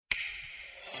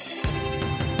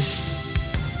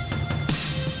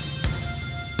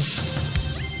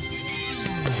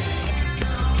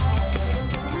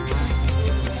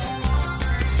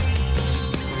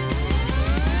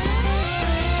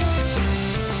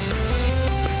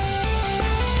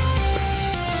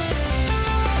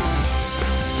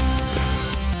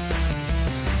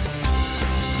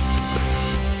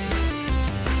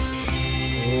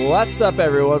What's up,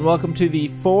 everyone? Welcome to the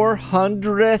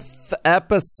 400th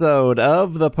episode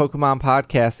of the Pokemon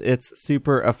Podcast. It's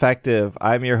super effective.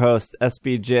 I'm your host,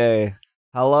 SBJ.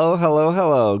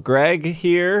 Hello. Greg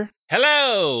here.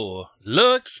 Hello.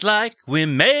 Looks like we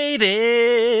made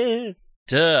it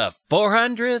to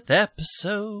 400th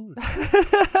episode.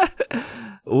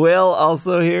 Will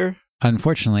also here.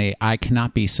 Unfortunately, I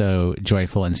cannot be so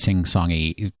joyful and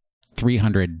sing-songy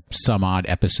 300 some odd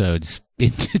episodes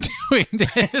into doing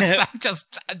this.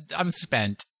 I'm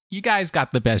spent. You guys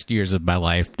got the best years of my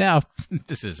life. Now,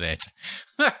 this is it.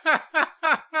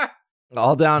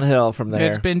 All downhill from there.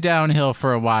 It's been downhill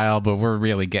for a while, but we're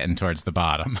really getting towards the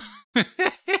bottom.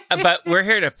 But we're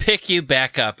here to pick you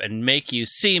back up and make you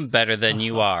seem better than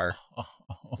you are.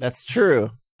 That's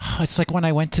true. It's like when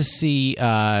I went to see,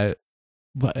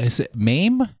 what is it,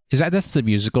 MAME? That's the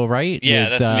musical, right? Yeah,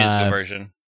 With, that's the musical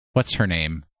version. What's her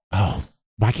name? Oh,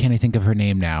 why can't I think of her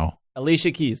name now?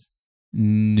 Alicia Keys.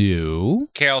 No.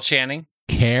 Carol Channing.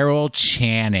 Carol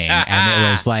Channing. And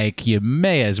it was like, you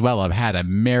may as well have had a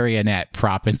marionette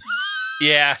propping.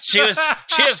 Yeah, she was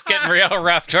getting real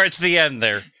rough towards the end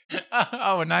there.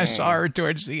 Oh, and I saw her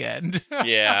towards the end.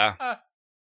 Yeah.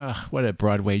 What a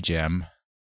Broadway gem.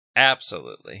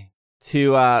 Absolutely.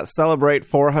 To celebrate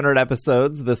 400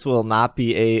 episodes, this will not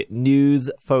be a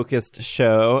news-focused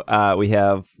show. We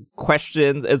have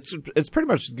questions. It's pretty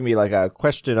much going to be like a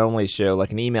question-only show,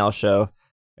 like an email show,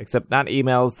 except not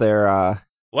emails. They're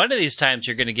one of these times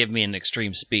you're going to give me an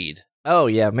extreme speed. Oh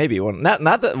yeah, maybe one. Not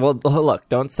that. Well, look,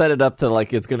 don't set it up to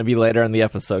like it's going to be later in the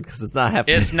episode because it's not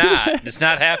happening. It's not. It's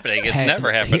not happening. It's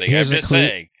never happening. I'm just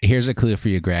saying. Here's a clue for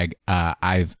you, Greg.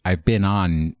 I've been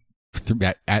on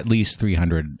at least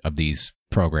 300 of these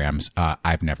programs.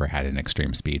 I've never had an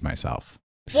extreme speed myself.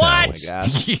 What? Oh my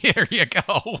gosh. Here you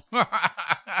go.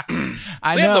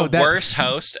 I we know have the worst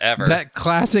host ever. That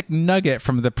classic nugget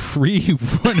from the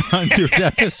pre-100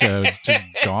 episodes just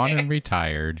gone and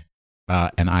retired.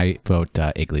 And I vote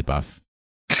Igglybuff.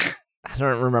 I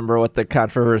don't remember what the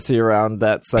controversy around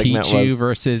that segment was. Pichu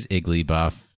versus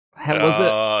Igglybuff. Was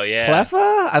it? Oh yeah.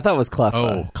 Cleffa? I thought it was Cleffa.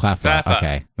 Oh, Cleffa.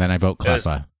 Okay, then I vote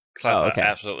Cleffa. Cleffa, okay.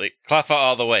 Absolutely. Cleffa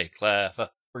all the way. Cleffa.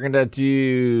 We're gonna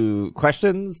do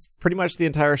questions pretty much the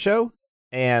entire show,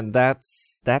 and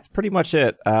that's pretty much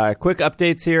it. Quick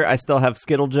updates here. I still have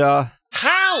Skittlejaw.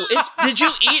 How? Did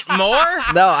you eat more?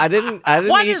 No, I didn't.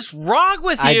 What is wrong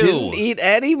with you? I didn't eat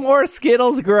any more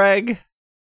Skittles, Greg.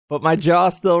 But my jaw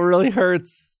still really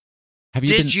hurts. Have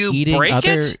you been eating break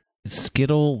other it?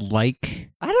 Skittle-like?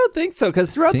 I don't think so, because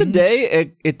throughout the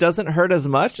day, it doesn't hurt as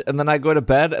much, and then I go to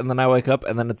bed, and then I wake up,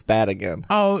 and then it's bad again.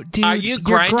 Oh, dude, are you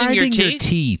grinding your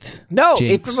teeth? No,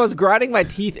 Jinx. if I was grinding my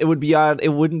teeth, it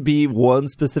wouldn't be one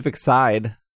specific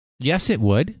side. Yes, it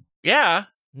would. Yeah.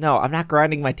 No, I'm not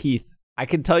grinding my teeth. I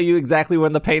can tell you exactly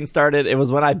when the pain started. It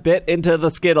was when I bit into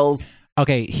the Skittles.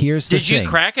 Okay, here's the thing. Did you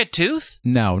crack a tooth?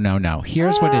 No.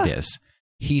 Here's what it is.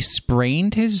 He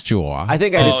sprained his jaw. I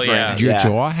think I just sprained it. Your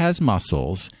jaw has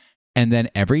muscles, and then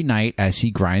every night as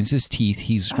he grinds his teeth,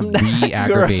 he's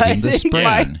re-aggravating the sprain.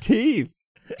 My teeth.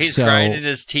 He's grinding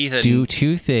his teeth. And... do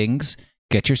two things.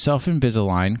 Get yourself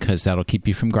Invisalign, because that'll keep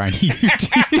you from grinding your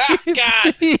teeth.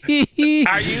 God.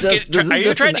 Are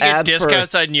you trying to get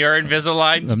discounts on your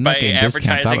Invisalign by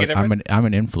advertising it? I'm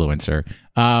an influencer.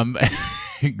 I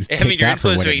mean, you're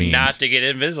influencing me not to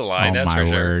get Invisalign. That's for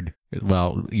sure. Word.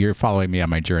 Well, you're following me on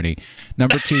my journey.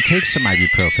 Number 2, take some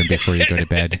ibuprofen before you go to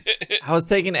bed. I was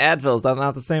taking Advils. That's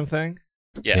not the same thing?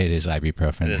 Yes. It is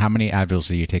ibuprofen. How many Advils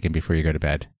are you taking before you go to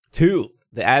bed? 2.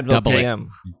 The Advil Double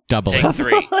PM. Double Take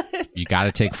 3. You got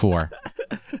to take 4.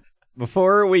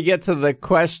 Before we get to the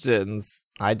questions,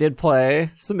 I did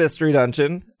play some Mystery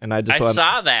Dungeon, and I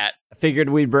saw that. Figured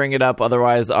we'd bring it up.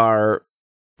 Otherwise, our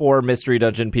 4 Mystery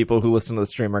Dungeon people who listen to the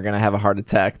stream are going to have a heart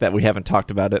attack that we haven't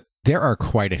talked about it. There are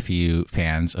quite a few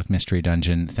fans of Mystery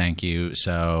Dungeon. Thank you.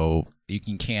 So you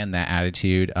can can that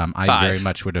attitude. I very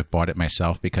much would have bought it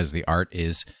myself because the art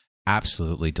is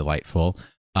absolutely delightful.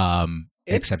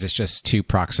 Except it's just too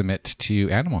proximate to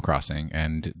Animal Crossing,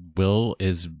 and Will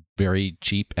is very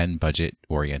cheap and budget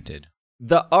oriented.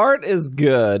 The art is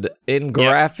good. In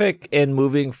graphic and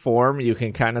moving form, you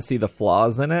can kind of see the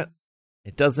flaws in it.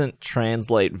 It doesn't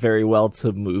translate very well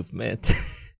to movement.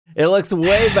 It looks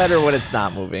way better when it's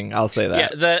not moving. I'll say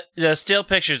that. Yeah, the still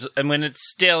pictures, and when it's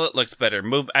still, it looks better.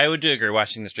 I would agree.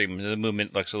 Watching the stream, the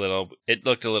movement looked a little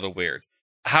weird.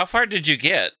 How far did you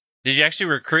get? Did you actually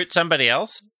recruit somebody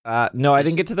else? No, I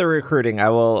didn't get to the recruiting.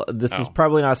 This is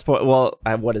probably not a spoil. Well,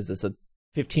 what is this? A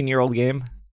 15-year-old game?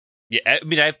 Yeah, I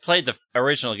mean, I played the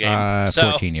original game.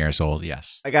 14 years old,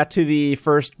 yes. I got to the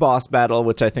first boss battle,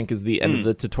 which I think is the end of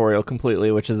the tutorial completely,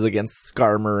 which is against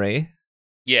Skarmory.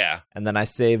 Yeah. And then I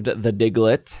saved the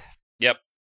Diglett. Yep.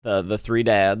 The three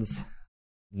dads.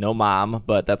 No mom,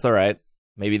 but that's all right.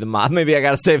 Maybe the mom. Maybe I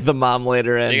gotta save the mom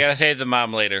later. You gotta save the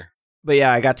mom later. But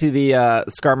yeah, I got to the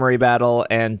Skarmory battle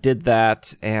and did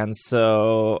that. And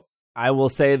so I will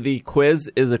say the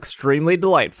quiz is extremely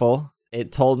delightful.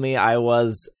 It told me I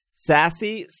was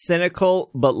sassy,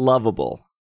 cynical, but lovable.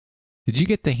 Did you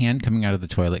get the hand coming out of the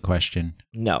toilet question?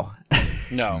 No.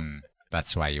 No.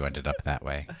 That's why you ended up that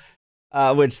way.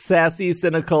 Which sassy,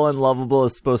 cynical, and lovable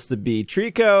is supposed to be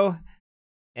Trico.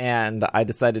 And I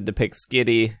decided to pick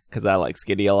Skitty because I like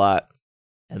Skitty a lot.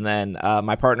 And then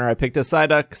my partner, I picked a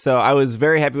Psyduck. So I was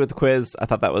very happy with the quiz. I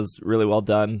thought that was really well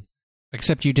done.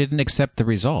 Except you didn't accept the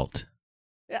result.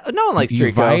 No one likes You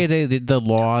Trico. violated the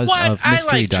laws of Mystery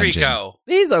I like Dungeon. Trico.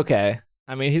 He's okay.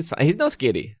 I mean, he's fine. He's no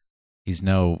Skitty. He's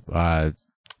no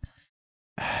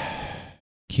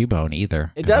Cubone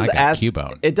either. It does ask.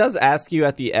 Cubone. It does ask you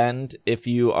at the end if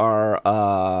you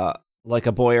are like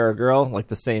a boy or a girl, like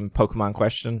the same Pokemon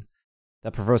question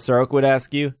that Professor Oak would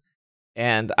ask you.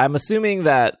 And I'm assuming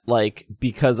that, like,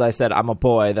 because I said I'm a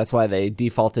boy, that's why they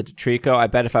defaulted to Trico. I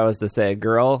bet if I was to say a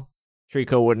girl,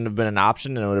 Trico wouldn't have been an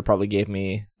option, and it would have probably gave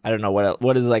me, I don't know, what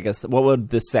would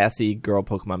the sassy girl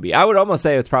Pokemon be? I would almost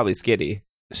say it's probably Skitty.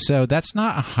 So that's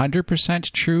not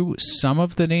 100% true. Some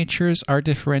of the natures are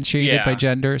differentiated by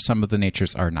gender. Some of the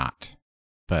natures are not.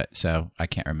 But so I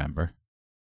can't remember.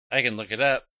 I can look it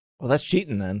up. Well, that's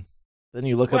cheating then. Then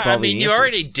you look up all the answers. You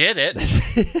already did it.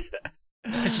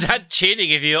 It's not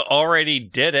cheating if you already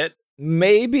did it.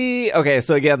 Maybe. Okay,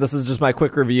 so again, this is just my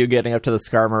quick review getting up to the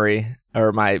Skarmory,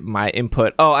 or my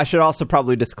input. Oh, I should also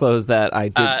probably disclose that I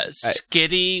did...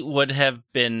 Skitty would have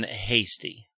been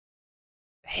hasty.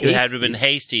 You had to have been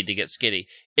hasty to get Skitty.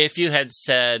 If you had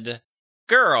said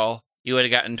girl, you would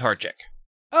have gotten Torchic.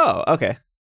 Oh, okay.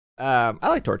 I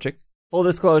like Torchic. Full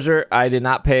disclosure, I did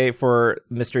not pay for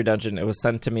Mystery Dungeon. It was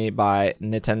sent to me by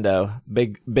Nintendo.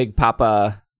 Big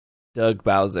Papa Doug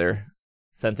Bowser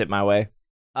sent it my way.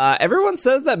 Everyone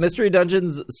says that Mystery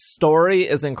Dungeon's story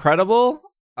is incredible.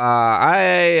 I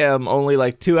am only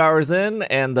like 2 hours in,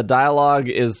 and the dialogue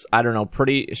is, I don't know,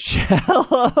 pretty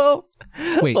shallow.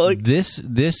 Wait, like,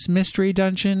 this Mystery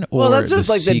Dungeon, or well, that's just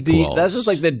the like sequels? that's just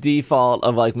like the default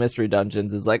of like Mystery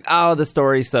Dungeons is like, oh, the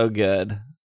story's so good.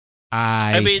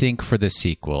 I mean, think for the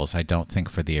sequels. I don't think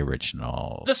for the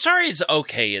original. The story's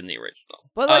okay in the original,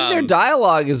 but like their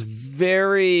dialogue is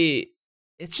very.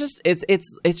 It's just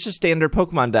standard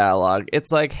Pokemon dialogue.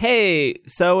 It's like, hey,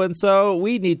 so and so,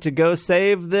 we need to go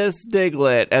save this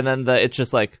Diglett, and then it's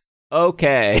just like,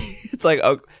 okay, it's like,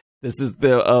 oh, this is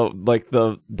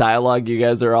the dialogue you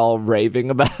guys are all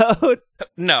raving about.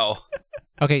 No.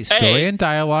 Okay, story and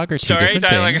dialogue are two different things. Story and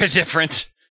dialogue are different.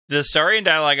 The story and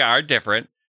dialogue are different.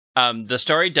 The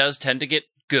story does tend to get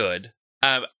good.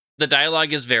 The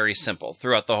dialogue is very simple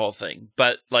throughout the whole thing,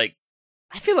 but like.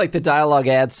 I feel like the dialogue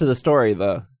adds to the story,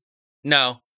 though.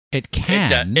 No. It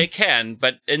can. It can,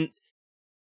 but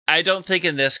I don't think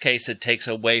in this case it takes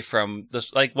away from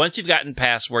this. Like, once you've gotten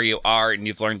past where you are and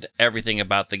you've learned everything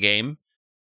about the game,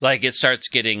 like, it starts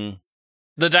getting...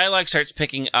 The dialogue starts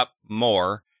picking up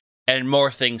more, and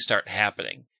more things start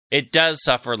happening. It does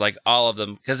suffer, like, all of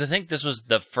them, because I think this was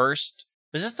the first...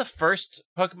 Was this the first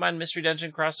Pokemon Mystery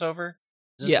Dungeon crossover?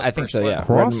 Yeah, I think so, yeah.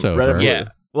 Crossover? Red and Blue. Yeah.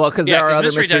 Well, because there are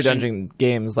other Mystery Dungeon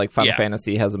games, like Final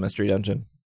Fantasy has a Mystery Dungeon.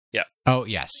 Yeah. Oh,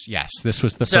 yes. This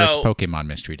was the first Pokemon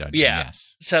Mystery Dungeon,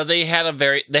 yes. So they had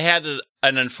an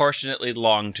unfortunately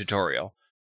long tutorial,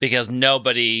 because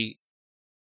nobody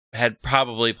had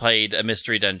probably played a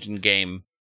Mystery Dungeon game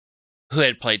who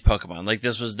had played Pokemon. Like,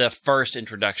 this was the first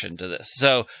introduction to this.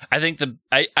 So I think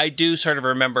I do sort of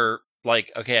remember,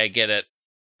 like, okay, I get it.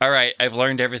 All right, I've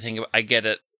learned everything. I get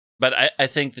it. But I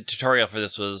think the tutorial for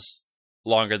this was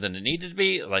longer than it needed to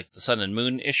be, like the Sun and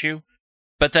Moon issue.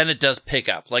 But then it does pick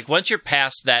up. Like, once you're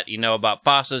past that, you know about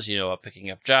bosses, you know about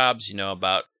picking up jobs, you know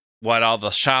about what all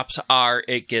the shops are.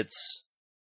 It gets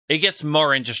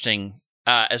more interesting,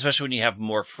 especially when you have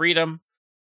more freedom.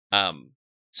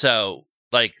 So,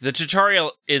 like, the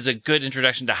tutorial is a good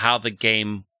introduction to how the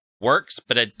game works,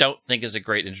 but I don't think is a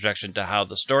great introduction to how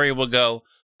the story will go,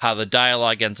 how the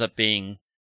dialogue ends up being,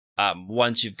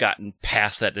 once you've gotten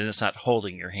past that and it's not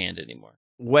holding your hand anymore.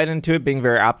 Went into it being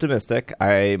very optimistic.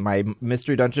 My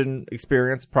Mystery Dungeon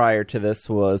experience prior to this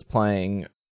was playing...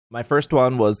 My first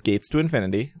one was Gates to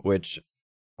Infinity, which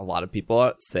a lot of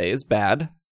people say is bad.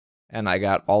 And I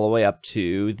got all the way up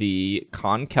to the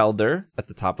Conkeldurr at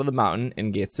the top of the mountain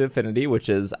in Gates to Infinity, which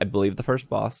is, I believe, the first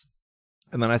boss.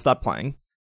 and then I stopped playing.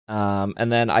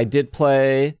 And then I did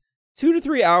play 2 to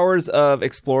 3 hours of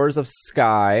Explorers of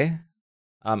Sky.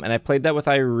 And I played that with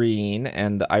Irene,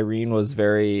 and Irene was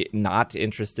very not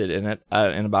interested in it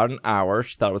in about an hour.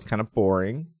 She thought it was kind of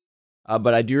boring.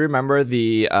 But I do remember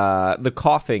the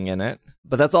coughing in it.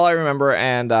 But that's all I remember,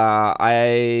 and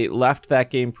I left that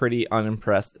game pretty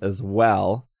unimpressed as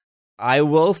well. I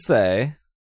will say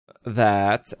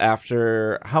that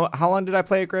after... How long did I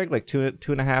play it, Greg? Like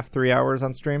 2.5, 3 hours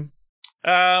on stream?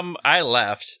 I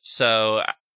left, so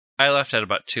I left at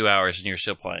about 2 hours, and you're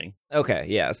still playing. Okay,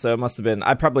 yeah, so it must have been...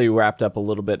 I probably wrapped up a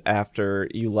little bit after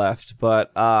you left,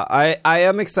 but I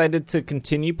am excited to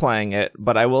continue playing it,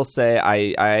 but I will say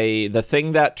the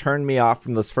thing that turned me off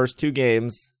from those first 2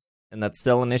 games, and that's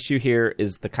still an issue here,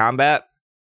 is the combat.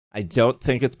 I don't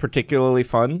think it's particularly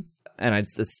fun, and I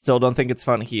still don't think it's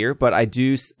fun here, but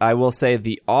I will say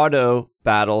the auto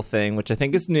battle thing, which I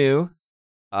think is new,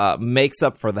 makes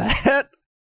up for that.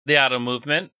 The auto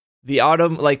movement? The auto,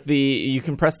 like you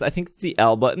can press, I think it's the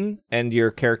L button, and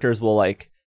your characters will like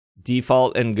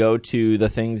default and go to the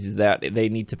things that they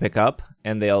need to pick up,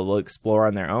 and they'll explore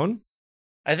on their own.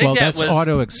 I think that's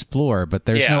auto explore, but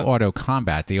there's no auto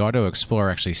combat. The auto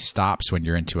explore actually stops when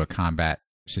you're into a combat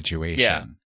situation. Yeah.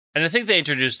 And I think they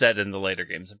introduced that in the later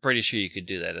games. I'm pretty sure you could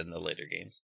do that in the later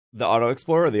games. The auto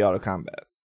explore or the auto combat?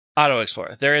 Auto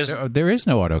explorer. There is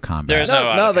no auto combat. There is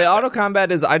no the auto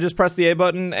combat is I just press the A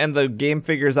button and the game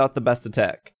figures out the best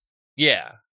attack.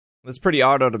 Yeah. It's pretty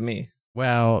auto to me.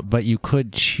 Well, but you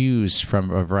could choose from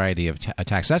a variety of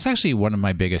attacks. That's actually one of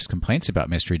my biggest complaints about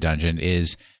Mystery Dungeon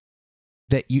is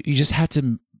that you just have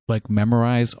to like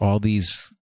memorize all these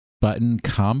button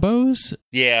combos.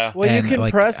 Yeah. Well, you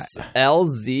can press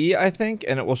LZ, I think,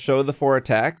 and it will show the 4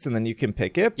 attacks, and then you can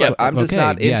pick it. But I'm just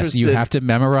not interested. Yes, you have to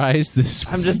memorize this.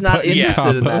 I'm just not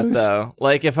interested in that, though.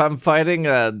 Like, if I'm fighting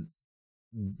a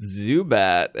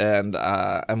Zubat and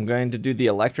I'm going to do the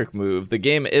electric move, the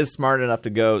game is smart enough to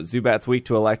go, Zubat's weak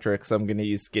to electric, so I'm going to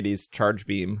use Skitty's Charge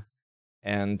Beam.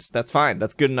 And that's fine.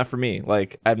 That's good enough for me.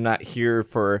 Like, I'm not here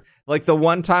for... Like, the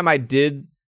one time I did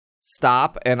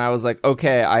stop and I was like,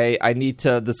 okay, I need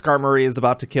to... The Skarmory is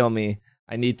about to kill me.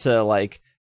 I need to, like,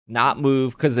 not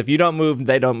move, because if you don't move,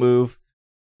 they don't move.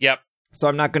 Yep. So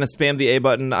I'm not going to spam the A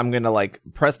button. I'm going to, like,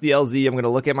 press the LZ. I'm going to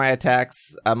look at my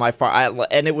attacks.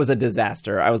 And it was a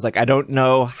disaster. I was like, I don't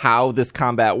know how this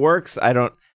combat works. I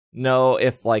don't know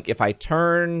if I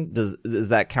turn, does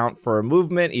that count for a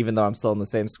movement, even though I'm still in the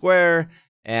same square?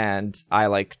 And I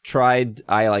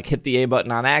hit the A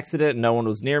button on accident. No one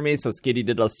was near me, so Skitty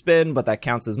did a spin, but that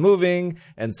counts as moving.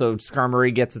 And so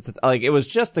Skarmory gets it. Like, it was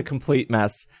just a complete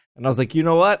mess. And I was like, you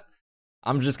know what?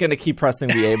 I'm just going to keep pressing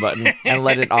the A button and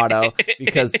let it auto,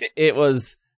 because it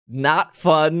was not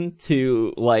fun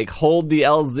to, like, hold the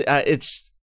LZ.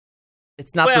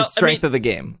 It's not the strength of the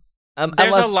game.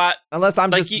 There's a lot. Unless I'm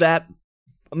like just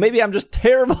maybe I'm just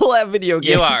terrible at video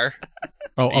games. You are.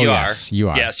 Yes, you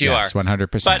are. Yes, you are.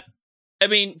 100%. But, I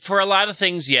mean, for a lot of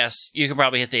things, yes, you can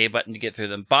probably hit the A button to get through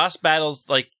them. Boss battles,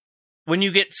 like, when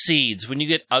you get seeds, when you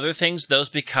get other things, those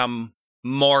become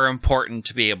more important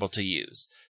to be able to use.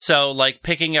 So, like,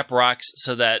 picking up rocks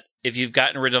so that if you've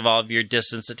gotten rid of all of your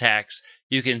distance attacks,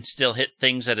 you can still hit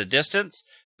things at a distance,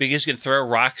 because you can throw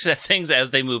rocks at things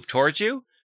as they move towards you,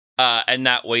 and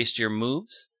not waste your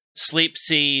moves. Sleep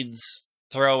seeds,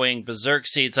 throwing berserk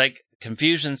seeds, like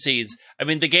confusion seeds. I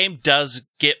mean, the game does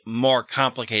get more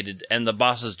complicated, and the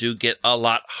bosses do get a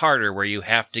lot harder, where you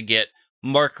have to get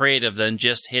more creative than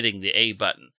just hitting the A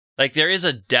button. Like, there is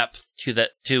a depth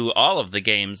to all of the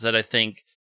games that I think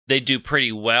they do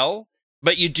pretty well,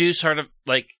 but you do sort of,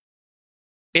 like,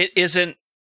 it isn't,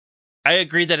 I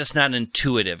agree that it's not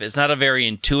intuitive. It's not a very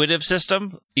intuitive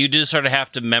system. You do sort of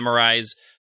have to memorize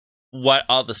what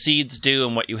all the seeds do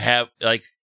and what you have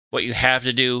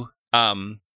to do.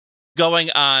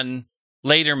 Going on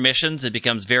later missions, it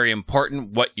becomes very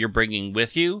important what you're bringing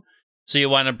with you. So you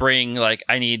want to bring, like,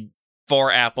 I need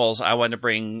 4 apples. I want to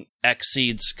bring X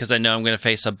seeds because I know I'm going to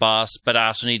face a boss, but I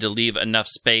also need to leave enough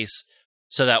space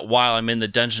so that while I'm in the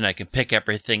dungeon, I can pick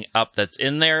everything up that's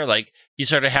in there. Like, you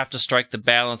sort of have to strike the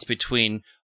balance between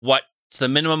what's the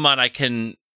minimum amount I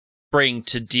can bring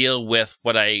to deal with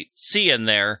what I see in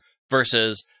there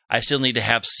versus I still need to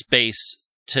have space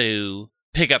to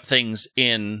pick up things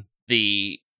in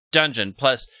the dungeon.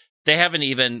 Plus, they haven't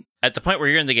even, at the point where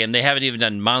you're in the game, they haven't even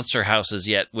done monster houses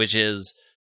yet, which is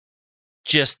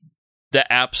just the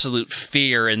absolute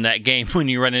fear in that game when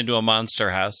you run into a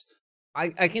monster house.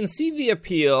 I can see the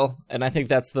appeal, and I think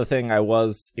that's the thing I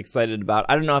was excited about.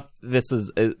 I don't know if this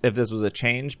was a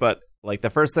change, but, like, the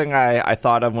first thing I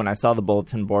thought of when I saw the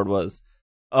bulletin board was,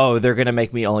 oh, they're going to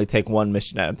make me only take one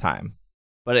mission at a time.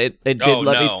 But it did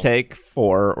let me take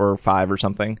 4 or 5 or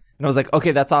something. And I was like,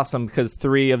 okay, that's awesome, because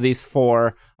 3 of these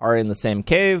 4 are in the same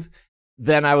cave.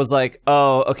 Then I was like,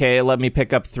 oh, okay, let me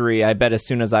pick up 3. I bet as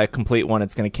soon as I complete one,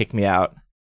 it's going to kick me out.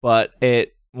 But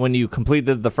when you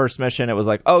completed the first mission, it was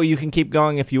like, oh, you can keep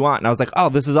going if you want. And I was like, oh,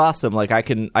 this is awesome. Like, I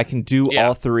can do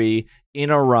all 3 in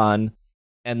a run.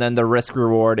 And then the risk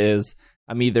reward is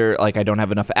I'm either like I don't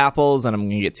have enough apples and I'm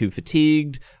going to get too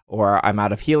fatigued, or I'm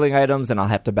out of healing items and I'll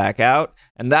have to back out.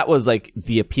 And that was like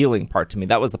the appealing part to me.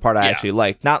 That was the part I actually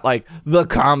liked. Not like the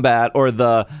combat or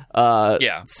the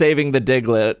saving the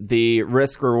Diglett, the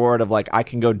risk reward of like I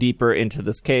can go deeper into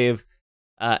this cave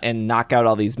and knock out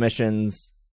all these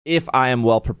missions if I am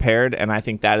well prepared. And I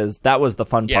think that was the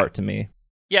fun part to me.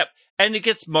 Yep. And it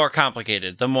gets more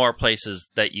complicated the more places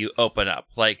that you open up.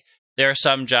 Like, there are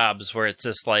some jobs where it's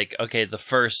just like, okay, the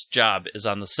first job is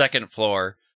on the 2nd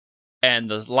floor and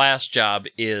the last job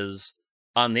is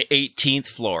on the 18th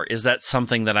floor. Is that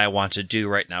something that I want to do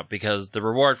right now? Because the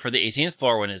reward for the 18th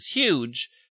floor one is huge.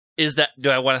 Is that, do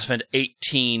I want to spend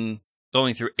 18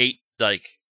 going through 8? Like,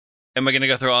 am I going to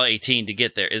go through all 18 to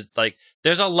get there? Is like,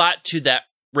 there's a lot to that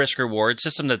risk reward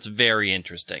system that's very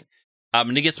interesting.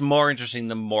 And it gets more interesting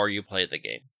the more you play the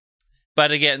game.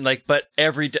 But again, like,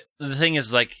 the thing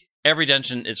is, like, every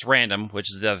dungeon, it's random,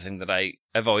 which is the other thing that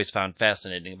I've always found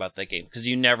fascinating about that game. Because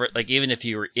you never, like, even if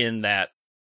you were in that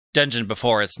dungeon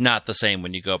before, it's not the same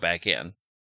when you go back in.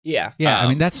 Yeah. Yeah, I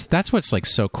mean, that's what's, like,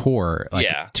 so core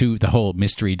to the whole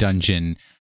mystery dungeon.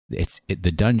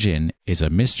 The dungeon is a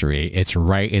mystery. It's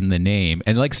right in the name.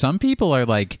 And, like, some people are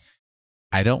like,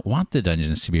 I don't want the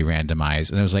dungeons to be randomized.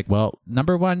 And I was like, well,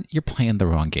 number one, you're playing the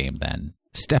wrong game then.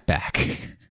 Step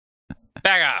back.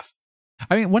 Back off.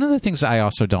 I mean, one of the things I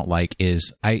also don't like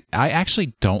is I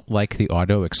actually don't like the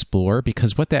auto explore,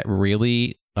 because what that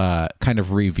really kind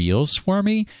of reveals for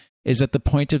me is that the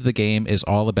point of the game is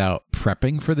all about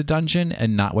prepping for the dungeon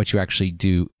and not what you actually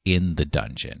do in the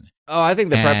dungeon. Oh, I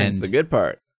think the prepping's the good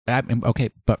part.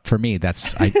 Okay, but for me,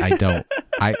 that's I don't.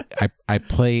 I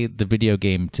play the video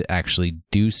game to actually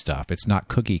do stuff. It's not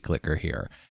cookie clicker here.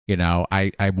 You know,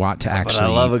 I want to actually. But I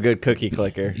love a good cookie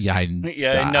clicker. Yeah, I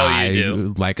know you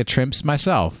do. Like a Trimps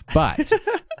myself, but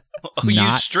you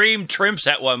streamed Trimps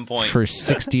at one point for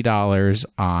 $60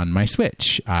 on my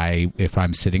Switch. If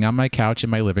I'm sitting on my couch in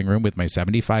my living room with my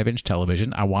 75-inch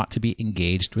television, I want to be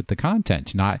engaged with the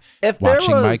content, not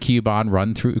watching my Cubone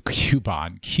run through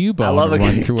run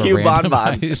through a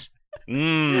randomized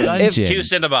dungeon.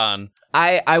 Q-Cinnabon.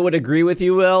 I would agree with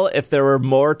you, Will, if there were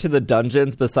more to the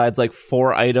dungeons besides like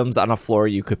 4 items on a floor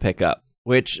you could pick up,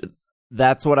 which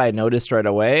that's what I noticed right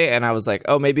away. And I was like,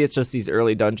 oh, maybe it's just these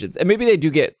early dungeons. And maybe they do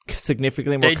get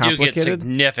significantly more complicated. They do get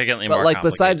significantly more complicated. But like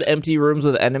besides complicated. empty rooms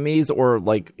with enemies or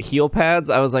like heal pads,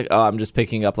 I was like, oh, I'm just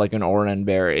picking up like an Oran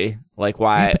berry. Like,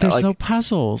 why? Yeah, but there's no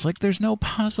puzzles. Like, there's no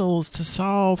puzzles to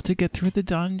solve to get through the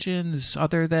dungeons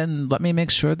other than let me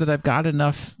make sure that I've got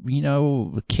enough,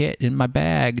 kit in my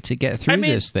bag to get through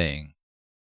this thing.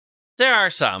 There are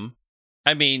some.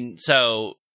 I mean,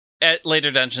 so at later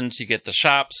dungeons, you get the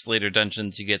shops. Later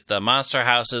dungeons, you get the monster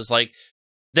houses. Like,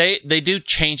 they do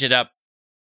change it up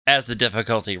as the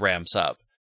difficulty ramps up.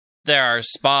 There are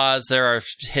spas, there are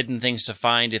hidden things to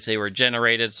find if they were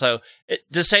generated. So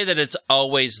to say that it's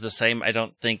always the same, I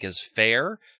don't think is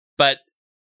fair. But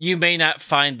you may not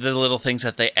find the little things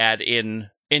that they add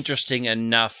in interesting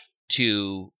enough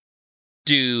to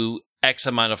do X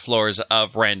amount of floors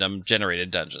of random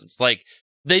generated dungeons. Like,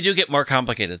 they do get more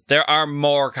complicated. There are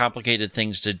more complicated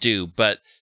things to do, but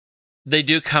they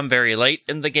do come very late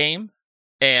in the game,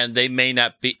 and they may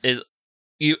not be...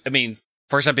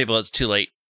 for some people, it's too late.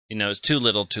 It's too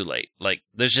little, too late. Like,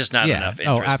 there's just not enough interest.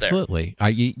 Oh, absolutely. There.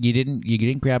 You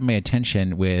didn't grab my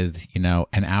attention with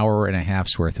an hour and a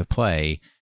half's worth of play.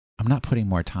 I'm not putting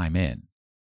more time in.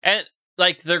 And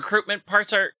like the recruitment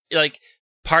parts are like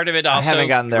part of it. Also, I haven't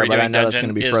gotten there, but I know that's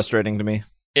going to be frustrating to me.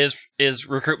 Is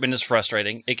recruitment is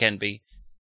frustrating. It can be.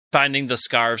 Finding the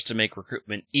scarves to make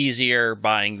recruitment easier,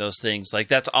 buying those things, like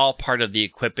that's all part of the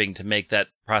equipping to make that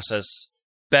process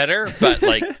better, but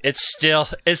like it's still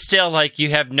like you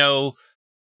have no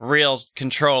real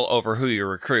control over who you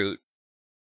recruit.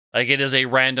 Like, it is a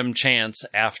random chance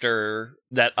after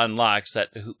that unlocks that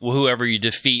whoever you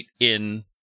defeat in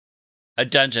a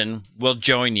dungeon will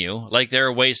join you. Like, there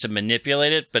are ways to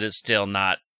manipulate it, but it's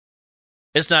not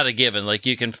a given. Like,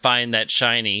 you can find that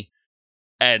shiny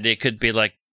and it could be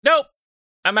like, nope,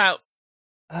 I'm out.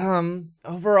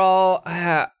 Overall,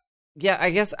 yeah,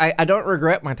 I guess I don't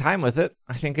regret my time with it.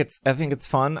 I think it's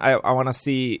fun. I want to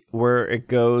see where it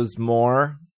goes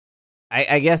more.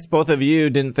 I guess both of you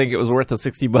didn't think it was worth the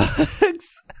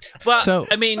 $60. Well, So-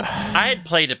 I mean, I had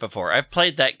played it before. I've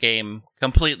played that game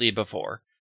completely before.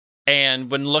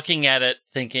 And when looking at it,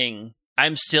 thinking,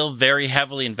 I'm still very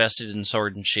heavily invested in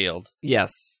Sword and Shield.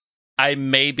 Yes. I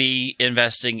may be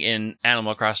investing in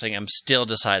Animal Crossing. I'm still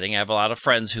deciding. I have a lot of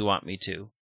friends who want me to.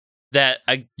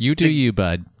 You do you,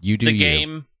 bud. You do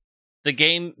you. That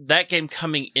game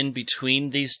coming in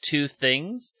between these two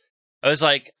things, I was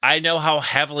like, I know how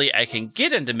heavily I can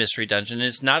get into Mystery Dungeon.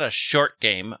 It's not a short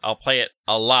game. I'll play it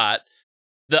a lot.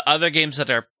 The other games that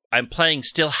I'm playing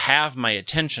still have my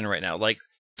attention right now. Like,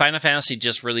 Final Fantasy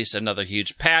just released another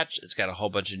huge patch. It's got a whole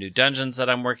bunch of new dungeons that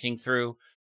I'm working through.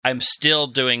 I'm still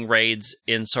doing raids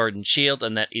in Sword and Shield,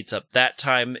 and that eats up that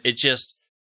time.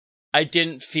 I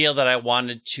didn't feel that I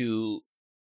wanted to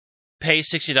pay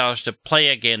 $60 to play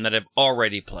a game that I've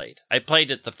already played. I played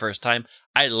it the first time.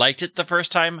 I liked it the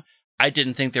first time. I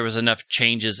didn't think there was enough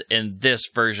changes in this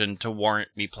version to warrant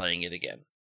me playing it again.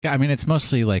 Yeah, I mean, it's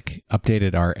mostly like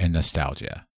updated art and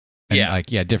nostalgia. And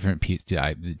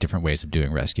different ways of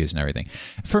doing rescues and everything.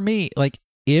 For me, like,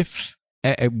 if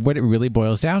what it really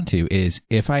boils down to is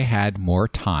if I had more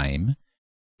time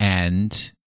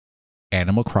and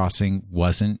Animal Crossing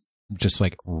wasn't just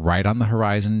like right on the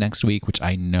horizon next week, which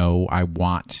I know I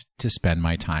want to spend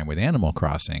my time with Animal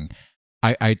Crossing,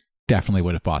 I definitely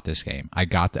would have bought this game. I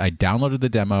downloaded the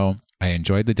demo, I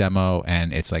enjoyed the demo,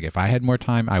 and it's like if I had more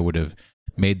time, I would have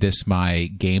made this my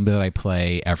game that I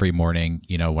play every morning,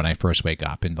 when I first wake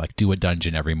up, and like do a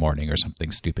dungeon every morning or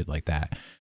something stupid like that.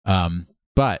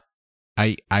 But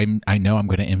I know I'm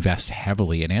going to invest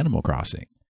heavily in Animal Crossing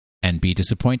and be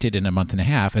disappointed in a month and a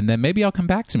half, and then maybe I'll come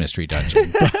back to Mystery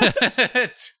Dungeon.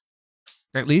 But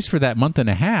at least for that month and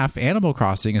a half, Animal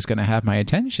Crossing is going to have my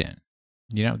attention.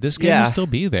 This game will still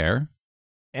be there.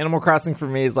 Animal Crossing for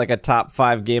me is like a top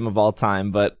 5 game of all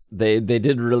time, but they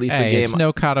did release a game. It's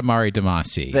no Katamari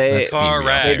Damacy.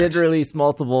 They did release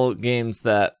multiple games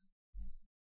that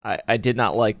I did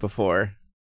not like before,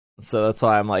 so that's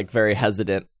why I'm like very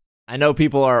hesitant. I know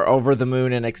people are over the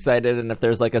moon and excited, and if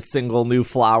there's like a single new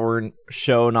flower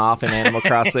shown off in Animal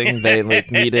Crossing, they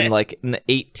like need in like an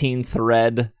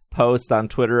 18-thread post on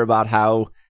Twitter about how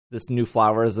this new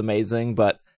flower is amazing.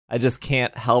 But I just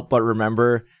can't help but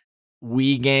remember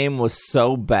Wii game was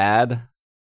so bad.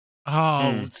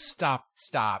 Oh, stop.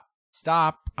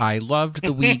 I loved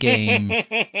the Wii game.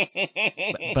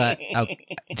 but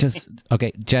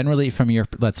generally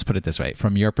let's put it this way.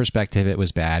 From your perspective, it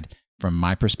was bad. From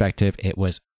my perspective, it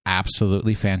was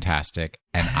absolutely fantastic,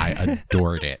 and I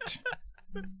adored it.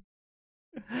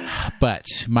 But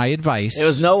my advice... It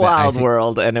was no Wild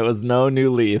World, and it was no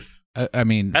New Leaf. I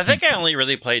mean... I think I only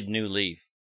really played New Leaf.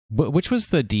 Which was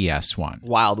the DS one?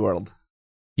 Wild World.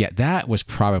 Yeah, that was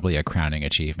probably a crowning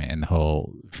achievement in the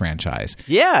whole franchise.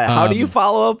 Yeah, how do you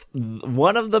follow up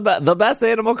one of the best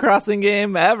Animal Crossing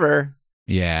game ever?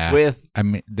 Yeah.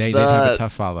 They did have a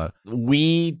tough follow.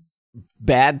 Wii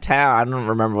Bad Town. I don't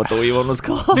remember what the Wii one was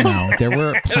called. No, there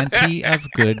were plenty of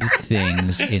good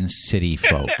things in City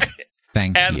Folk.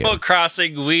 Thank you. Animal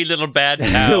Crossing, Wee Little Bad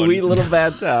Town. Wee Little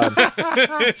Bad Town.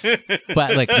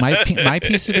 But like my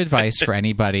piece of advice for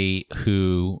anybody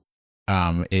who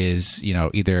is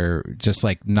either just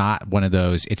like not one of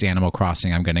those, it's Animal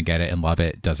Crossing, I'm going to get it and love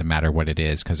it, doesn't matter what it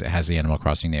is because it has the Animal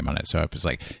Crossing name on it. So if it's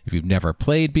like if you've never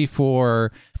played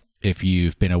before, if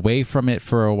you've been away from it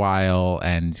for a while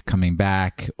and coming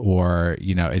back, or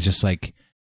it's just like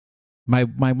my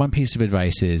one piece of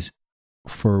advice is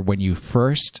for when you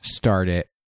first start it,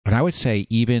 and I would say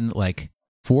even like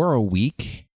for a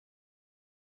week,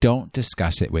 don't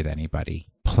discuss it with anybody.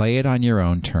 Play it on your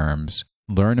own terms.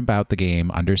 Learn about the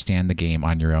game, understand the game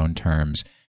on your own terms,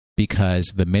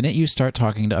 because the minute you start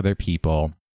talking to other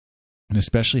people, and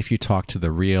especially if you talk to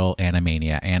the real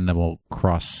Animania, Animal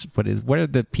Cross, what are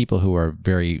the people who are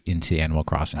very into Animal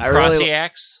Crossing?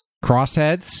 Crossheads?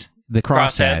 Crossheads? The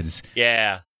Crossheads.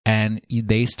 Yeah. And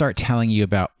they start telling you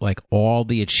about like all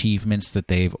the achievements that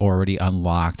they've already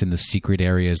unlocked and the secret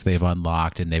areas they've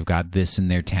unlocked, and they've got this in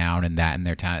their town and that in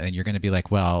their town. And you're going to be like,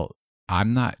 well,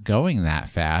 I'm not going that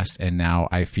fast, and now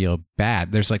I feel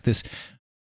bad. There's like this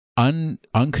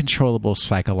uncontrollable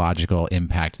psychological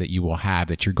impact that you will have,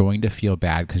 that you're going to feel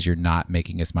bad because you're not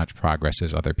making as much progress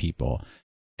as other people.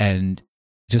 And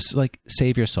just like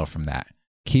save yourself from that.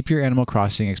 Keep your Animal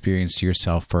Crossing experience to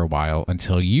yourself for a while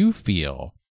until you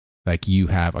feel like you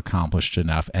have accomplished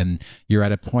enough and you're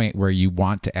at a point where you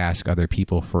want to ask other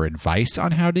people for advice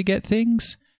on how to get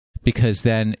things. Because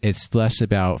then it's less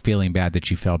about feeling bad that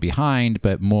you fell behind,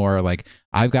 but more like,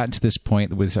 I've gotten to this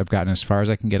point, I've gotten as far as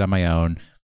I can get on my own.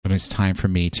 when it's time for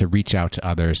me to reach out to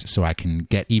others so I can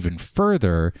get even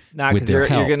further with their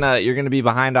help. You're gonna be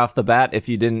behind off the bat if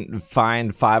you didn't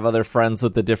find 5 other friends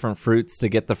with the different fruits to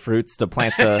get the fruits to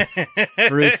plant the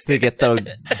fruits to get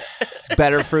the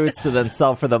better fruits to then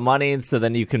sell for the money, so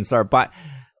then you can start buying.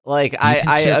 Like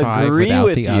I agree without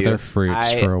with the you. other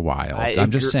fruits for a while.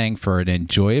 I'm just saying, for an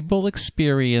enjoyable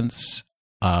experience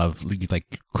of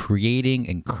like creating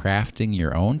and crafting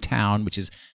your own town, which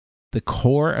is the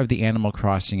core of the Animal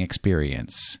Crossing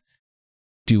experience,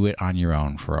 do it on your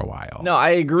own for a while. No,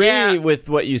 I agree with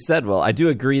what you said, Will. I do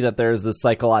agree that there's this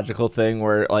psychological thing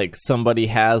where like somebody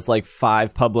has like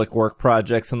 5 public work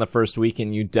projects in the first week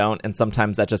and you don't, and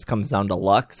sometimes that just comes down to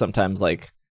luck. Sometimes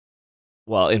like,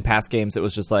 well, in past games, it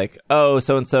was just like, oh,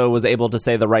 so-and-so was able to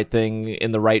say the right thing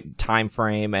in the right time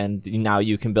frame, and now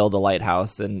you can build a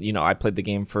lighthouse. And, you know, I played the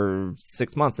game for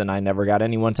 6 months, and I never got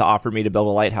anyone to offer me to build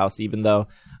a lighthouse, even though,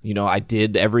 you know, I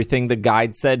did everything the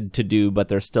guide said to do, but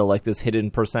there's still, like, this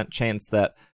hidden % chance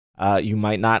that you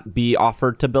might not be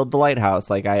offered to build the lighthouse.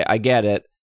 Like, I get it.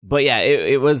 But, yeah,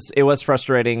 it was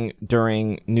frustrating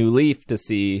during New Leaf to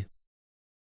see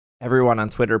everyone on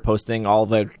Twitter posting all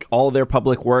their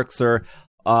public works or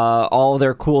all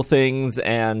their cool things,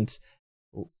 and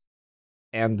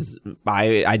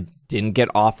I didn't get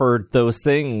offered those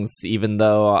things, even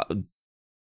though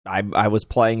I was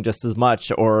playing just as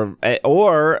much, or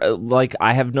like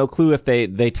I have no clue if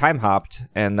they time hopped,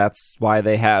 and that's why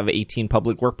they have 18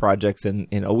 public work projects in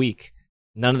a week.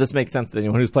 None of this makes sense to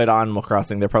anyone who's played Animal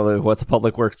Crossing. They're probably like, what's a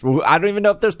public works? I don't even know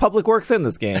if there's public works in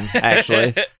this game,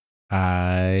 actually.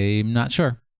 I'm not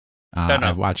sure.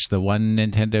 I watched the one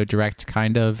Nintendo Direct,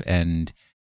 kind of, and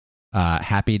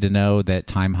happy to know that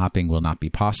time hopping will not be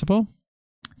possible.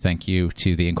 Thank you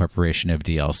to the incorporation of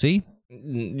DLC.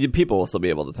 People will still be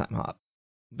able to time hop.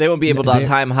 They won't be able to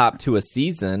time hop to a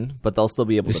season, but they'll still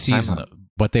be able to time hop.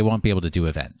 But they won't be able to do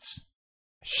events.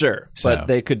 Sure, but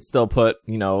they could still put,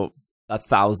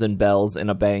 1,000 bells in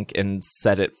a bank and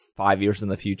set it 5 years in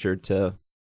the future to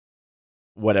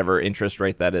whatever interest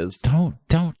rate that is.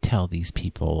 Don't tell these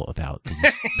people about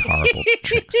these horrible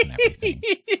tricks and everything.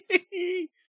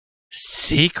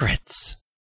 Secrets.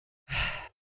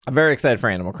 I'm very excited for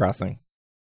Animal Crossing.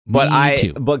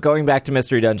 But going back to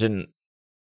Mystery Dungeon,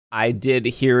 I did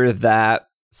hear that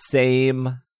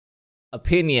same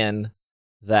opinion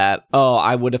that,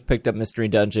 I would have picked up Mystery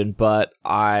Dungeon, but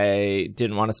I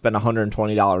didn't want to spend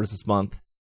 $120 this month,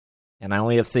 and I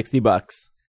only have $60.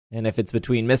 And if it's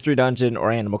between Mystery Dungeon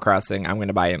or Animal Crossing, I'm going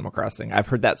to buy Animal Crossing. I've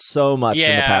heard that so much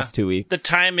in the past 2 weeks. The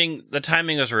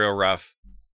timing was real rough.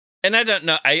 And I don't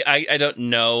know, I don't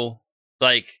know,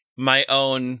 like, my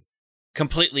own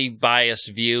completely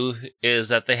biased view is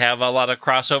that they have a lot of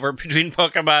crossover between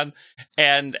Pokemon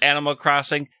and Animal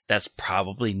Crossing. That's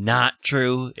probably not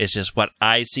true. It's just what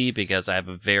I see because I have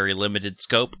a very limited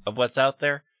scope of what's out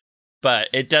there. But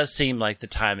it does seem like the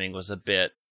timing was a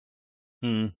bit...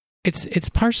 It's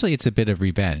partially a bit of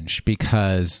revenge,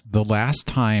 because the last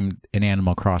time an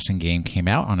Animal Crossing game came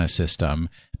out on a system,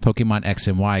 Pokemon X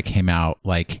and Y came out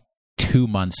like 2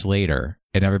 months later,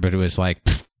 and everybody was like,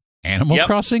 Animal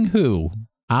Crossing? Who?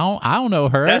 I don't know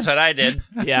her. That's what I did.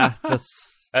 Yeah, I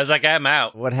was like, I'm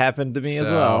out. What happened to me as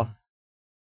well.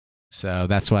 So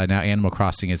that's why now Animal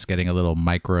Crossing is getting a little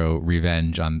micro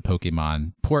revenge on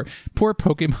Pokemon. Poor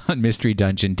Pokemon Mystery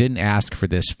Dungeon didn't ask for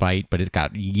this fight, but it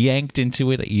got yanked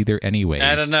into it anyways.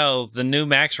 I don't know. The new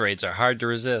max rates are hard to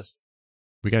resist.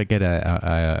 We got to get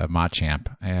a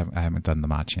Machamp. I haven't done the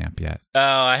Machamp yet. Oh,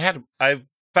 I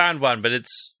found one, but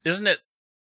isn't it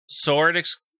Sword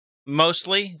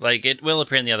mostly? Like, it will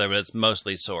appear in the other, but it's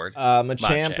mostly Sword.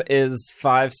 Machamp is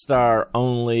 5-star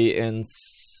only in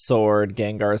Sword.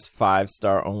 Gengar's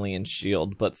 5-star only in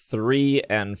Shield, but 3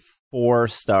 and 4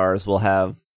 stars will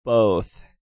have both.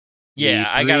 Yeah,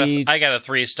 I got a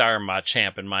 3-star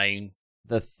Machamp in mine.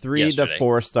 The 3 to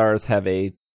 4 stars have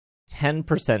a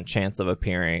 10% chance of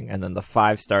appearing, and then the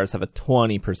 5 stars have a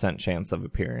 20% chance of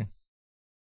appearing.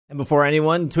 And before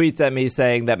anyone tweets at me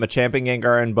saying that Machamp and Gengar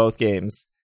are in both games,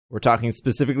 we're talking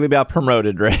specifically about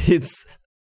promoted rates.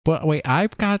 But wait,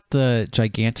 I've got the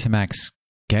Gigantamax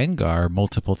Gengar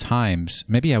multiple times.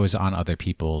 Maybe I was on other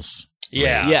people's.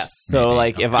 Yeah. Yes. So maybe.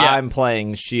 Like if I'm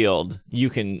playing Shield,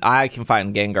 I can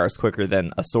find Gengars quicker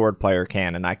than a Sword player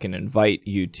can, and I can invite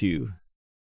you to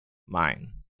mine.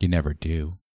 You never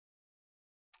do.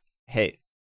 Hey,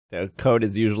 the code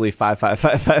is usually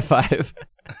 55555.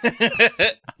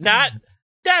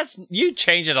 You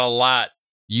change it a lot.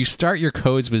 You start your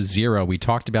codes with 0. We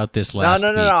talked about this last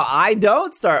week. No. I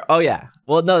don't start. Oh yeah.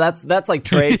 Well, no, that's like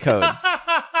trade codes.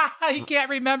 You can't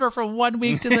remember from 1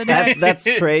 week to the next. That's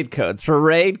trade codes. For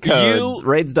raid codes,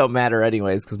 raids don't matter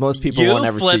anyways, because most people won't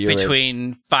ever see your raids. You flip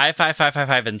between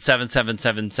 55555 and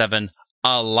 7777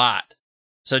 a lot.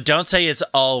 So don't say it's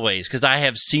always, because I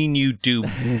have seen you do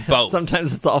both.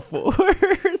 Sometimes it's all fours.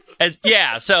 And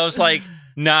yeah, so it's like,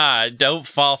 nah, don't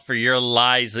fall for your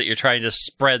lies that you're trying to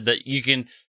spread that you can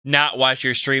not watch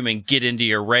your stream and get into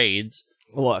your raids.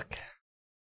 Look.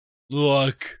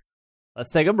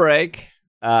 Let's take a break.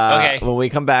 Okay. When we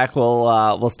come back,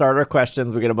 we'll start our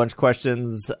questions. We get a bunch of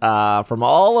questions from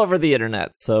all over the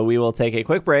internet. So we will take a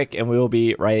quick break, and we will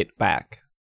be right back.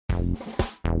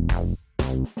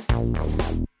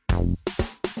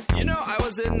 You know, I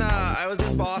was in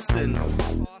Boston.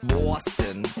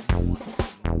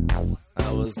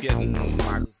 I was getting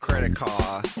my credit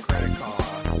card.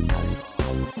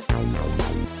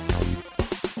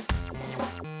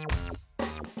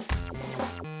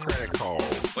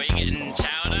 What are you getting,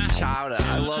 chowder?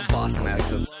 I love Boston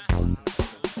accents.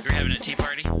 You're having a tea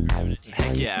party?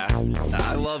 Heck yeah.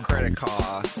 I love credit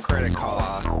card.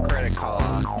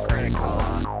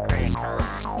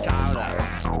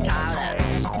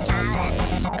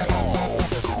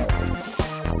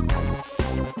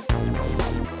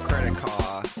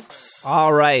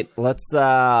 All right, let's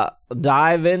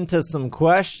dive into some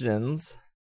questions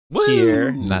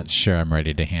here. Not sure I'm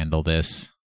ready to handle this.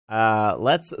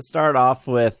 Let's start off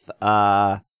with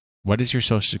what is your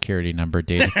social security number,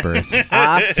 date of birth?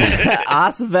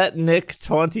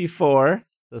 Osvetnik24.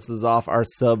 This is off our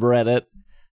subreddit.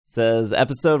 Says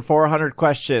episode 400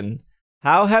 question: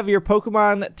 how have your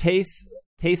Pokemon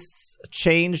tastes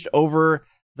changed over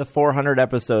the 400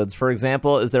 episodes? For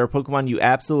example, is there a Pokemon you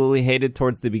absolutely hated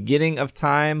towards the beginning of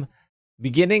the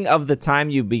time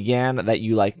you began that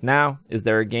you like now? Is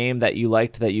there a game that you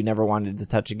liked that you never wanted to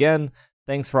touch again?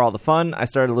 Thanks for all the fun. I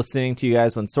started listening to you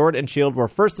guys when Sword and Shield were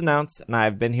first announced, and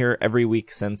I've been here every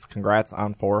week since. Congrats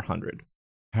on 400.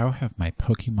 How have my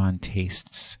Pokemon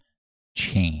tastes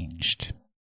changed?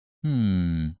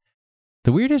 The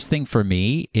weirdest thing for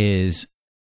me is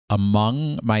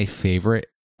among my favorite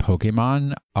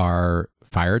Pokemon are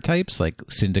fire types like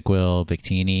Cyndaquil,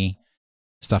 Victini,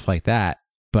 stuff like that.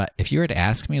 But if you were to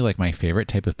ask me like my favorite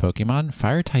type of Pokemon,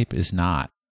 fire type is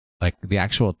not. Like the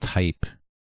actual type.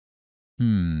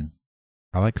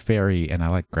 I like fairy and I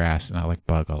like grass and I like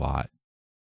bug a lot.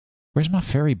 Where's my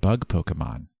fairy bug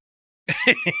Pokemon?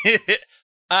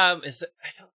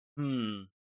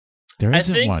 There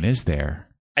isn't one, is there?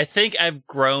 I think I've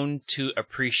grown to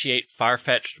appreciate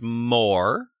Farfetch'd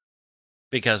more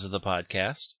because of the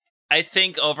podcast. I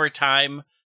think over time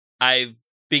I've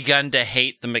begun to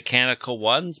hate the mechanical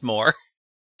ones more.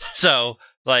 So,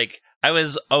 like, I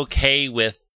was okay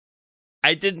with,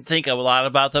 I didn't think a lot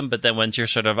about them, but then once you're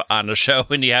sort of on a show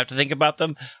and you have to think about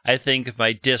them, I think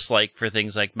my dislike for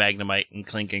things like Magnemite and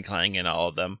Clink and Clang and all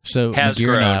of them has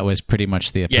grown. Was pretty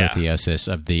much the apotheosis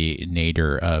of the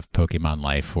nadir of Pokemon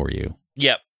life for you.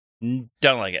 Yep.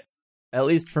 Don't like it. At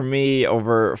least for me,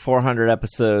 over 400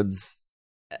 episodes,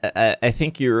 I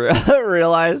think you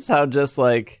realize how just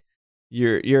like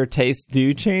your tastes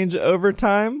do change over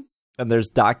time, and there's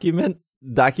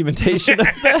documentation of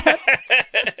that.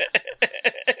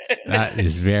 That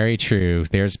is very true.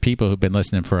 There's people who've been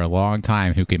listening for a long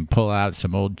time who can pull out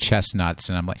some old chestnuts,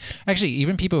 and I'm like, actually,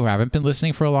 even people who haven't been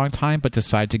listening for a long time but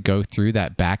decide to go through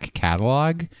that back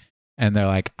catalog, and they're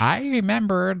like, I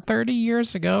remember 30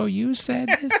 years ago you said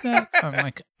this, that. I'm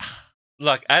like,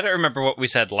 look, I don't remember what we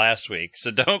said last week,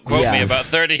 so don't quote me about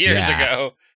 30 years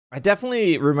ago. I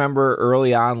definitely remember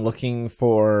early on looking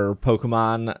for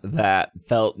Pokemon that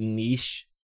felt niche,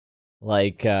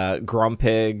 like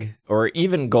Grumpig or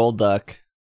even Golduck,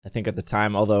 I think at the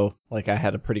time, although like I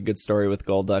had a pretty good story with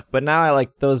Golduck. But now I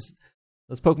like those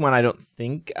Pokemon I don't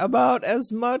think about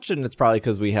as much, and it's probably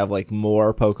because we have like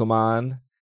more Pokemon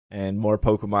and more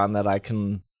Pokemon that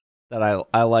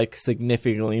I like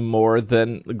significantly more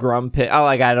than Grumpig.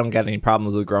 I don't get any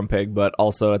problems with Grumpig, but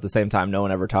also at the same time, no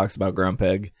one ever talks about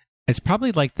Grumpig. It's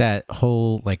probably like that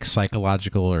whole like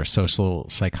psychological or social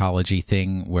psychology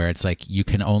thing where it's like you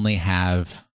can only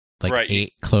have like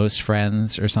 8 close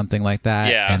friends or something like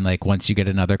that. Yeah. And like once you get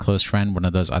another close friend, one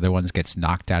of those other ones gets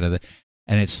knocked out of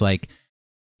and it's like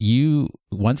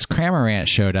once Cramorant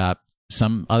showed up,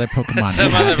 some other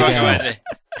Pokemon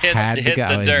had to go.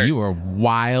 And you were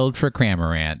wild for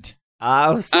Cramorant.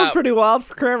 I was still pretty wild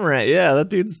for Cramorant. Yeah, that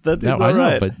dude's all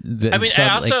right. But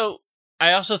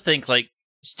I also think like,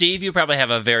 Steve, you probably have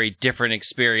a very different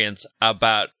experience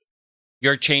about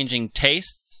your changing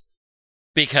tastes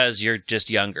because you're just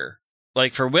younger.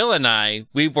 Like for Will and I,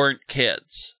 we weren't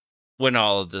kids when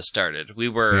all of this started. We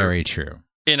were very true.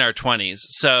 in our 20s.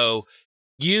 So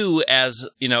you, as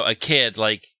a kid,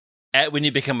 like when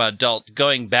you become an adult,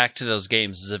 going back to those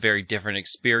games is a very different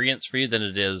experience for you than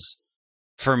it is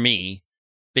for me,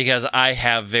 because I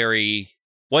have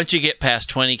once you get past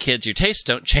 20 kids, your tastes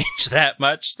don't change that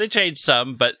much. They change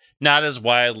some, but not as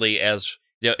wildly as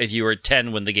if you were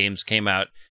 10 when the games came out,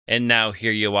 and now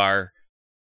here you are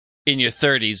in your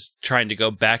 30s trying to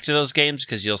go back to those games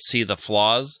because you'll see the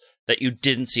flaws that you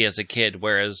didn't see as a kid.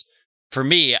 Whereas for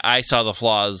me, I saw the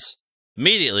flaws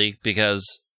immediately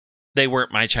because they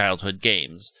weren't my childhood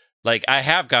games. Like, I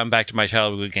have gone back to my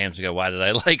childhood games and go, why did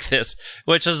I like this?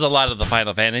 Which is a lot of the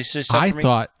Final Fantasy stuff for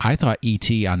me. I thought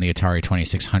E.T. on the Atari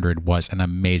 2600 was an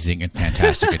amazing and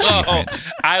fantastic achievement.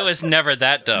 I was never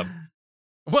that dumb.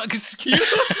 What? Excuse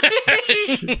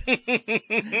me?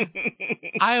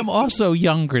 I am also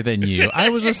younger than you. I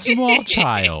was a small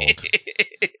child.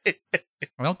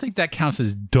 I don't think that counts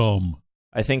as dumb.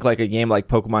 I think like a game like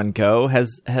Pokemon Go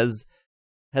has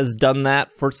done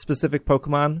that for specific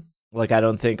Pokemon. Like, I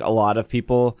don't think a lot of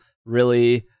people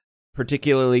really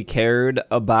particularly cared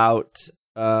about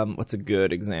what's a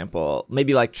good example?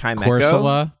 Maybe like Chimecho.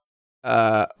 Corsola.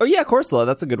 Corsola,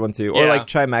 that's a good one too. Yeah. Or like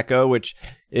Chimecho, which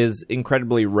is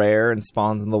incredibly rare and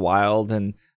spawns in the wild,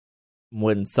 and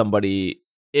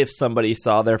if somebody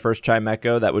saw their first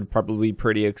Chimecho, that would probably be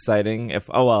pretty exciting.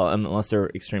 Unless they're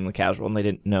extremely casual and they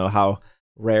didn't know how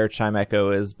rare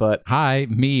Chimecho is. But hi,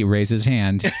 me raise his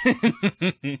hand.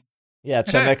 Yeah,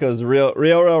 Chimecho is real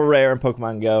rare in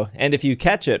Pokemon Go. And if you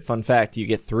catch it, fun fact, you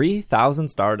get 3,000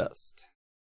 Stardust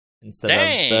instead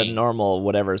of the normal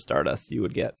whatever Stardust you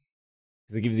would get,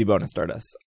 because it gives you bonus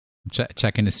Stardust.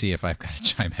 Checking to see if I've got a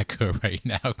Chimecho right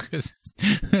now, because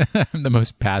I'm the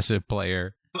most passive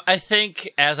player. I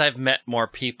think as I've met more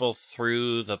people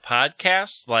through the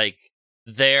podcast, like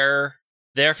their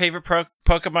favorite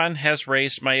Pokemon has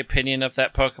raised my opinion of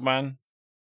that Pokemon.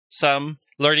 Some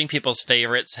learning people's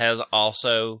favorites has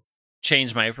also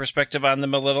changed my perspective on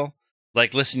them a little.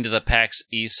 Like listening to the PAX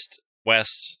East,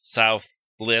 West, South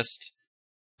list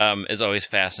is always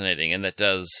fascinating, and that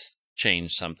does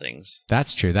change some things.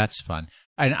 That's true. That's fun.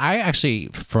 And I actually,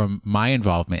 from my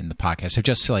involvement in the podcast, have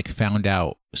just found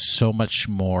out so much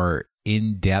more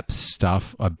in-depth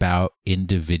stuff about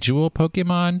individual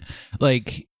Pokemon.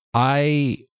 Like,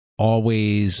 I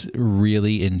always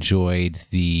really enjoyed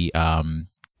the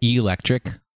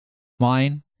Electric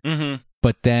line. Mm-hmm.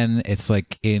 But then it's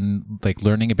in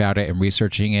learning about it and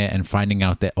researching it and finding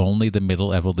out that only the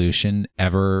middle evolution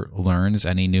ever learns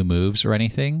any new moves or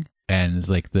anything. And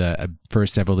the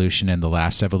first evolution and the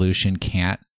last evolution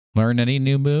can't learn any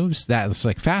new moves. That's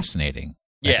fascinating.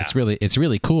 Yeah, it's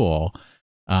really cool.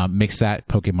 Makes that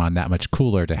Pokemon that much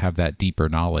cooler to have that deeper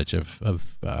knowledge of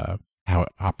how it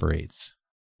operates.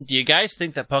 Do you guys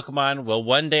think that Pokemon will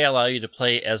one day allow you to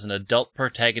play as an adult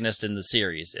protagonist in the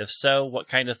series? If so, what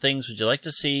kind of things would you like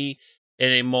to see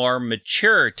in a more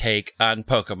mature take on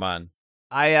Pokemon?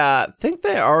 I think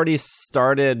they already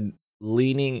started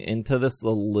leaning into this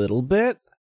a little bit.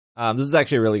 This is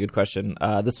actually a really good question.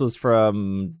 This was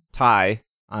from Ty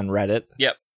on Reddit.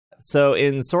 Yep. So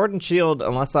in Sword and Shield,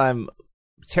 unless I'm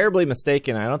terribly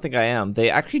mistaken, I don't think I am, they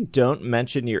actually don't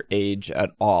mention your age at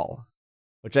all,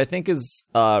 which I think is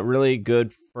a really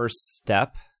good first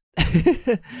step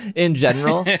in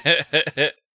general.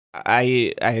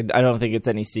 I don't think it's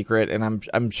any secret, and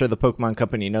I'm sure the Pokemon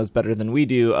Company knows better than we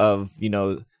do of,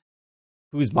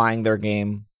 who's buying their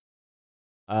game,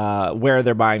 where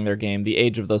they're buying their game, the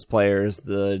age of those players,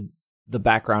 the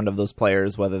background of those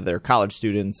players, whether they're college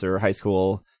students or high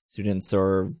school students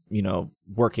or,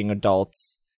 working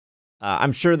adults.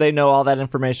 I'm sure they know all that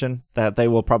information that they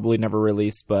will probably never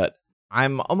release, but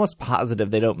I'm almost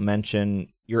positive they don't mention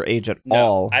your age at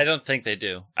all. I don't think they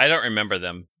do. I don't remember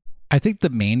them. I think the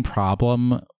main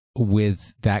problem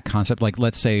with that concept,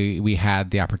 let's say we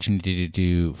had the opportunity to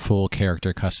do full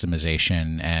character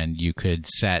customization and you could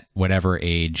set whatever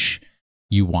age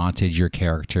you wanted your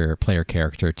player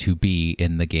character to be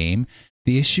in the game.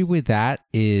 The issue with that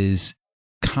is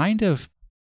kind of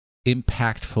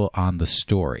impactful on the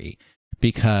story,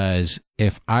 because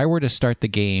if I were to start the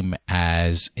game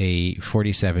as a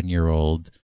 47-year-old,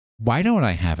 why don't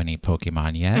I have any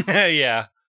Pokemon yet? Yeah.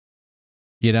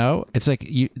 It's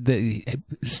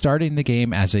starting the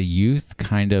game as a youth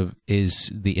kind of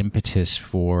is the impetus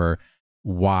for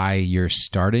why you're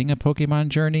starting a Pokemon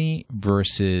journey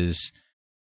versus,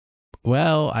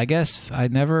 well, I guess I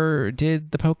never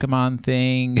did the Pokemon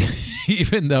thing,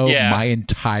 even though my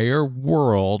entire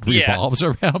world revolves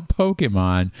around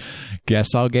Pokemon.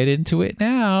 Guess I'll get into it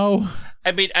now.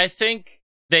 I mean, I think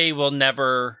they will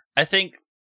never... I think,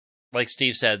 like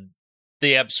Steve said,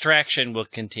 the abstraction will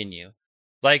continue.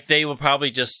 Like, they will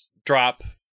probably just drop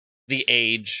the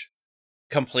age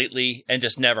completely and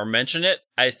just never mention it.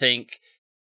 I think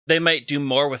they might do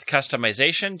more with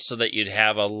customization so that you'd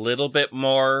have a little bit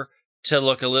more to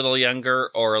look a little younger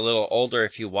or a little older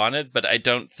if you wanted, but I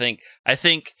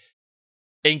think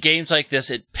in games like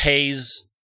this, it pays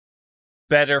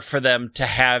better for them to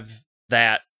have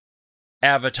that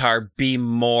avatar be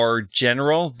more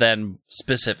general than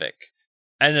specific.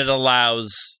 And it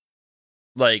allows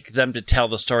like them to tell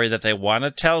the story that they want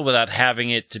to tell without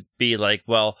having it to be like,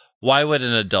 well, why would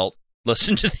an adult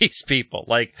listen to these people?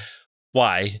 Like,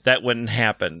 why? That wouldn't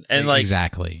happen. And like,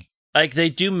 exactly. Like, they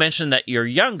do mention that you're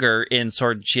younger in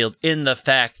Sword and Shield in the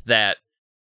fact that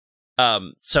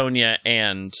Sonya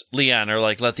and Leon are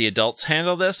like, let the adults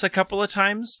handle this a couple of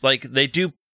times. Like, they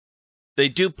do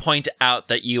point out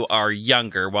that you are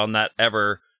younger while not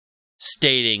ever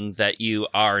stating that you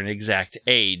are an exact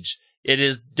age. It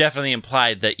is definitely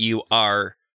implied that you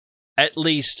are at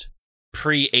least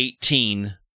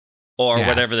pre-18 or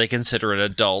whatever they consider an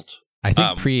adult. I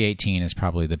think pre-18 is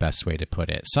probably the best way to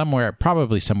put it.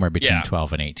 Probably somewhere between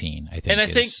 12 and 18, I think.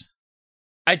 And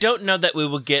I don't know that we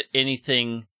will get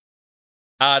anything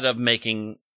out of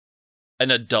making an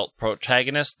adult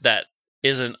protagonist that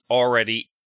isn't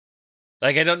already...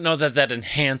 Like, I don't know that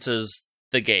enhances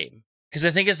the game. Because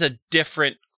I think it's a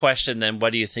different question than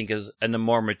what do you think is a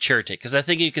more mature take. Because I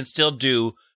think you can still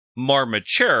do more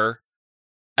mature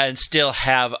and still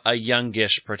have a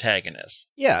youngish protagonist.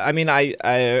 Yeah, I mean,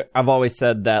 I've always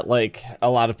said that, like, a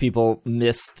lot of people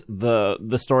missed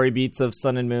the story beats of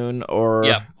Sun and Moon or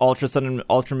Ultra Sun and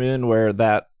Ultra Moon, where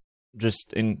that,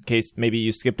 just in case maybe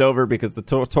you skipped over because the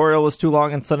tutorial was too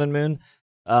long in Sun and Moon,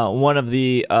 one of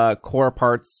the core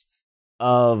parts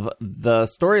of the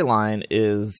storyline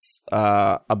is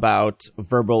about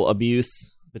verbal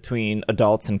abuse between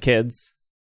adults and kids.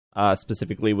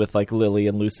 Specifically with like Lily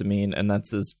and Lusamine, and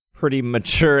that's as pretty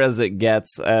mature as it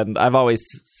gets. And I've always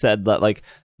said that like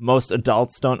most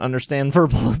adults don't understand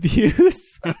verbal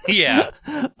abuse.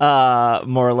 More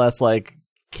or less like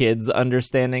kids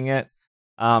understanding it.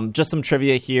 Just some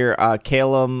trivia here.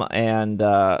 Calum and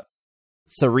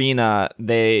Serena,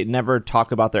 they never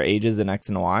talk about their ages in X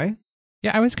and Y.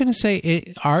 Yeah, I was going to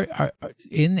say, are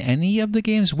in any of the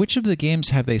games, which of the games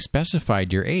have they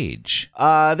specified your age?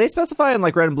 They specify in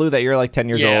like Red and Blue that you're like 10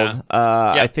 years old.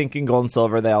 I think in Gold and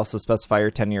Silver, they also specify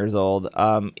you're 10 years old.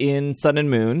 In Sun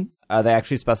and Moon, they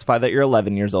actually specify that you're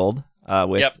 11 years old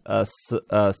with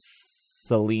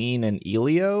Celine and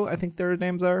Elio, I think their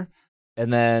names are.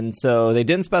 And then, so they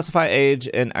didn't specify age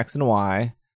in X and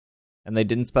Y, and they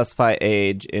didn't specify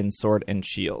age in Sword and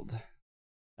Shield.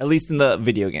 At least in the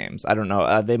video games. I don't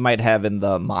know. They might have in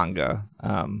the manga.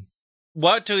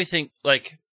 What do we think,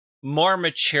 like, more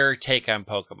mature take on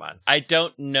Pokemon? I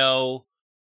don't know.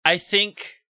 I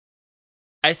think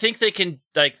they can,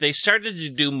 like, they started to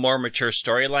do more mature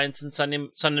storylines in Sun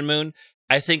and Moon.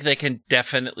 I think they can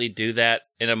definitely do that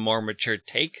in a more mature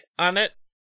take on it.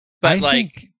 But,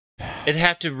 it'd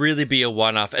have to really be a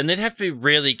one-off. And they'd have to be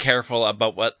really careful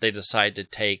about what they decide to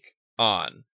take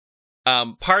on.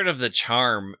 Part of the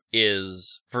charm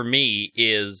for me,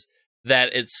 is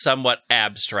that it's somewhat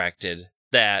abstracted,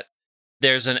 that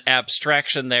there's an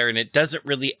abstraction there and it doesn't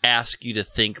really ask you to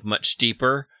think much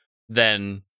deeper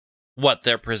than what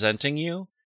they're presenting you.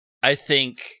 I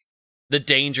think the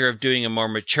danger of doing a more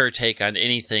mature take on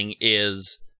anything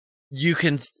is you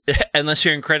can, unless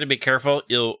you're incredibly careful,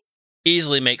 you'll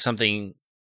easily make something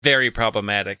very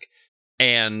problematic.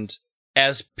 And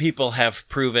as people have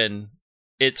proven,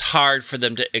 it's hard for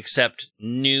them to accept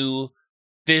new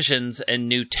visions and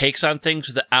new takes on things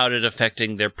without it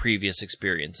affecting their previous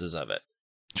experiences of it.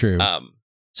 True.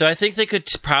 So I think they could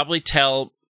probably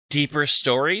tell deeper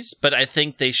stories, but I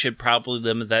think they should probably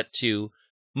limit that to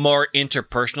more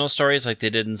interpersonal stories like they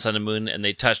did in Sun and Moon, and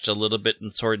they touched a little bit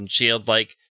in Sword and Shield.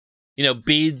 Like, you know,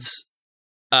 Bede's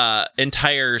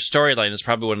entire storyline is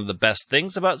probably one of the best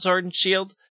things about Sword and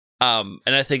Shield. And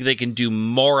I think they can do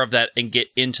more of that and get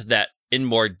into that in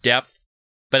more depth,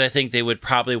 but I think they would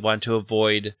probably want to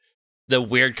avoid the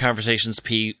weird conversations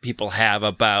people have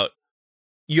about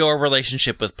your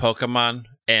relationship with Pokemon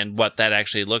and what that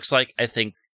actually looks like. I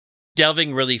think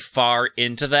delving really far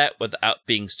into that without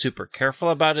being super careful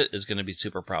about it is going to be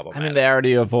super problematic. I mean, they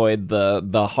already avoid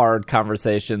the hard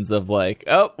conversations of like,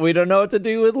 oh, we don't know what to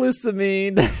do with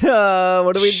Lusamine.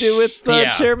 What do we do with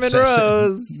Chairman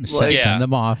Rose? Send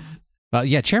them off. Well,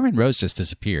 yeah, Chairman Rose just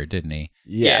disappeared, didn't he?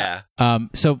 Yeah.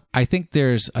 So I think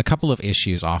there's a couple of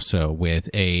issues also with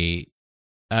a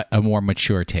more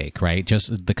mature take, right?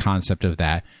 Just the concept of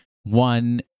that.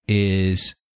 One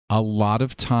is a lot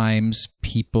of times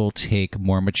people take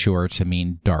more mature to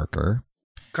mean darker.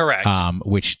 Correct.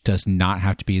 Which does not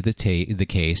have to be the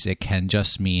case. It can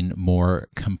just mean more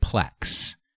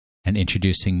complex and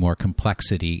introducing more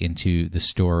complexity into the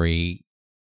story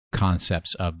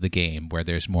concepts of the game, where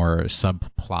there's more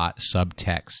subplot,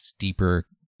 subtext, deeper,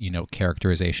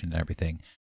 characterization and everything.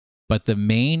 But the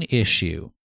main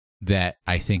issue that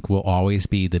I think will always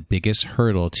be the biggest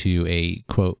hurdle to a,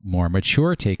 quote, more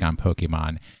mature take on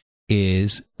Pokemon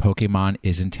is Pokemon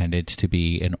is intended to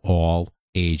be an all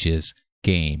ages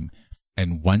game.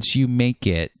 And once you make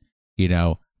it,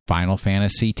 Final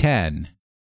Fantasy X,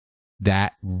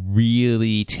 that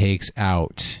really takes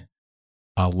out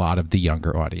a lot of the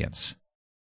younger audience,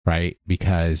 right?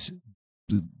 Because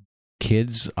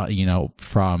kids,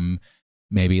 from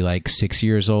maybe like 6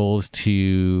 years old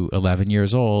to 11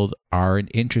 years old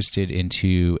aren't interested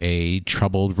into a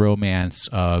troubled romance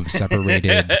of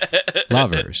separated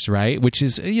lovers, right? Which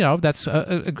is, that's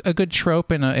a good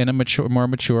trope in a more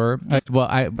mature. Well,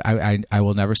 I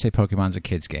will never say Pokemon's a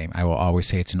kid's game. I will always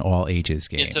say it's an all ages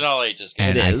game. It's an all ages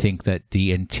game. And I think that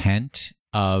the intent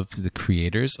of the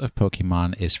creators of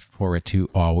Pokemon is for it to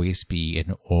always be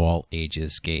an all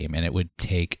ages game, and it would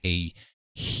take a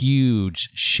huge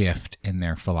shift in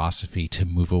their philosophy to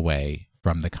move away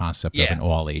from the concept of an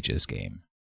all ages game.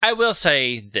 I will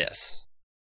say this,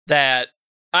 that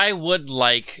I would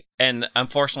like, and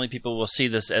unfortunately people will see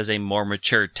this as a more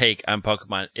mature take on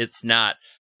Pokemon. It's not.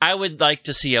 I would like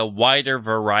to see a wider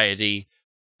variety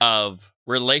of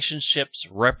relationships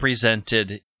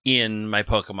represented in my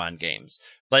Pokemon games.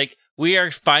 Like, we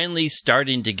are finally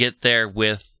starting to get there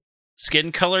with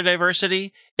skin color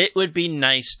diversity. It would be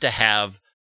nice to have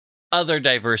other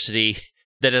diversity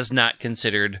that is not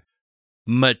considered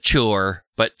mature,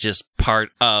 but just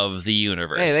part of the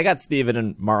universe. Hey, they got Steven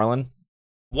and Marlon.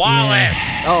 Wallace!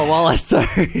 Yeah. Oh, Wallace,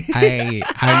 sorry.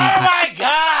 Oh my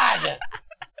god!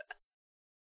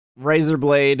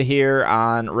 Razorblade here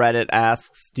on Reddit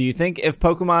asks, do you think if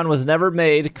Pokemon was never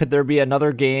made, could there be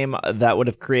another game that would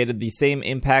have created the same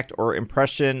impact or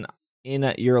impression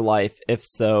in your life? If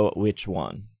so, which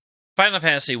one? Final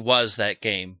Fantasy was that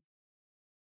game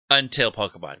until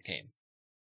Pokemon came.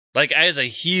 Like, I was a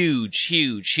huge,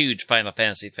 huge, huge Final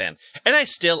Fantasy fan. And I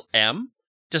still am,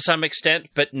 to some extent,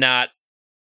 but not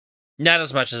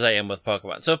as much as I am with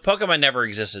Pokemon. So if Pokemon never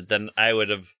existed, then I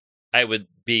would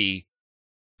be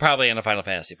probably on a Final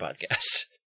Fantasy podcast.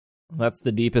 That's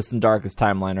the deepest and darkest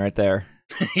timeline right there.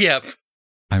 Yep.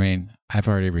 I mean, I've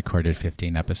already recorded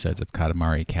 15 episodes of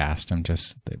Katamari Cast. I'm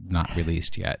just not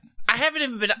released yet. I haven't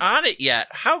even been on it yet.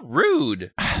 How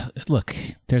rude. Look,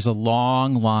 there's a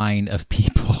long line of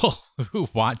people who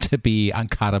want to be on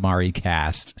Katamari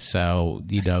Cast. So,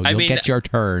 you'll get your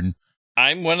turn.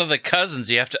 I'm one of the cousins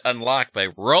you have to unlock by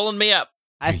rolling me up.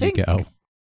 I think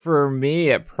for me,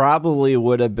 it probably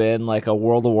would have been like a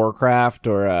World of Warcraft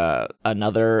or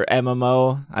another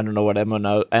MMO. I don't know what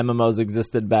MMOs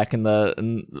existed back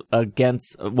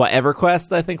against what,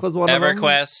 EverQuest, I think was one of them.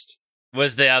 EverQuest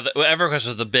was the other. EverQuest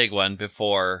was the big one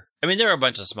before. I mean, there were a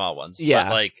bunch of small ones. Yeah,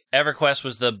 but like EverQuest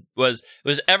was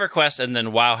EverQuest, and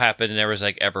then WoW happened, and there was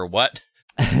like Ever what?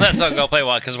 Let's all go play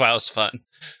WoW because WoW's fun.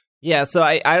 Yeah, so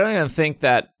I don't even think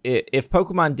that if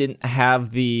Pokemon didn't have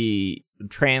the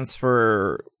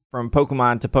transfer from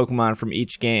Pokemon to Pokemon from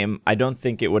each game, I don't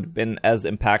think it would have been as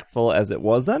impactful as it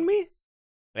was on me.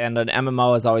 And an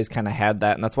MMO has always kind of had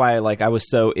that, and that's why I was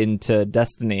so into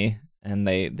Destiny, and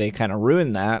they kind of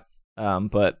ruined that.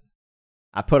 But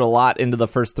I put a lot into the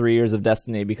first 3 years of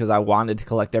Destiny because I wanted to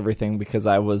collect everything, because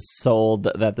I was sold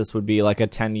that this would be like a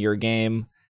 10-year game,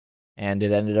 and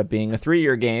it ended up being a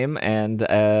 3-year game, and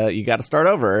you got to start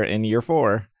over in year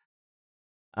 4,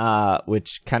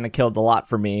 which kind of killed a lot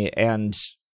for me. And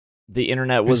the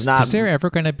internet was not. Is there ever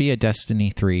going to be a Destiny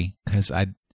 3? Because I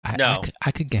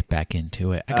could get back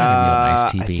into it. I got a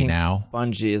real nice TV now.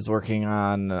 Bungie is working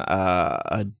on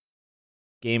a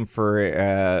game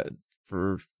for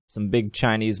some big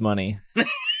Chinese money.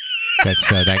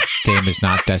 That game is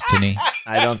not Destiny.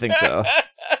 I don't think so.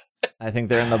 I think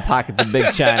they're in the pockets of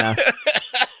Big China.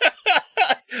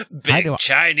 Big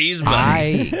Chinese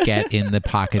money. I get in the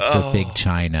pockets of Big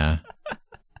China.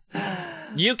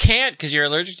 You can't because you're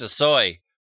allergic to soy.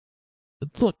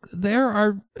 Look, there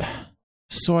are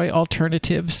soy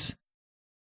alternatives.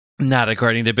 Not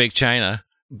according to Big China.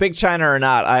 Big China or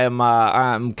not,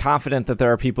 I'm confident that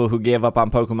there are people who gave up on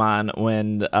Pokemon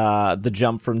when the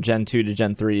jump from Gen 2 to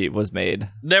Gen 3 was made.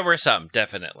 There were some,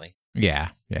 definitely.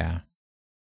 Yeah.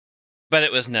 But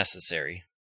it was necessary.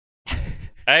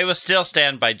 I will still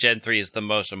stand by Gen 3 is the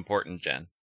most important gen.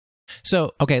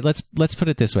 So, okay, let's put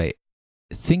it this way.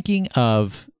 Thinking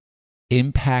of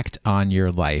impact on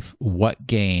your life, what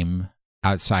game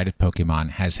outside of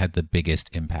Pokemon has had the biggest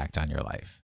impact on your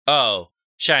life? Oh,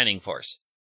 Shining Force.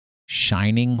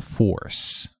 Shining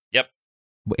Force. Yep.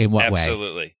 In what way?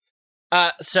 Absolutely.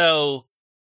 So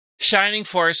Shining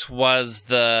Force was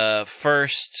the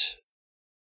first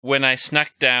when I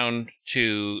snuck down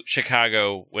to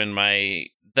Chicago when my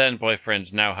then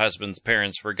boyfriend, now husband's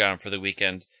parents were gone for the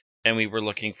weekend, and we were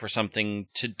looking for something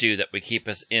to do that would keep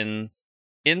us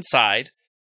inside,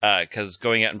 because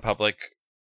going out in public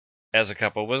as a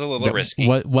couple was a little risky.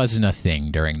 What wasn't a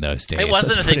thing during those days? It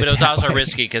wasn't a thing, but it was also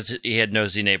risky because he had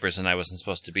nosy neighbors and I wasn't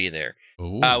supposed to be there.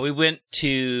 We went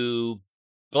to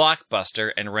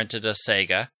Blockbuster and rented a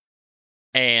Sega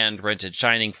and rented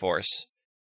Shining Force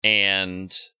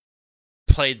and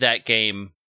played that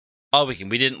game all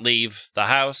weekend. We didn't leave the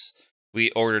house.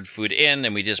 We ordered food in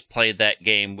and we just played that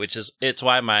game, it's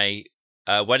why my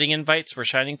wedding invites were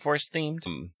Shining Force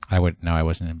themed. I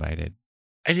wasn't invited.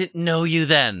 I didn't know you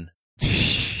then.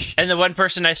 And the one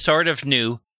person I sort of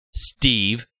knew,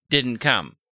 Steve, didn't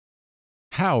come.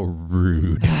 How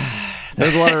rude. There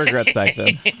was a lot of regrets back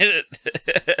then.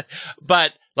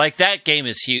 But that game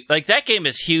is huge. That game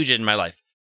is huge in my life.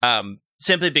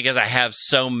 Simply because I have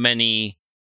so many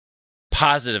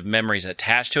positive memories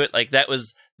attached to it.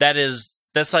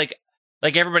 That's like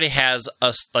everybody has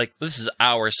us, this is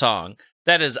our song.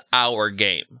 That is our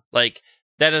game.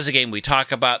 That is a game we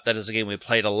talk about. That is a game we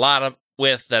played a lot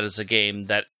with. That is a game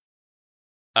that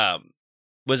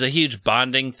was a huge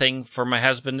bonding thing for my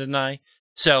husband and I.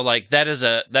 So that is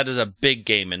a big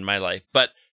game in my life. But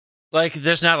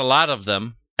there's not a lot of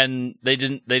them, and they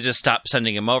just stopped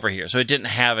sending them over here. So it didn't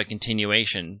have a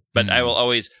continuation. But I will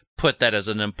always put that as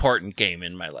an important game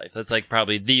in my life. That's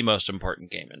probably the most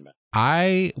important game in my life.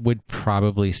 I would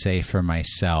probably say for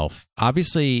myself,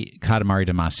 obviously Katamari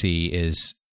Damacy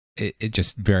is it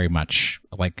just very much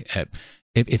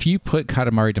if you put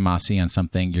Katamari Damacy on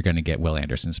something, you're going to get Will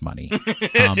Anderson's money.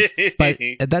 But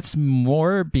that's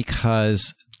more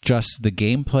because just the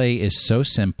gameplay is so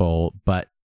simple, but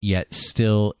yet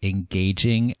still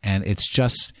engaging. And it's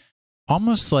just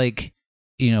almost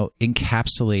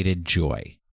encapsulated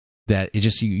joy. That it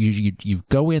just you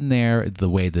go in there, the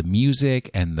way the music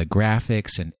and the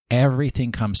graphics and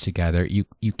everything comes together,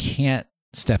 you can't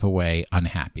step away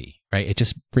unhappy, right? It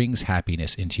just brings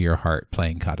happiness into your heart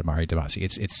playing Katamari Damacy.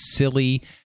 It's silly,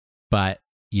 but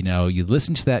you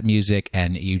listen to that music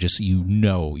and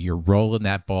you're rolling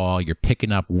that ball, you're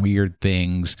picking up weird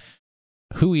things.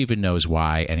 Who even knows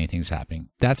why anything's happening?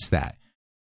 That's that.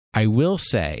 I will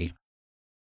say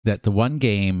that the one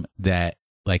game that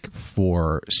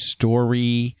for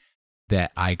story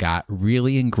that I got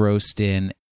really engrossed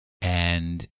in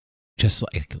and just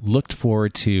looked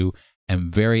forward to,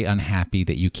 am very unhappy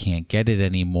that you can't get it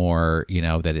anymore,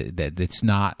 that it's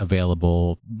not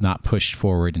available, not pushed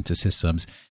forward into systems,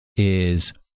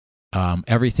 is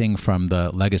everything from the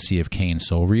Legacy of Kain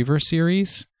Soul Reaver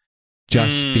series,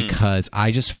 just because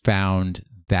I just found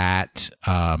that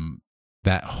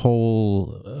that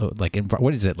whole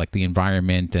what is it, the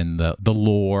environment and the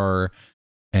lore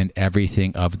and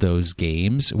everything of those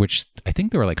games, which I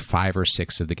think there were 5 or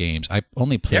 6 of the games. I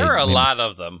only played. There are a lot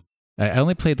of them. I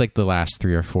only played the last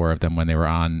 3 or 4 of them when they were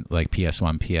on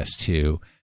PS1, PS2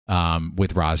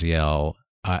 with Raziel.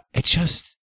 It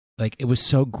just it was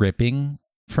so gripping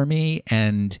for me,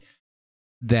 and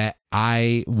that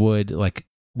I would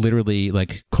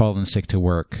literally call in sick to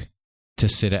work to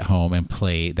sit at home and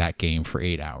play that game for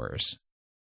 8 hours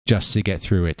just to get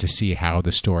through it, to see how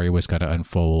the story was going to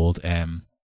unfold. And,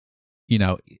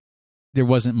 there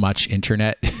wasn't much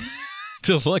internet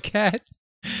to look at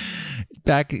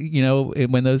back,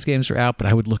 when those games were out, but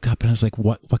I would look up and I was like,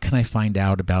 what can I find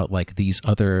out about these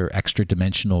other extra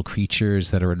dimensional creatures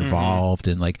that are involved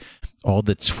and all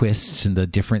the twists and the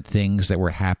different things that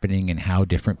were happening and how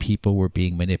different people were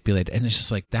being manipulated. And it's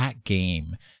just that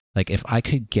game, if I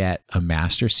could get a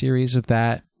master series of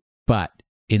that. But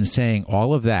in saying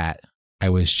all of that, I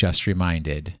was just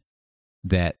reminded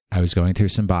that I was going through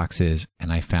some boxes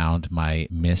and I found my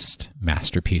Myst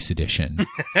Masterpiece Edition.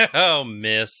 Oh,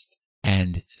 Myst.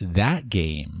 And that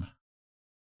game,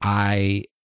 I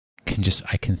can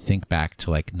think back to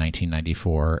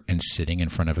 1994 and sitting in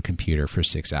front of a computer for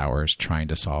 6 hours trying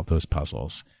to solve those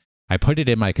puzzles. I put it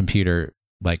in my computer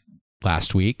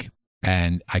last week,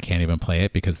 and I can't even play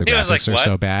it because the graphics are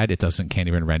so bad. It can't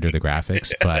even render the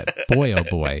graphics. But boy, oh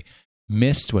boy,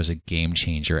 Myst was a game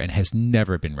changer and has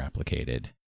never been replicated.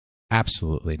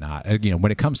 Absolutely not.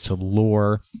 When it comes to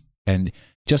lore and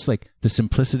just the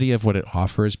simplicity of what it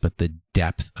offers, but the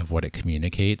depth of what it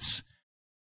communicates,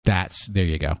 there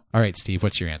you go. All right, Steve,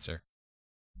 what's your answer?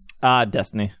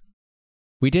 Destiny.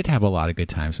 We did have a lot of good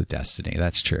times with Destiny.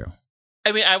 That's true.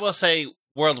 I mean, I will say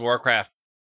World of Warcraft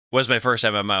was my first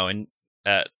MMO, and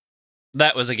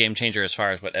that was a game changer as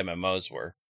far as what MMOs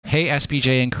were. Hey,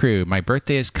 SBJ and crew, my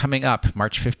birthday is coming up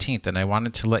March 15th, and I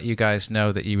wanted to let you guys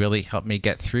know that you really helped me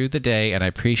get through the day, and I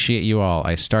appreciate you all.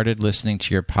 I started listening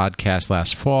to your podcast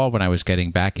last fall when I was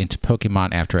getting back into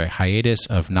Pokemon after a hiatus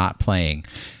of not playing.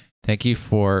 Thank you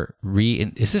for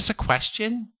Is this a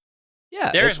question? Yeah,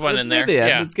 there's one in there.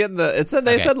 Yeah, it's getting the. It said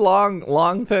they said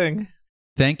long thing.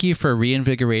 Thank you for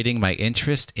reinvigorating my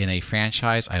interest in a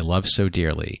franchise I love so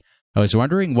dearly. I was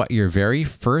wondering what your very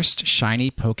first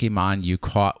shiny Pokemon you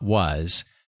caught was,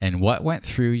 and what went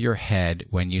through your head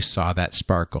when you saw that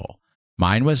sparkle.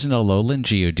 Mine was an Alolan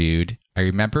Geodude. I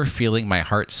remember feeling my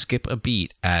heart skip a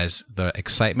beat as the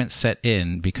excitement set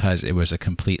in because it was a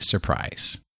complete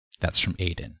surprise. That's from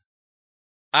Aiden.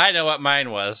 I know what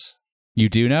mine was. You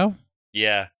do know?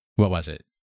 Yeah. What was it?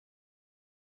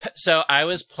 So I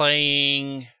was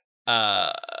playing,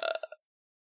 I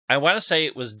want to say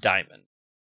it was Diamond.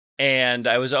 And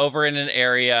I was over in an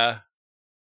area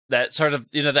that sort of,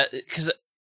 that, because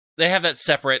they have that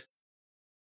separate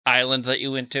island that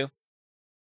you went to.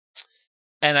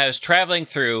 And I was traveling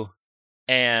through,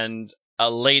 and a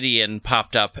Ladian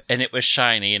popped up, and it was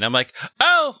shiny. And I'm like,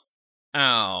 oh,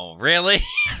 really?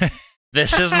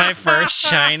 This is my first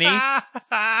shiny?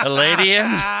 A Ladian?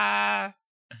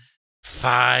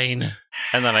 Fine.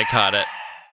 And then I caught it.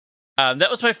 That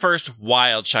was my first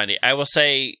wild shiny. I will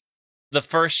say the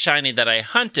first shiny that I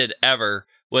hunted ever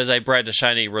was I bred a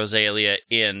shiny Rosalia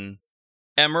in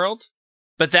Emerald.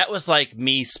 But that was like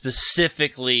me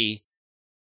specifically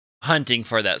hunting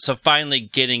for that. So finally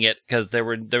getting it, because there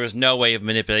was no way of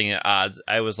manipulating the odds.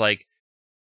 I was like,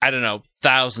 I don't know,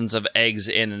 thousands of eggs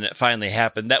in, and it finally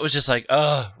happened. That was just like,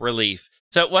 relief.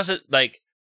 So it wasn't like,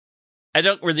 I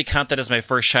don't really count that as my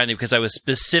first shiny because I was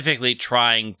specifically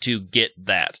trying to get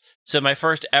that. So my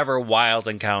first ever wild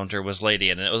encounter was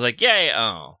Ladian, and it was like, yay,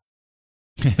 oh.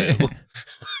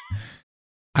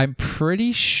 I'm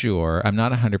pretty sure, I'm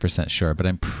not 100% sure, but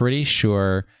I'm pretty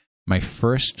sure my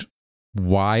first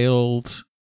wild,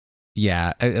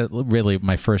 really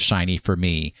my first shiny for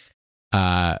me,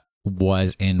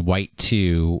 was in White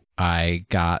 2. I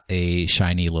got a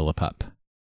shiny Lillipup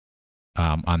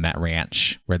on that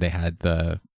ranch where they had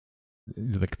the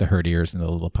herdiers and the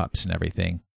Lillipups and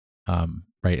everything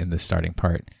right in the starting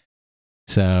part.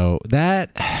 So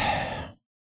that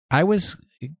I was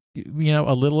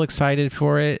a little excited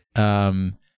for it.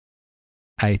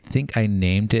 I think I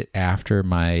named it after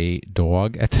my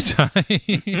dog at the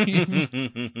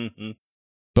time.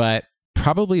 But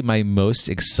probably my most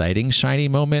exciting shiny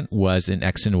moment was in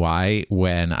X and Y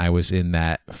when I was in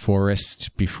that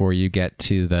forest before you get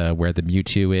to where the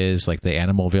Mewtwo is, like the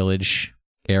Animal Village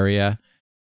area.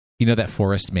 You know that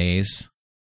forest maze?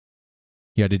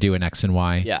 You had to do an X and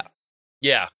Y? Yeah.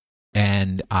 Yeah.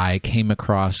 And I came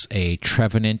across a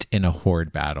Trevenant in a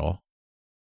Horde battle.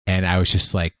 And I was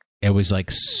just like, it was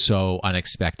like so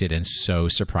unexpected and so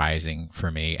surprising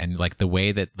for me. And like the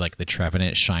way that like the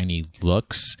Trevenant shiny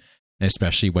looks, and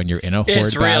especially when you're in a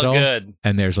Horde battle, good.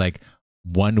 And there's like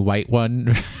one white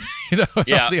one, all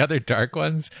the other dark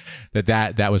ones,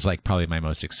 that was like probably my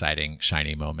most exciting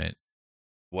shiny moment.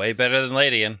 Way better than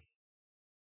Ladian.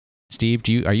 Steve,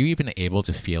 are you even able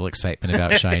to feel excitement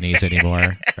about shinies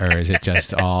anymore, or is it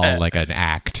just all like an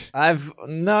act?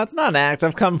 No, it's not an act.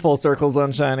 I've come full circles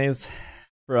on shinies,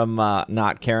 from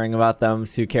not caring about them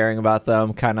to caring about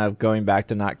them, kind of going back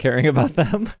to not caring about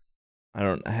them. I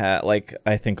don't have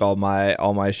I think all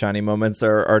my shiny moments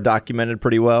are documented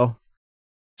pretty well.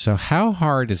 So how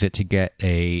hard is it to get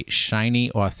a shiny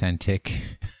authentic?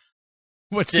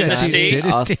 What's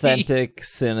Sinistea? Authentic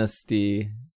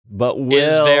Sinistea. But is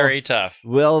very tough.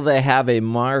 Will they have a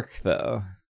mark though?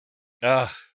 Ugh.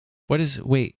 What's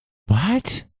the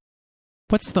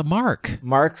mark?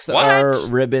 Marks are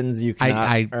ribbons you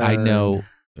cannot earn. I know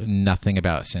nothing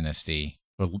about Sinistea,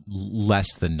 or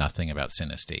less than nothing about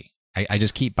Sinistea. I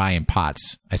just keep buying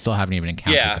pots. I still haven't even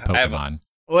encountered the Pokemon.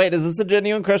 Wait, is this a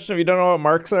genuine question if you don't know what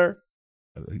marks are?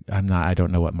 I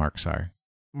don't know what marks are.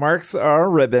 Marks are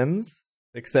ribbons,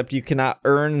 except you cannot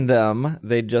earn them.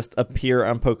 They just appear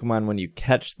on Pokemon when you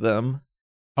catch them.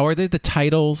 Oh, are they the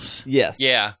titles? Yes.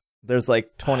 Yeah. There's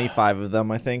like 25 of them,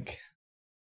 I think.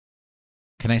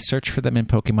 Can I search for them in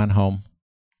Pokemon Home?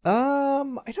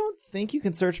 I don't think you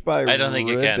can search by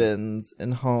ribbons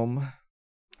in Home.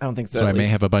 I don't think so. So I may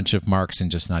have a bunch of marks and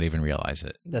just not even realize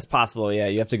it. That's possible, yeah.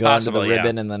 You have to go into the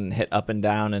ribbon and then hit up and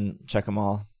down and check them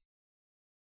all.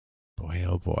 Boy,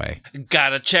 oh boy.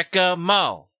 Gotta check them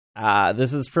all.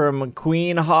 This is from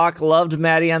Queen Hawk. Loved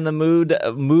Maddie on the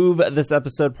move this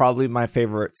episode. Probably my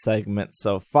favorite segment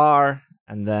so far.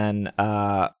 And then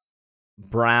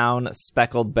Brown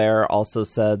Speckled Bear also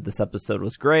said this episode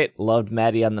was great. Loved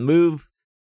Maddie on the move.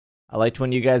 I liked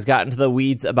when you guys got into the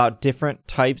weeds about different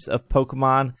types of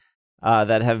Pokemon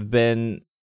that have been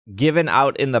given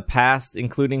out in the past,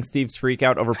 including Steve's freak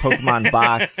out over Pokemon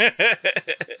Box.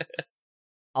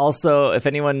 Also, if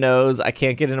anyone knows, I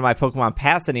can't get into my Pokemon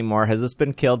Pass anymore. Has this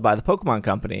been killed by the Pokemon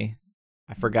Company?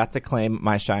 I forgot to claim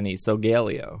my shiny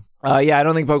Solgaleo. Yeah, I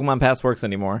don't think Pokemon Pass works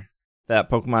anymore. That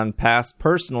Pokemon Pass,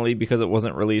 personally, because it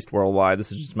wasn't released worldwide,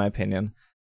 this is just my opinion,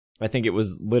 I think it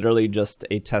was literally just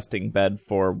a testing bed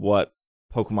for what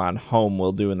Pokemon Home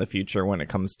will do in the future when it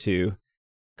comes to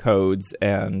codes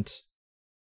and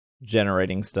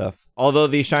generating stuff. Although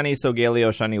the shiny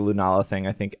Solgaleo, shiny Lunala thing,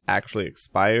 I think actually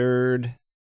expired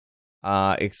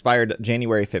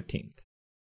January 15th.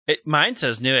 Mine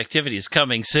says new activities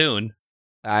coming soon.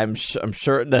 I'm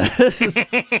sure it does.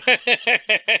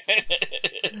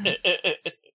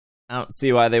 I don't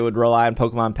see why they would rely on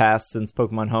Pokemon Pass since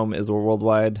Pokemon Home is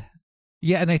worldwide.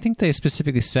 Yeah, and I think they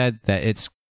specifically said that it's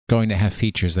going to have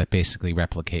features that basically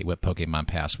replicate what Pokemon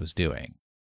Pass was doing.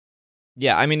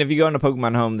 Yeah, I mean, if you go into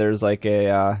Pokemon Home, there's like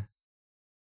a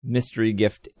mystery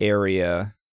gift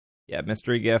area. Yeah,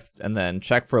 mystery gift, and then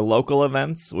check for local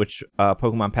events, which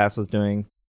Pokemon Pass was doing.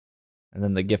 And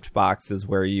then the gift box is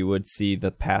where you would see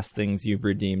the past things you've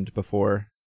redeemed before.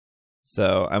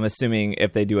 So I'm assuming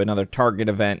if they do another Target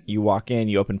event, you walk in,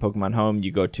 you open Pokemon Home,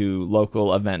 you go to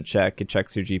local event check, it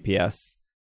checks your GPS,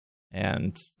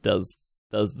 and does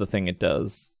the thing it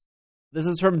does. This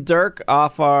is from Dirk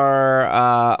off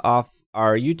our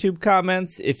YouTube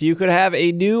comments. If you could have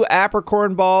a new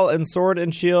Apricorn ball in Sword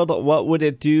and Shield, what would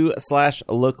it do /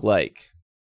 look like?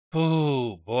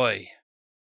 Oh boy.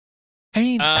 I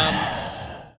mean,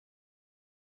 I'm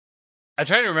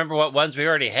trying to remember what ones we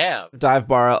already have. Dive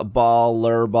ball,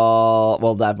 lure ball.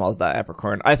 Well, dive ball's not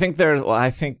Apricorn. I think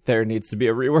there needs to be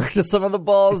a rework to some of the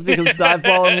balls because dive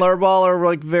ball and lure ball are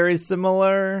like very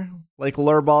similar. Like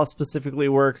lure ball specifically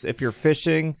works if you're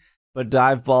fishing, but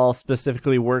dive ball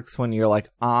specifically works when you're like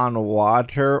on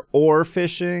water or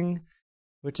fishing,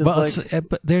 which is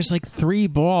but there's like 3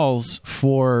 balls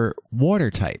for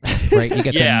water types, right? You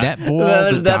get the net ball,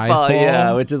 the dive ball,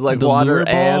 yeah, which is like water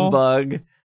and bug.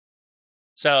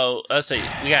 So let's see.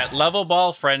 We got level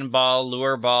ball, friend ball,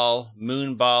 lure ball,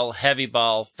 moon ball, heavy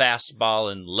ball, fast ball,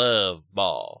 and love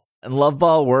ball. And love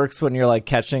ball works when you're like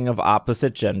catching of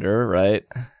opposite gender, right?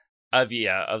 Of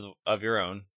your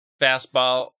own.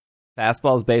 Fastball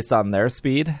is based on their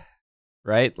speed,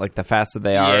 right? Like the faster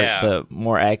they are, the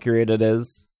more accurate it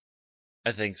is.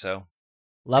 I think so.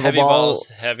 Level ball,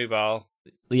 heavy ball.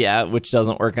 Yeah, which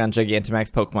doesn't work on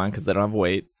Gigantamax Pokemon because they don't have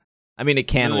weight. I mean, it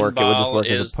can work. It would just work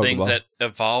as a Pokeball. Things that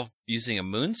evolve using a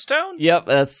Moonstone? Yep,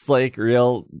 that's like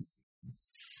real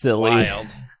silly. Wild.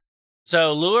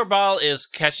 So lure ball is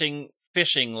catching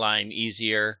fishing line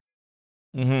easier.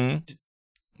 Mm-hmm.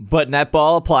 But net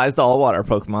ball applies to all water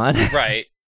Pokemon. Right.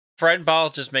 Friend ball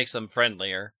just makes them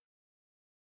friendlier.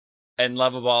 And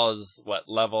level ball is what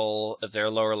level if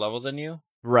they're lower level than you?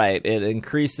 Right. It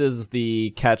increases the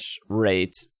catch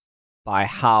rate by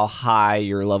how high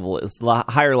your level is. The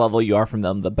higher level you are from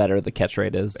them, the better the catch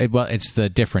rate is. It's the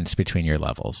difference between your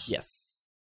levels. Yes.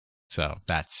 So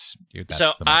that's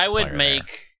so the I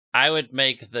would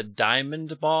make the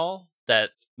diamond ball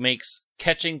that makes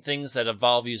catching things that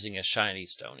evolve using a shiny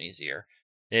stone easier.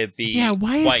 It'd be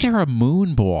why is there a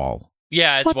moon ball?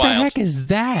 Yeah, it's wild. What the heck is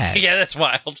that? Yeah, that's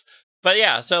wild. But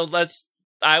yeah, so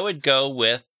I would go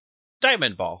with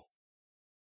diamond ball.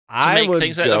 I would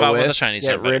things that evolve with a shiny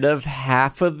get rid of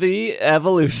half of the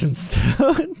evolution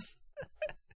stones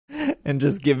and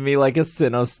just give me like a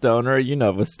Sinnoh stone or a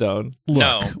Unova stone.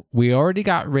 Look, we already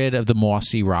got rid of the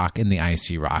mossy rock and the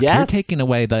icy rock. Yes. You're taking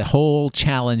away the whole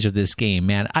challenge of this game,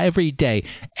 man. Every day,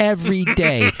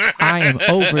 I am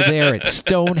over there at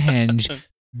Stonehenge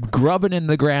grubbing in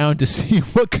the ground to see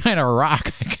what kind of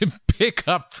rock I can pick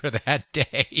up for that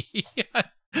day.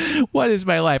 What is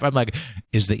my life? I'm like,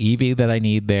 is the Eevee that I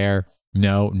need there?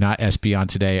 No, not Espeon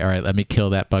today. All right, let me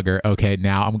kill that bugger. Okay,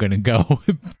 now I'm going to go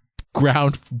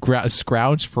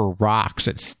scrounge for rocks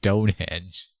at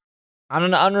Stonehenge. On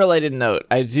an unrelated note,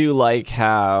 I do like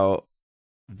how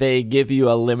they give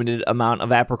you a limited amount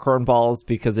of Apricorn balls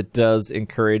because it does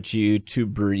encourage you to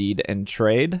breed and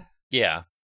trade. Yeah.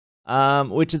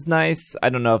 Which is nice. I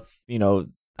don't know if,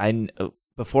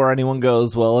 before anyone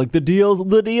goes, well, like the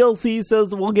DLC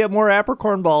says we'll get more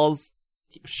Apricorn balls.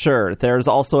 Sure, there's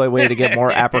also a way to get more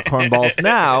Apricorn balls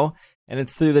now, and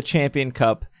it's through the Champion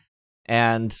Cup.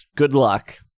 And good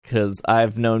luck, because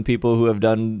I've known people who have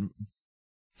done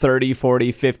 30,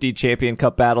 40, 50 Champion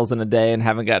Cup battles in a day and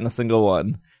haven't gotten a single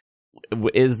one.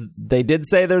 They did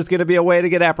say there's going to be a way to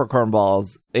get Apricorn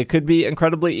balls. It could be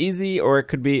incredibly easy, or it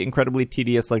could be incredibly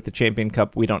tedious like the Champion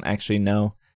Cup. We don't actually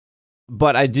know.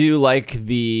 But I do like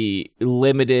the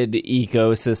limited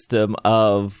ecosystem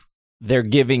of they're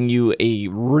giving you a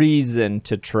reason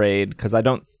to trade, because I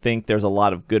don't think there's a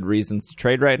lot of good reasons to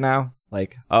trade right now.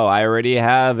 Like, oh, I already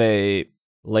have a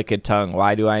Lickitung.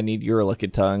 Why do I need your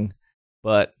Lickitung?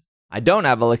 But I don't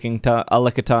have a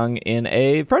Lickitung in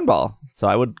a friend ball, so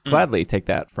I would gladly take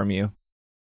that from you.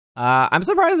 I'm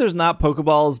surprised there's not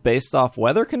Pokeballs based off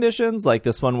weather conditions. Like,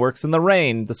 this one works in the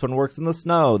rain, this one works in the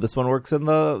snow, this one works in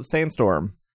the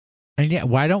sandstorm. And yeah,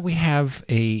 why don't we have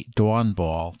a Dawn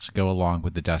Ball to go along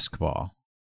with the Dusk Ball?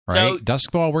 Right?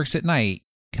 Dusk Ball works at night.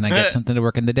 Can I get something to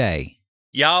work in the day?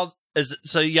 Y'all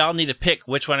need to pick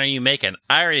which one are you making.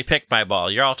 I already picked my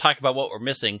ball. You're all talking about what we're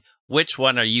missing. Which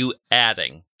one are you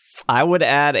adding? I would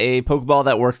add a Pokeball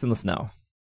that works in the snow.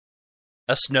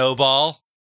 A snowball?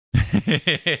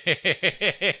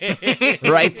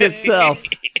 Writes itself.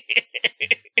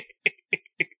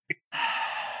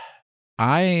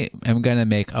 I am going to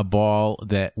make a ball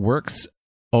that works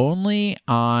only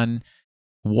on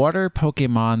water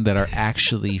Pokemon that are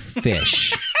actually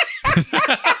fish.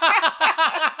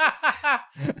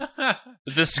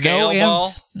 The scale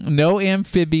ball? No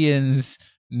amphibians.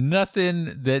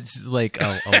 Nothing that's like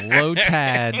a low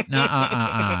tad.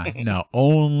 No,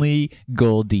 only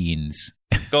Goldines.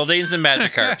 Goldines and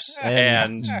Magikarps.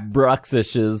 and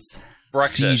Bruxishes.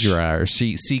 Seadra or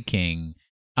Sea King.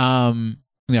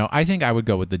 I think I would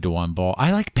go with the Dawn Ball.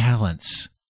 I like balance.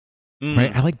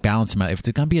 Right? I like balance. If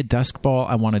there's going to be a Dusk Ball,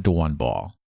 I want a Dawn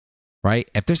Ball. Right?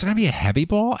 If there's going to be a Heavy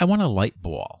Ball, I want a Light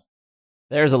Ball.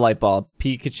 There's a Light Ball.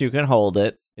 Pikachu can hold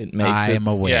it. It makes I am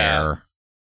aware. Yeah.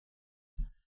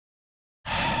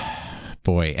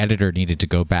 Boy, editor needed to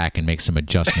go back and make some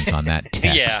adjustments on that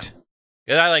text.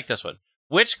 Yeah, I like this one.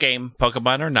 Which game,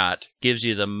 Pokemon or not, gives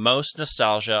you the most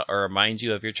nostalgia or reminds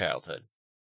you of your childhood?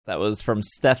 That was from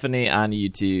Stephanie on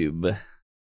YouTube.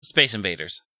 Space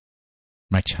Invaders.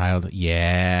 My child,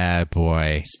 yeah,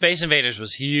 boy. Space Invaders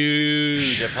was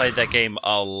huge. I played that game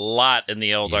a lot in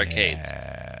the old arcades.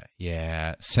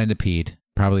 Yeah. Centipede,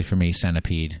 probably for me,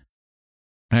 Centipede.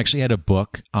 I actually had a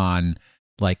book on,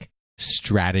 like,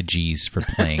 strategies for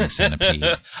playing Centipede.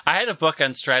 I had a book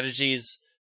on strategies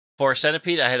for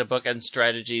Centipede. I had a book on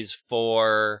strategies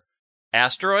for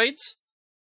Asteroids.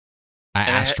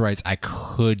 Asteroids, I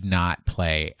could not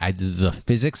play. The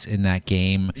physics in that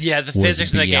game. Yeah, the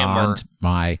physics in that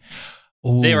game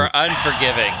were they were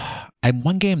unforgiving. And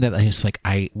one game that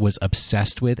I was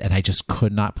obsessed with, and I just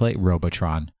could not play,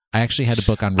 Robotron. I actually had a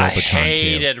book on Robotron too. I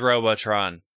hated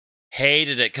Robotron.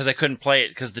 Hated it because I couldn't play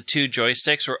it because the two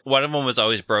joysticks one of them was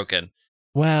always broken.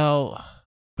 Well,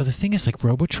 but the thing is, like,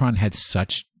 Robotron had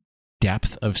such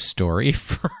depth of story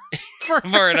for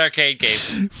an arcade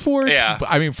game. For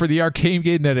the arcade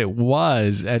game that it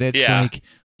was, and it's like,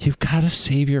 you've got to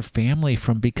save your family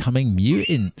from becoming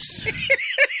mutants.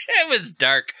 It was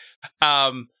dark.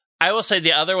 I will say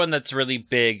the other one that's really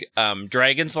big,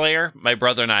 Dragon's Lair, my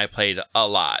brother and I played a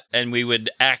lot, and we would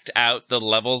act out the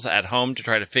levels at home to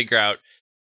try to figure out,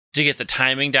 to get the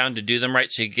timing down to do them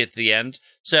right so you get to the end.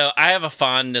 So I have a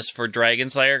fondness for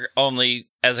Dragon's Lair only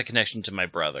as a connection to my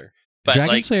brother. But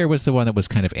Dragon's Lair was the one that was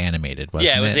kind of animated, wasn't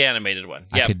it? Yeah, it was the animated one.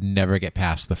 Yep. I could never get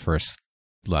past the first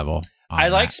level. I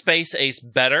like Space Ace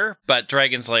better, but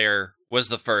Dragon's Lair was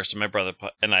the first, and my brother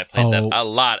and I played that a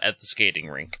lot at the skating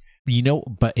rink.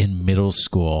 But in middle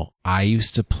school, I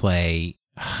used to play,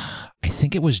 I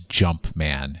think it was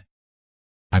Jumpman.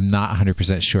 I'm not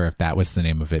 100% sure if that was the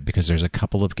name of it, because there's a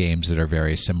couple of games that are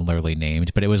very similarly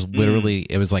named, but it was literally,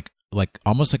 it was like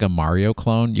almost like a Mario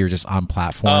clone. You're just on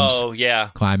platforms,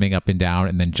 climbing up and down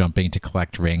and then jumping to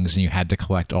collect rings, and you had to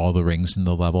collect all the rings in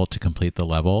the level to complete the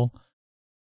level.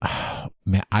 Oh,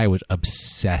 man, I would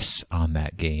obsess on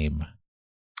that game.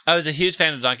 I was a huge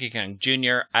fan of Donkey Kong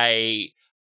Jr.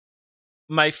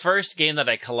 My first game that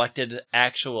I collected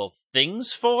actual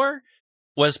things for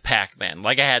was Pac-Man.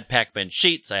 Like, I had Pac-Man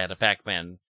sheets, I had a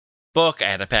Pac-Man book, I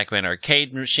had a Pac-Man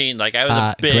arcade machine. Like, I was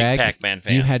a big Pac-Man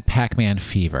fan. You had Pac-Man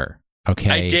fever, okay?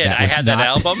 I did. I had that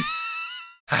album.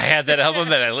 I had that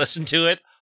album, and I listened to it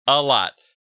a lot.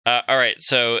 All right,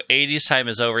 so 80s time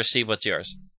is over. Steve, what's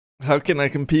yours? How can I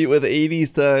compete with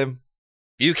 80s time?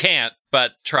 You can't,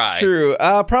 but try. It's true.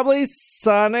 Probably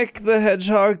Sonic the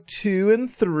Hedgehog 2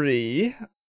 and 3.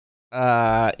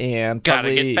 And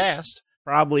gotta get fast.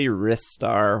 Probably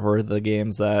Ristar were the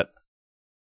games that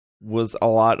was a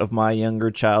lot of my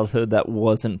younger childhood that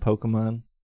wasn't Pokemon.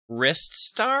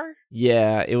 Ristar?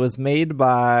 Yeah, it was made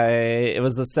by... It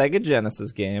was a Sega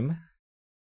Genesis game.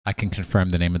 I can confirm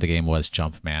the name of the game was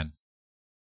Jumpman.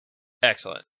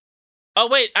 Excellent. Oh,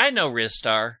 wait, I know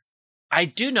Ristar. I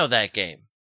do know that game.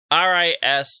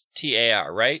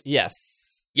 Ristar, right?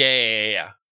 Yes.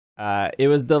 Yeah. It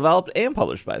was developed and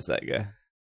published by Sega.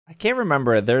 I can't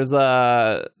remember. There's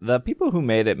the people who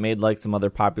made it made like some other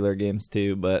popular games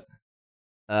too, but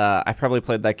I probably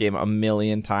played that game a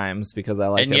million times because I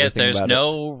liked everything about it. And yet there's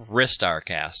no Ristar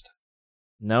cast.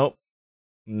 Nope.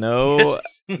 No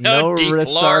no deep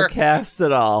Ristar lore. cast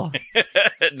at all.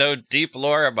 No deep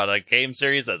lore about a game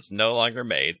series that's no longer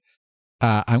made.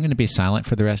 I'm going to be silent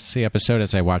for the rest of the episode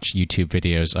as I watch YouTube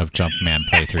videos of Jumpman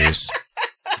playthroughs.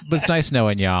 But it's nice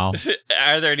knowing y'all.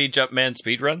 Are there any Jumpman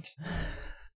speedruns?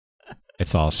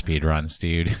 It's all speedruns,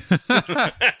 dude.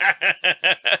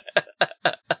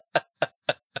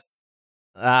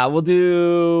 We'll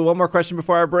do one more question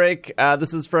before our break.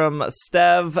 This is from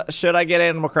Stev. Should I get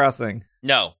Animal Crossing?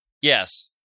 No. Yes.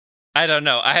 I don't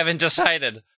know. I haven't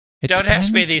decided. It Don't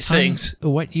ask me depends these on things.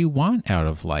 What you want out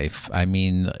of life. I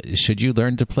mean, should you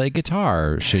learn to play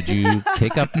guitar? Should you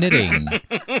take up knitting?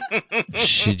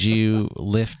 Should you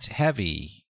lift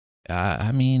heavy?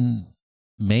 I mean,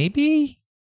 maybe?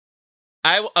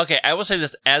 I will say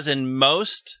this. As in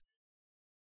most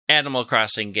Animal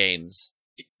Crossing games,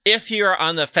 if you're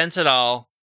on the fence at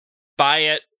all, buy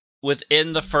it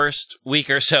within the first week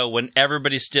or so when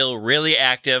everybody's still really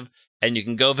active and you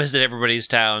can go visit everybody's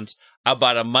towns.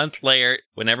 About a month later,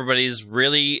 when everybody's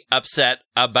really upset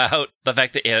about the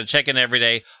fact that you had to check in every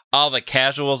day, all the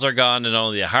casuals are gone and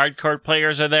only the hardcore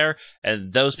players are there,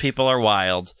 and those people are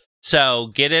wild. So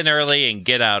get in early and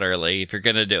get out early if you're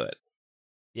going to do it.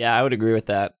 Yeah, I would agree with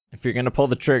that. If you're going to pull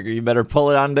the trigger, you better pull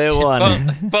it on day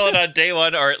one. Pull it on day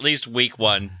one or at least week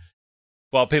one,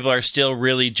 while people are still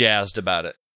really jazzed about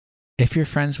it. If you're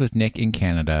friends with Nick in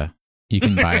Canada, you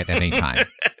can buy it anytime,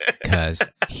 because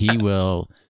he will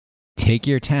take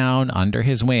your town under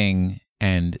his wing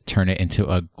and turn it into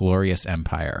a glorious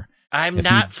empire. I'm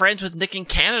not friends with Nick in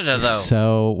Canada, though.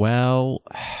 So, well,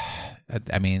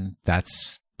 I mean,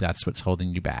 that's what's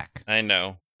holding you back. I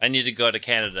know. I need to go to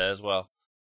Canada as well.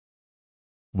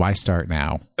 Why start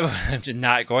now? I'm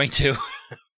not going to.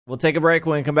 We'll take a break.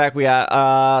 When we come back, we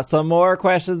got some more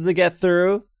questions to get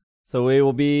through. So we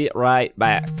will be right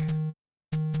back.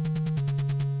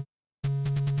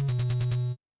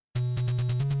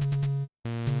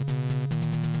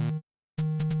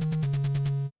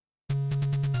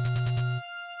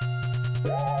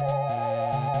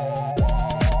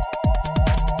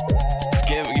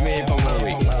 Give me a Pokemon of the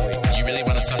week. You really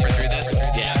want to suffer through this?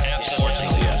 Yeah,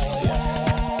 absolutely. Yes.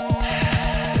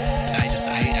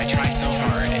 I try so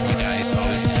hard, and you guys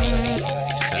always defeat me.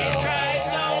 So Tried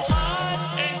so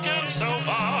hard and come so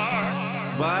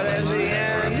far. But in the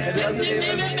end, it doesn't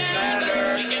even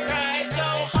matter. We can ride so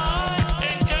hard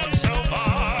and come so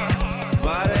far.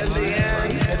 But in the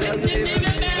end, it doesn't even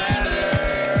matter.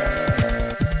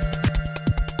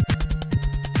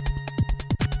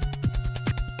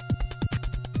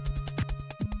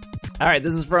 All right,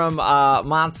 this is from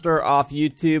Monster off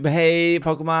YouTube. Hey,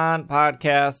 Pokemon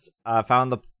podcast. I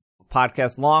found the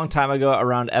podcast long time ago,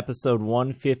 around episode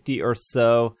 150 or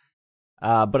so.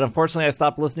 But unfortunately, I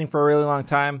stopped listening for a really long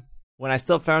time. When I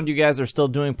still found you guys are still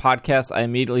doing podcasts, I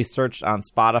immediately searched on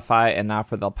Spotify, and now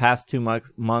for the past 2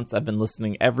 months, I've been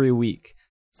listening every week.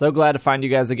 So glad to find you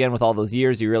guys again with all those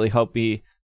years. You really helped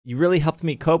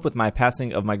me cope with my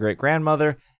passing of my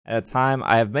great-grandmother. At a time,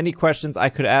 I have many questions I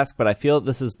could ask, but I feel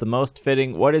this is the most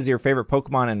fitting. What is your favorite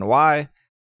Pokemon and why?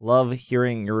 Love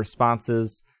hearing your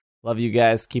responses. Love you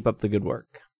guys. Keep up the good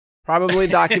work. Probably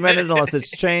documented unless it's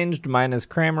changed. Mine is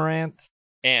Cramorant.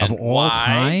 And of all why?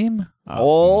 time,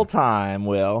 All time,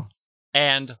 Will.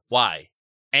 And why?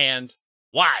 And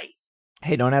why?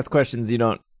 Hey, don't ask questions you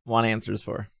don't want answers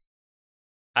for.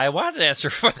 I want an answer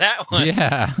for that one.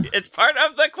 Yeah. It's part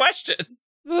of the question.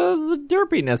 The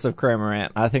derpiness of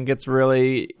Cramorant. I think it's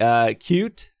really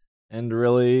cute and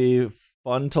really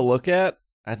fun to look at.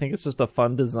 I think it's just a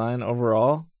fun design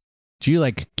overall. Do you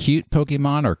like cute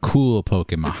Pokemon or cool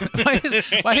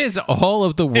Pokemon? Why is all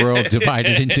of the world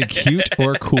divided into cute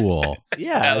or cool?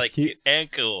 Yeah, I like cute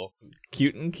and cool.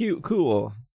 Cute and cute,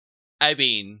 cool. I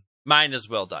mean, mine is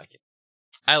well documented.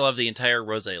 I love the entire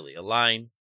Rosalia line.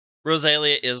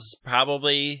 Rosalia is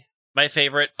probably my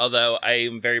favorite, although I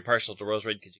am very partial to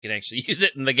Roserade because you can actually use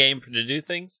it in the game to do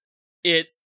things. The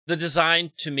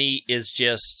design to me is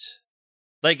just,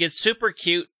 like, it's super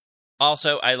cute.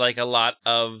 Also, I like a lot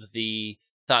of the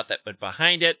thought that went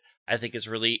behind it. I think it's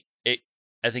really,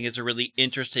 I think it's a really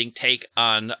interesting take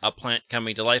on a plant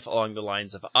coming to life along the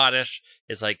lines of Oddish.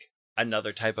 It's like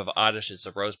another type of Oddish. It's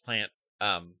a rose plant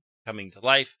coming to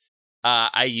life.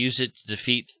 I use it to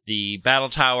defeat the Battle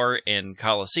Tower in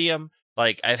Colosseum.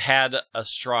 Like, I've had a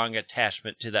strong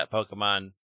attachment to that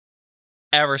Pokemon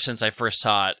ever since I first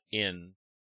saw it in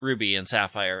Ruby and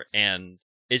Sapphire, and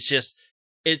it's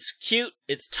cute,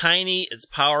 it's tiny, it's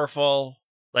powerful,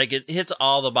 like, it hits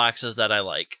all the boxes that I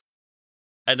like,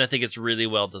 and I think it's really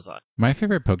well designed. My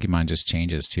favorite Pokemon just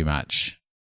changes too much.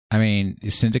 I mean,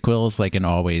 Cyndaquil is like an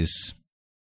always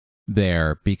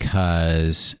there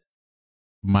because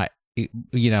my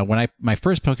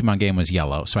first Pokemon game was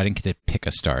Yellow, so I didn't get to pick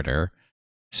a starter.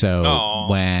 So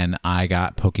when I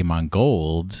got Pokemon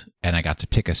Gold and I got to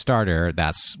pick a starter,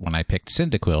 that's when I picked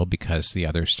Cyndaquil because the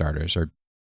other starters are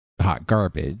hot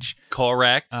garbage.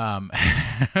 Correct. But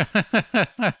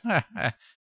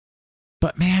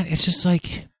man, it's just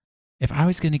like, if I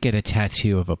was going to get a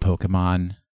tattoo of a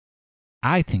Pokemon,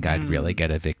 I think I'd really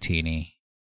get a Victini.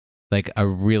 Like a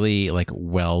really like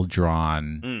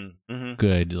well-drawn,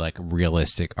 good, like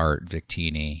realistic art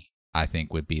Victini, I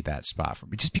think would be that spot for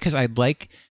me. Just because I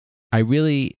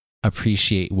really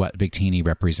appreciate what Victini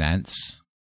represents.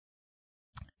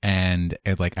 And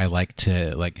I like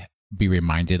to like be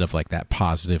reminded of like that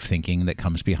positive thinking that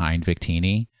comes behind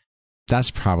Victini.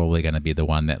 That's probably going to be the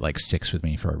one that like sticks with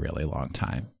me for a really long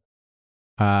time.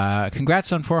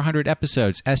 Congrats on 400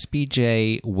 episodes,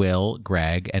 SBJ, Will,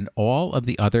 Greg, and all of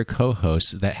the other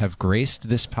co-hosts that have graced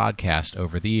this podcast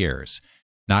over the years.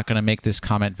 Not going to make this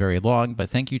comment very long, but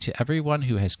thank you to everyone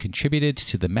who has contributed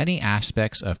to the many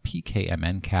aspects of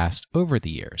PKMNcast over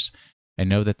the years. I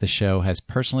know that the show has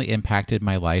personally impacted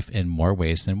my life in more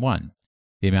ways than one.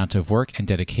 The amount of work and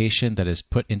dedication that is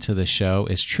put into the show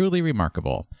is truly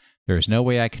remarkable. There is no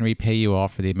way I can repay you all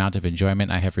for the amount of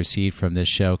enjoyment I have received from this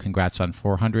show. Congrats on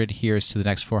 400. Here's to the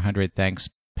next 400. Thanks,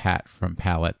 Pat from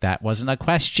Pallet. That wasn't a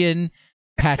question,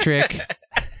 Patrick.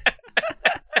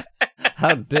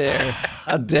 How dare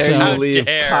you leave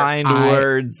kind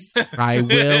words. I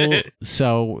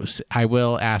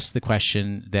will ask the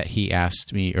question that he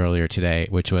asked me earlier today,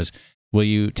 which was, will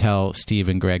you tell Steve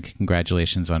and Greg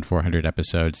congratulations on 400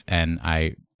 episodes? And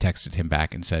I texted him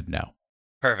back and said no.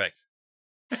 Perfect.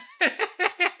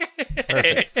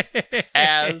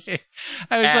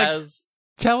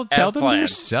 Tell them planned.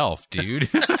 Yourself, dude.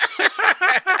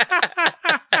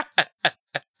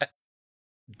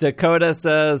 Dakota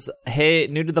says, "Hey,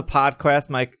 new to the podcast.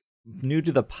 My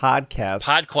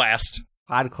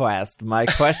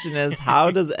question is,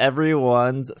 how does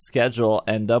everyone's schedule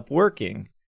end up working?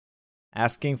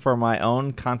 Asking for my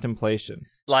own contemplation.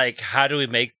 Like, how do we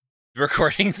make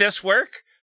recording this work?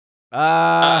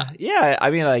 Yeah.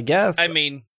 I guess.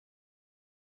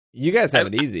 You guys have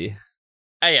it easy.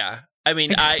 Yeah.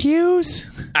 Excuse?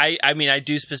 I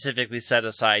do specifically set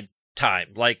aside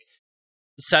time. Like,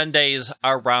 Sundays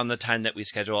around the time that we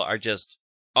schedule are just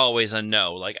always a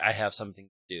no. Like, I have something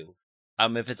to do.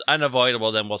 If it's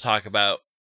unavoidable, then we'll talk about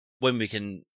when we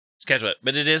can schedule it.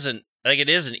 But it isn't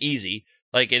easy.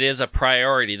 Like, it is a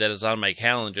priority that is on my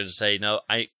calendar to say, no,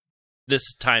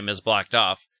 this time is blocked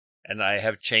off, and I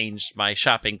have changed my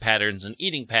shopping patterns and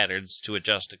eating patterns to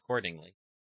adjust accordingly.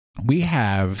 We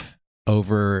have,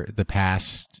 over the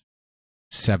past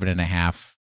 7.5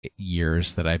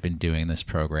 years that I've been doing this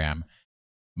program,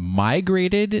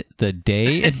 migrated the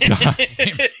day and time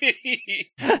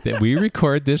that we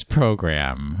record this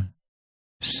program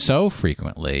so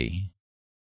frequently.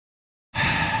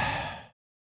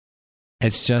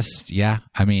 It's just, yeah.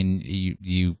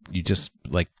 You just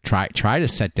like try to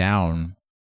set down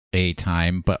a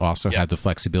time, but also have the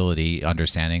flexibility,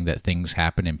 understanding that things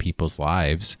happen in people's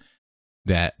lives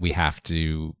that we have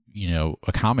to,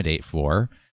 accommodate for.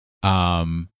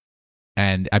 And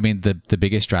the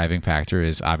biggest driving factor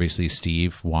is obviously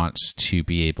Steve wants to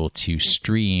be able to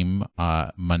stream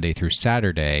Monday through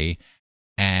Saturday.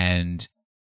 And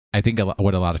I think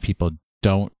what a lot of people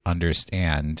don't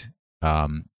understand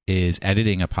is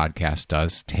editing a podcast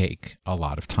does take a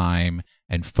lot of time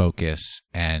and focus,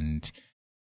 and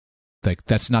like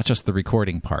that's not just the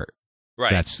recording part.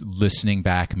 Right. That's listening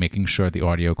back, making sure the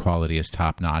audio quality is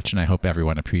top notch, and I hope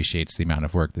everyone appreciates the amount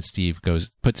of work that Steve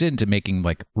puts into making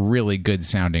like really good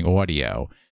sounding audio.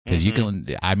 Because you can,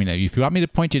 if you want me to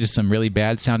point you to some really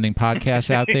bad sounding podcasts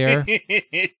out there,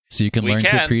 so you can learn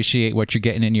to appreciate what you're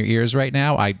getting in your ears right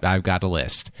now, I've got a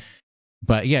list.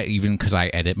 But yeah, even because I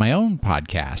edit my own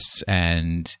podcasts,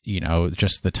 and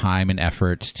just the time and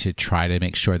effort to try to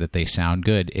make sure that they sound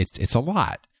good, it's a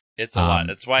lot. It's a lot.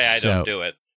 That's why I don't do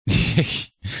it.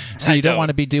 So you don't want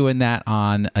to be doing that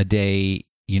on a day,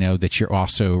 that you're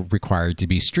also required to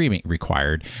be streaming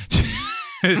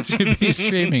to be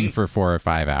streaming for 4 or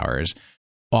 5 hours.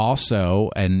 Also,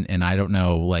 and I don't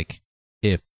know like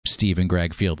if Steve and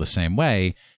Greg feel the same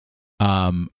way.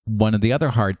 One of the other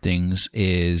hard things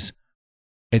is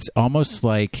it's almost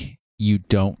like you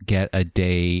don't get a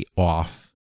day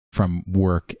off from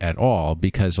work at all,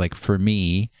 because like for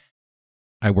me,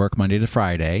 I work Monday to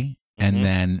Friday, and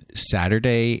then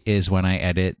Saturday is when I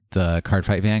edit the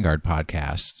Cardfight Vanguard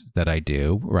podcast that I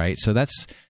do, right? So that's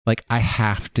like I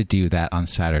have to do that on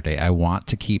Saturday. I want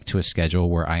to keep to a schedule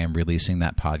where I am releasing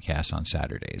that podcast on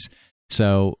Saturdays.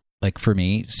 So like for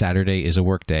me, Saturday is a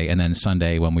work day, and then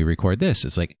Sunday when we record this,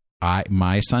 it's like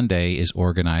my Sunday is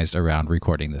organized around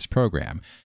recording this program.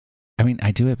 I mean,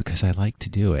 I do it because I like to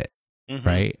do it,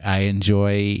 right? I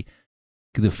enjoy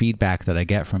the feedback that I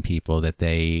get from people, that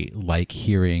they like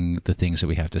hearing the things that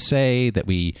we have to say, that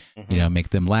we, make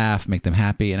them laugh, make them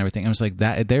happy and everything. I was like,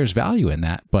 that there's value in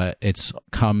that, but it's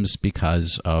comes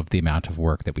because of the amount of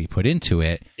work that we put into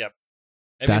it. Yep.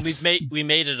 I mean, we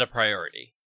made it a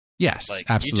priority. Yes, like,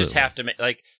 absolutely. You just have to make,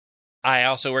 like, I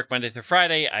also work Monday through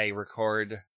Friday. I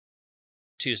record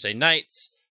Tuesday nights.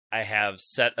 I have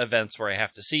set events where I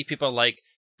have to see people. Like,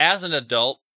 as an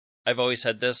adult, I've always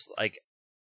said this,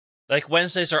 like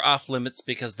Wednesdays are off limits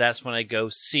because that's when I go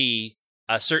see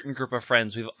a certain group of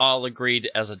friends. We've all agreed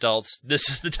as adults, this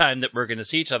is the time that we're going to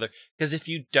see each other. Because if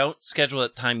you don't schedule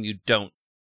that time, you don't.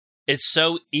 It's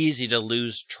so easy to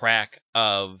lose track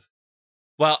of,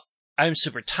 well, I'm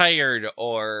super tired,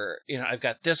 or, I've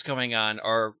got this going on,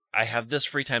 or I have this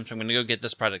free time, so I'm going to go get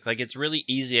this project. Like, it's really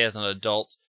easy as an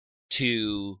adult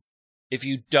to, if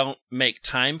you don't make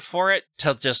time for it,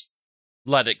 to just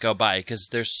let it go by, because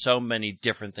there's so many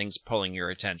different things pulling your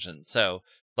attention. So,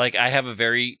 like, I have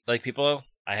I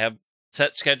have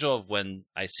set schedule of when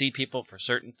I see people for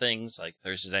certain things, like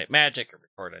Thursday Night Magic, I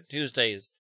record on Tuesdays.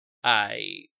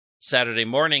 Saturday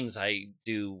mornings, I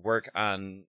do work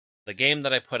on the game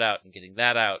that I put out and getting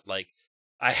that out. Like,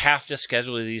 I have to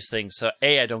schedule these things so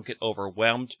A, I don't get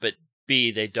overwhelmed, but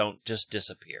B, they don't just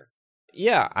disappear.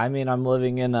 Yeah, I mean, I'm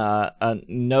living in a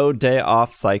no day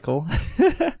off cycle.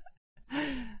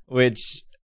 Which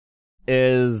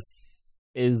is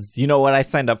what I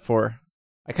signed up for.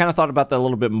 I kind of thought about that a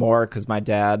little bit more because my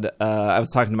dad, I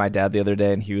was talking to my dad the other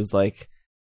day, and he's like,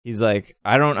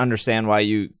 I don't understand why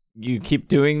you keep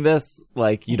doing this.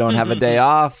 Like, you don't have a day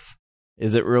off.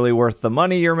 Is it really worth the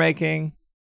money you're making?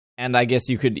 And I guess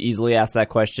you could easily ask that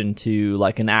question to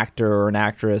like an actor or an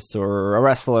actress or a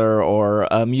wrestler or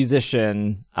a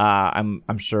musician.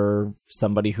 I'm sure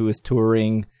somebody who is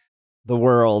touring the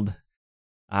world,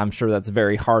 I'm sure that's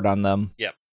very hard on them.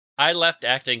 Yep. I left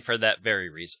acting for that very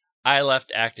reason. I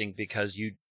left acting because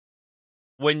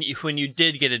when you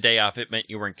did get a day off, it meant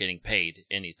you weren't getting paid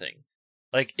anything.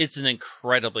 Like, it's an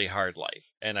incredibly hard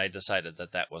life, and I decided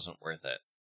that wasn't worth it.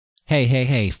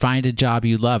 Hey, find a job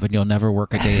you love and you'll never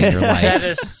work a day in your life. That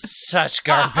is such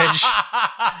garbage.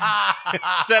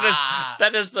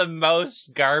 That is the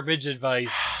most garbage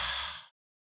advice.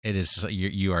 It is.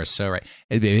 You are so right.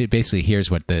 It basically,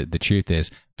 here's what the truth is: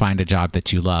 find a job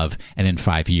that you love, and in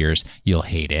 5 years, you'll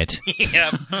hate it.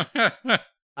 Yep.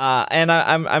 And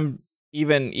I'm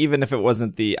even if it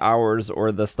wasn't the hours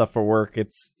or the stuff for work,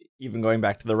 it's even going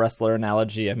back to the wrestler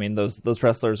analogy. I mean, those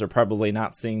wrestlers are probably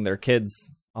not seeing their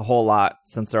kids a whole lot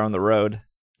since they're on the road.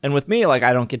 And with me, like,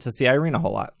 I don't get to see Irene a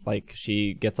whole lot. Like,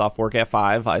 she gets off work at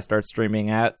 5. I start streaming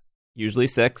at usually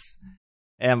 6.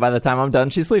 And by the time I'm done,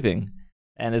 she's sleeping.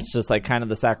 And it's just like kind of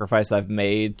the sacrifice I've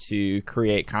made to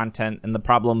create content. And the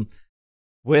problem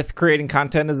with creating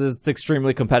content is it's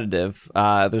extremely competitive.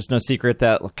 There's no secret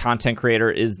that content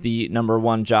creator is the number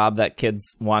one job that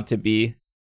kids want to be.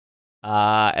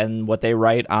 And what they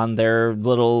write on their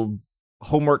little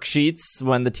homework sheets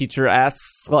when the teacher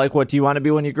asks, like, what do you want to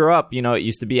be when you grow up? You know, it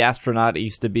used to be astronaut. It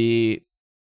used to be,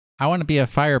 I want to be a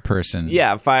fire person.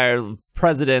 Yeah, fire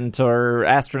president or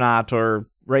astronaut or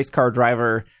race car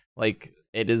driver. Like,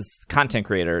 it is content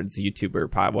creator. It's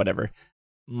YouTuber, pod, whatever.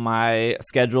 My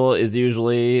schedule is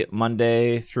usually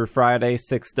Monday through Friday,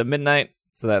 6 to midnight.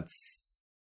 So that's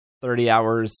 30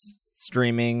 hours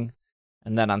streaming.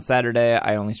 And then on Saturday,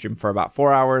 I only stream for about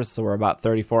 4 hours. So we're about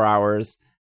 34 hours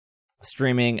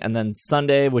streaming. And then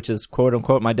Sunday, which is quote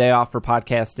unquote my day off for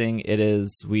podcasting,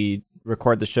 we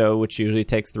record the show, which usually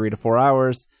takes 3 to 4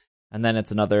 hours. And then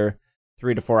it's another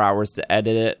 3 to 4 hours to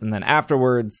edit it. And then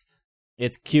afterwards,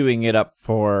 it's queuing it up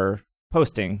for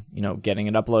posting, you know, getting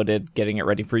it uploaded, getting it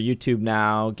ready for YouTube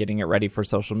now, getting it ready for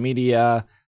social media.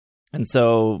 And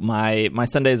so my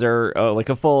Sundays are like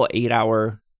a full 8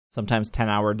 hour, sometimes 10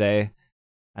 hour day.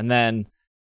 And then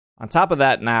on top of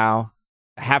that now,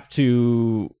 have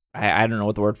to, I don't know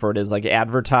what the word for it is, like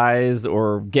advertise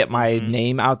or get my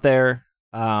name out there,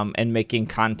 and making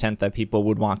content that people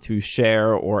would want to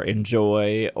share or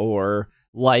enjoy or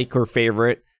like or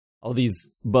favorite, all these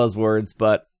buzzwords.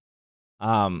 But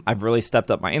I've really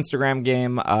stepped up my Instagram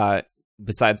game.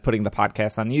 Besides putting the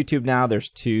podcast on YouTube now, there's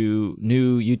 2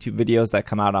 new YouTube videos that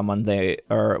come out on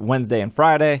Wednesday and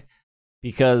Friday,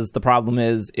 because the problem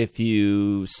is if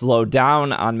you slow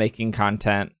down on making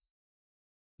content,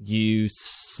 you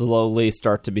slowly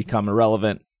start to become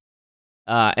irrelevant.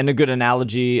 And a good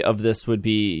analogy of this would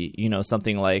be,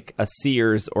 something like a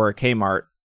Sears or a Kmart.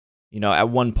 At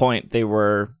one point they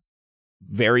were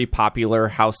very popular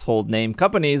household name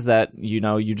companies that,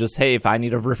 you just, hey, if I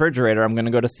need a refrigerator, I'm going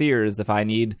to go to Sears. If I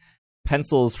need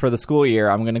pencils for the school year,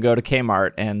 I'm going to go to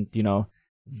Kmart. And,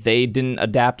 they didn't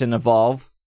adapt and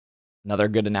evolve. Another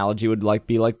good analogy would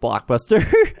be like Blockbuster.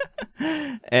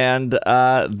 And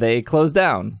they closed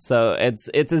down. So it's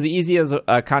as easy as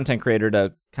a content creator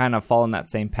to kind of fall in that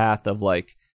same path of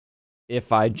like,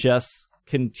 if I just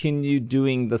continue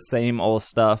doing the same old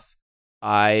stuff,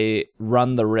 I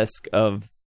run the risk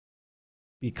of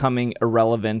becoming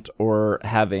irrelevant or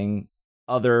having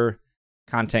other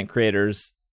content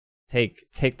creators take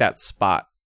that spot.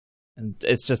 And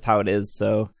it's just how it is.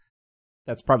 So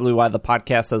that's probably why the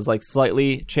podcast has like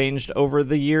slightly changed over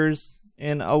the years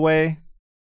in a way.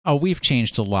 Oh, we've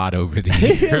changed a lot over the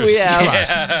years. We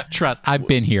have. Trust. I've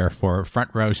been here for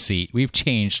front row seat. We've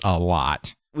changed a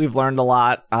lot. We've learned a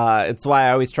lot. It's why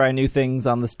I always try new things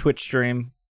on this Twitch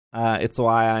stream. It's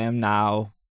why I am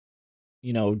now,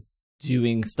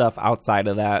 doing stuff outside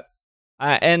of that.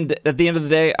 And at the end of the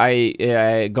day,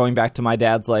 I going back to my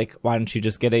dad's like, why don't you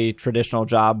just get a traditional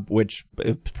job? Which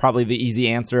is probably the easy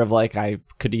answer of like, I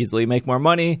could easily make more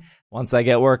money. Once I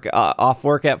get off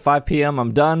work at 5 p.m.,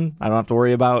 I'm done. I don't have to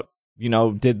worry about,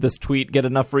 did this tweet get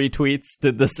enough retweets?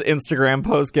 Did this Instagram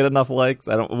post get enough likes?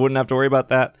 Wouldn't have to worry about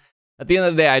that. At the end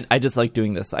of the day, I just like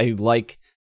doing this. I like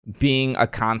being a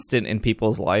constant in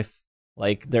people's life.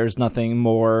 Like, there's nothing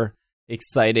more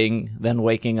exciting than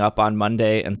waking up on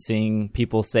Monday and seeing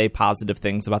people say positive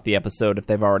things about the episode if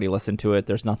they've already listened to it.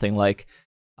 There's nothing like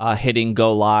hitting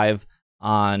go live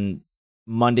on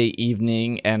Monday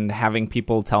evening and having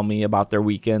people tell me about their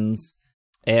weekends,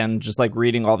 and just like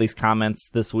reading all these comments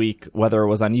this week, whether it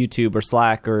was on YouTube or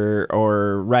Slack or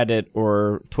Reddit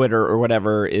or Twitter or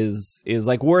whatever, is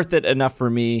like worth it enough for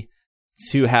me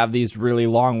to have these really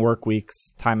long work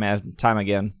weeks time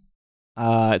again.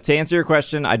 To answer your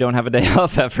question, I don't have a day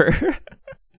off ever.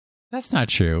 That's not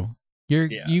true.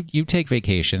 You take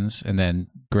vacations, and then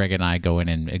Greg and I go in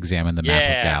and examine the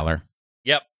map of Galar.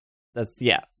 Yep.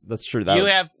 That's true.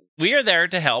 We are there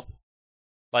to help.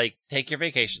 Like, take your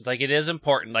vacations. Like, it is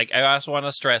important. Like, I also want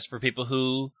to stress for people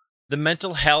who the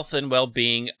mental health and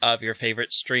well-being of your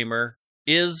favorite streamer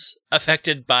is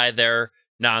affected by their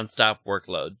nonstop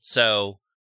workload. So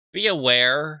be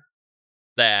aware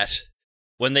that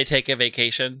when they take a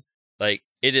vacation, like,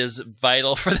 it is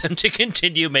vital for them to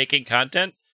continue making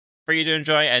content for you to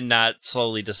enjoy and not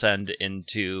slowly descend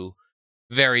into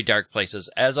very dark places,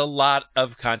 as a lot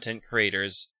of content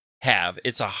creators have.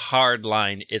 It's a hard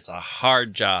line. It's a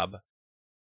hard job.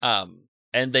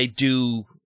 And they do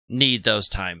need those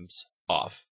times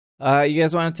off. You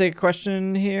guys want to take a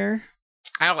question here?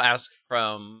 I'll ask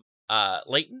from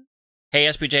Leighton. Hey,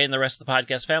 SPJ and the rest of the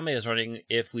podcast family, I was wondering,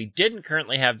 if we didn't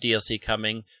currently have DLC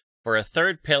coming for a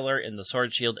third pillar in the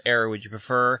Sword Shield era, would you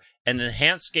prefer an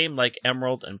enhanced game like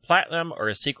Emerald and Platinum, or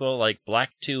a sequel like Black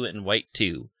 2 and White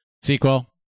 2? Sequel.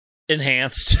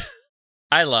 Enhanced.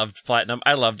 I loved Platinum.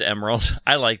 I loved Emerald.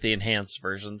 I like the enhanced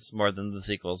versions more than the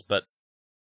sequels, but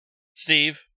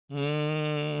Steve?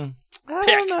 I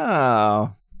don't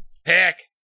know. Pick!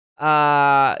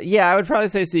 Yeah, I would probably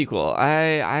say sequel.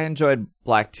 I enjoyed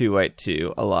Black 2, White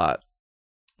 2 a lot.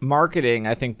 Marketing,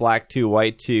 I think Black 2,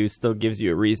 White 2 still gives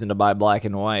you a reason to buy Black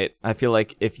and White. I feel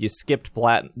like if you skipped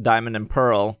Diamond and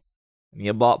Pearl, and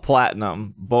you bought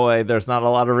Platinum, boy, there's not a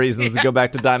lot of reasons to go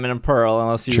back to Diamond and Pearl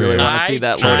unless you really want to see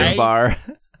that loading bar.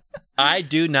 I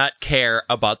do not care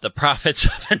about the profits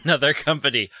of another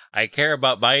company. I care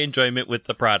about my enjoyment with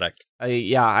the product.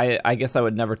 I guess I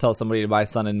would never tell somebody to buy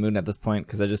Sun and Moon at this point,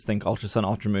 because I just think Ultra Sun,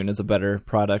 Ultra Moon is a better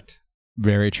product.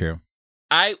 Very true.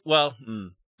 I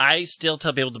still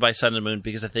tell people to buy Sun and Moon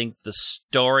because I think the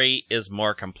story is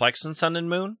more complex than Sun and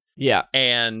Moon. Yeah.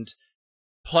 And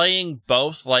playing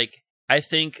both, like, I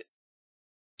think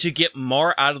to get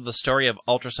more out of the story of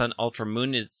Ultra Sun, Ultra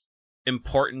Moon, it's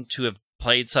important to have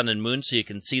played Sun and Moon so you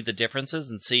can see the differences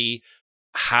and see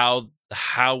how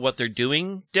what they're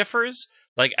doing differs.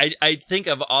 Like, I think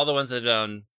of all the ones that have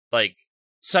done, like,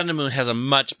 Sun and Moon has a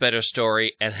much better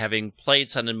story, and having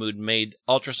played Sun and Moon made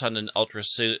Ultra Sun and Ultra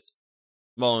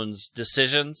Moon's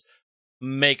decisions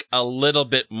make a little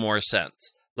bit more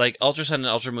sense. Like Ultra Sun and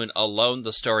Ultra Moon alone,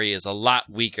 the story is a lot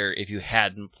weaker if you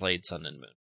hadn't played Sun and Moon.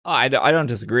 Oh, I don't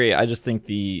disagree. I just think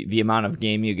the amount of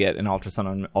game you get in Ultra Sun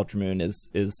and Ultra Moon is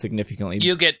significantly.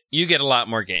 You get a lot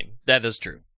more game. That is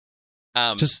true.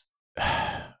 Just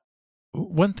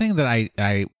one thing that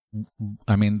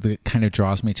I mean, that kind of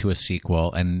draws me to a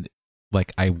sequel, and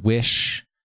like I wish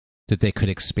that they could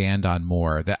expand on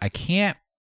more. That I can't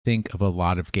think of a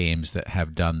lot of games that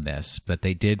have done this, but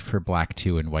they did for Black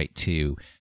 2 and White 2.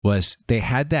 Was they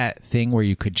had that thing where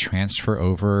you could transfer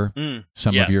over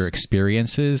some of your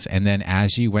experiences, and then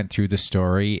as you went through the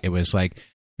story, it was like,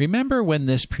 remember when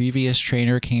this previous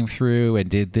trainer came through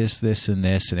and did this, this, and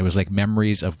this, and it was like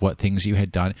memories of what things you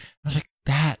had done. I was like,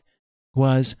 that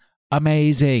was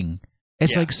amazing.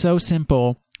 It's like so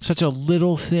simple, such a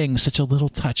little thing, such a little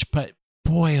touch, but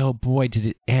boy, oh boy, did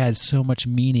it add so much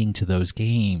meaning to those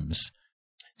games.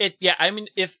 I mean,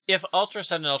 if Ultra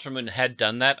Sun and Ultra Moon had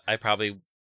done that, I probably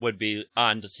would be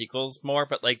on to sequels more,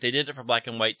 but like they did it for Black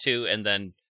and White 2 and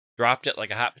then dropped it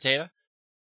like a hot potato,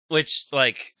 which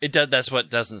like that's what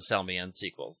doesn't sell me on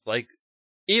sequels. Like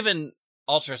even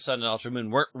Ultra Sun and Ultra Moon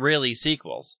weren't really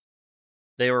sequels.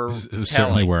 They were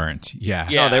certainly weren't. Yeah.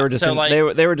 No, they were just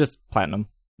they were just platinum.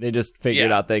 They just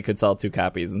figured out they could sell 2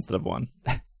 copies instead of 1.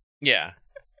 Yeah.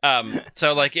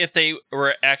 So like if they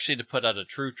were actually to put out a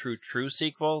true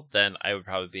sequel, then I would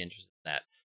probably be interested in that.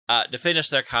 To finish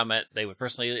their comment, they would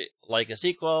personally like a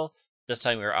sequel. This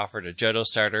time we were offered a Johto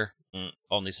starter,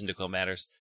 only Cyndaquil matters,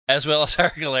 as well as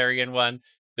our Galarian one.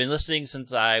 Been listening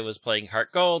since I was playing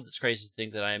Heart Gold. It's crazy to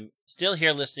think that I'm still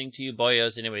here listening to you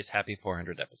boyos. Anyways, happy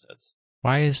 400 episodes.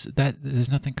 Why is that?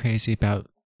 There's nothing crazy about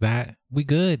that. We're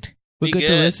good to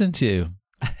listen to.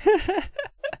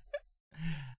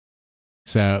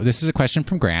 So this is a question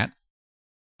from Grant.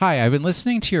 Hi, I've been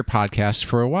listening to your podcast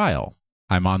for a while.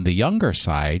 I'm on the younger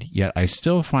side, yet I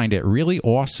still find it really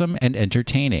awesome and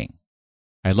entertaining.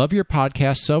 I love your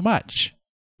podcast so much.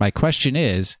 My question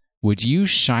is, would you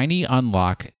shiny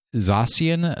unlock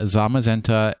Zacian,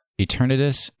 Zamazenta,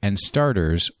 Eternatus, and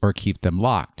starters, or keep them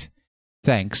locked?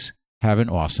 Thanks. Have an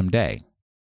awesome day.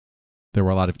 There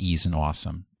were a lot of E's in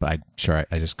awesome, but I'm sure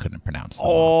I just couldn't pronounce them.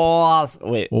 Awesome.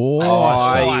 Wait.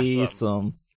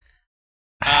 Awesome.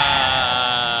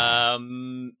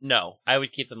 No, I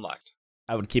would keep them locked.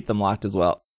 I would keep them locked as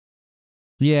well.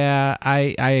 Yeah,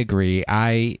 I agree.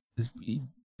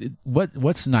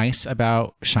 What's nice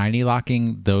about shiny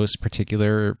locking those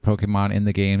particular Pokemon in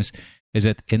the games is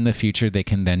that in the future they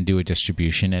can then do a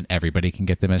distribution and everybody can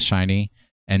get them as shiny,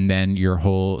 and then your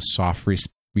whole soft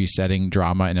resetting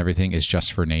drama and everything is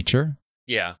just for nature.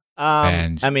 Yeah.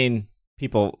 I mean,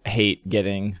 people hate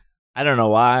getting, I don't know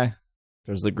why.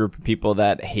 There's a group of people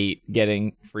that hate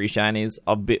getting free shinies,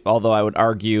 although I would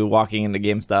argue walking into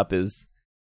GameStop is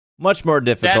much more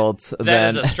difficult. That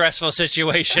is a stressful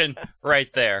situation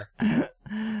right there.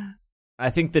 I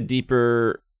think the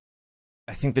deeper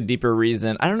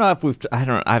reason, I don't know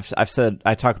if I've said,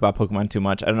 I talk about Pokemon too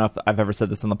much. I don't know if I've ever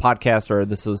said this on the podcast or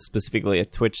this was specifically a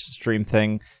Twitch stream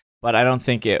thing, but I don't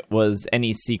think it was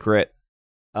any secret.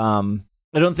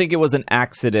 I don't think it was an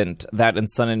accident that in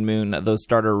Sun and Moon, those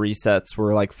starter resets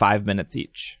were like 5 minutes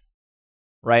each,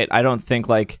 right? I don't think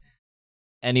like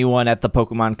anyone at the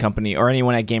Pokemon Company or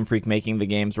anyone at Game Freak making the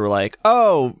games were like,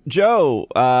 oh, Joe,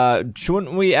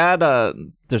 shouldn't we add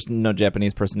there's no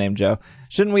Japanese person named Joe.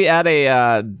 Shouldn't we add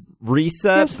a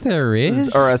reset? Yes, there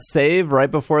is. Or a save right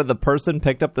before the person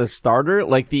picked up the starter?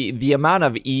 Like the amount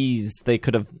of ease they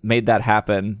could have made that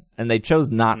happen, and they chose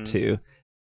not to.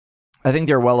 I think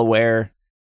they're well aware.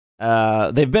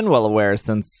 They've been well aware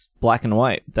since Black and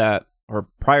White or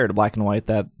prior to Black and White,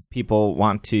 that people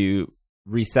want to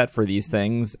reset for these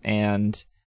things, and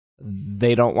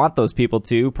they don't want those people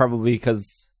to, probably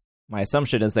because my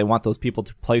assumption is they want those people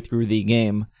to play through the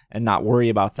game and not worry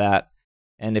about that.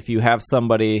 And if you have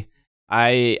somebody,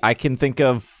 I can think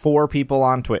of 4 people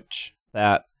on Twitch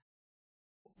that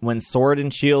when Sword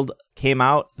and Shield came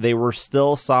out, they were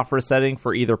still soft resetting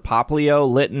for either Popplio,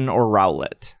 Litten, or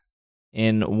Rowlet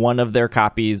in one of their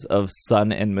copies of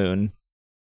Sun and Moon.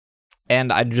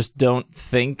 And I just don't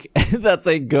think that's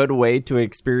a good way to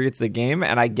experience the game.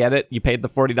 And I get it. You paid the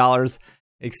 $40,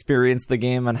 experience the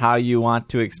game and how you want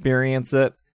to experience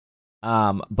it.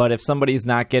 But if somebody's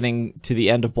not getting to the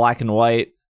end of Black and White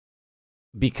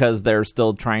because they're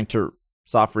still trying to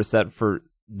soft reset for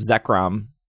Zekrom,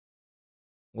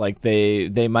 like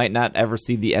they might not ever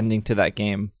see the ending to that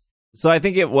game. So I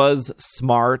think it was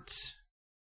smart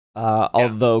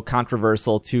although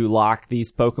controversial, to lock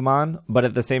these Pokemon. But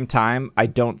at the same time,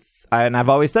 and I've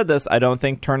always said this, I don't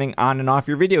think turning on and off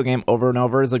your video game over and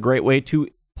over is a great way to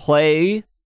play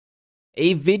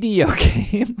a video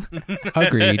game.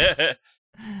 Agreed.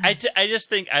 I just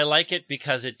think I like it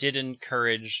because it did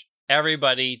encourage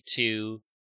everybody to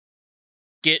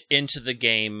get into the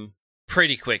game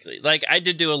pretty quickly. Like, I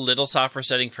did do a little software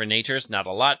setting for natures, not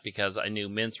a lot, because I knew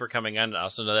mints were coming on, and I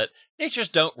also know that natures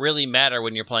don't really matter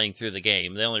when you're playing through the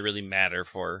game. They only really matter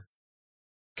for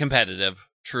competitive,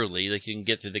 truly. Like, you can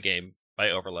get through the game by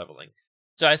overleveling.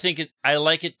 So I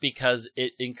like it because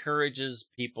it encourages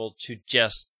people to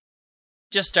just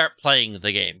start playing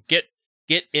the game. Get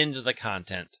into the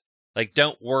content. Like,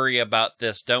 don't worry about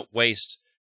this. Don't waste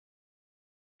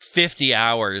 50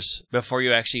 hours before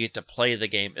you actually get to play the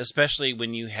game, especially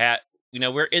when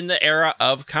we're in the era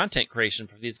of content creation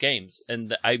for these games,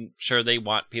 and I'm sure they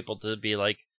want people to be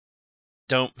like,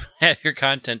 don't have your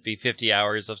content be 50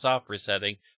 hours of software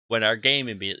setting when our game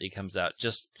immediately comes out.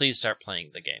 Just please start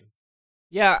playing the game.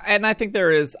 Yeah, and I think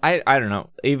there is, I don't know,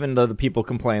 even though the people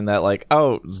complain that, like,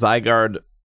 oh, Zygarde,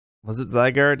 was it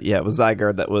Zygarde? Yeah, it was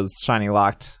Zygarde that was shiny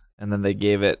locked, and then they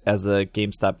gave it as a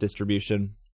GameStop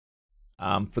distribution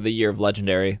for the year of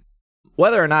Legendary.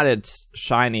 Whether or not it's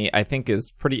shiny, I think, is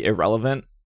pretty irrelevant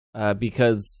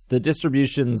because the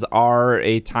distributions are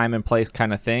a time and place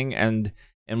kind of thing, and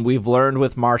we've learned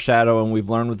with Marshadow, and we've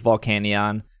learned with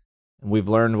Volcanion, and we've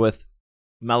learned with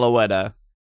Meloetta.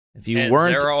 If you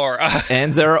weren't Zeraora.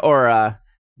 And Zeraora,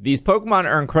 these Pokemon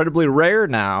are incredibly rare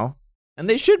now, and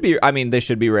they should be. I mean, they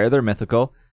should be rare. They're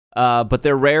mythical, but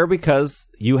they're rare because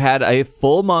you had a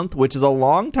full month, which is a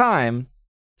long time,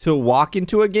 to walk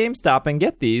into a GameStop and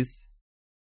get these,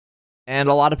 and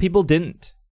a lot of people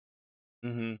didn't.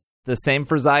 Mm-hmm. The same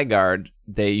for Zygarde.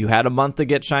 You had a month to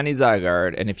get shiny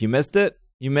Zygarde, and if you missed it,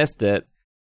 you missed it.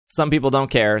 Some people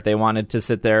don't care. They wanted to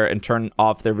sit there and turn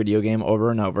off their video game over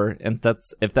and over, and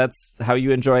if that's how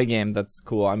you enjoy a game, that's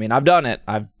cool. I mean, I've done it.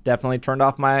 I've definitely turned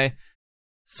off my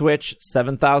Switch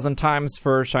 7,000 times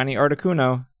for shiny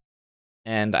Articuno,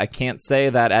 and I can't say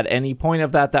that at any point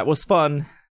of that was fun.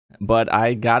 But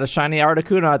I got a shiny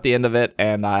Articuno at the end of it,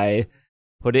 and I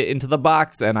put it into the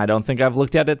box, and I don't think I've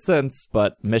looked at it since,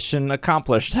 but mission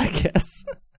accomplished, I guess.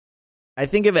 I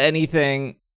think if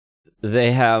anything,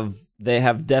 they have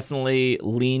definitely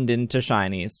leaned into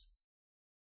shinies.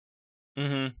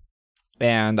 Mm-hmm.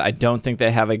 And I don't think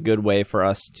they have a good way for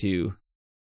us to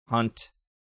hunt,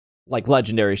 like,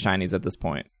 legendary shinies at this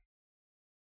point.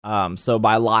 So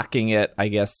by locking it, I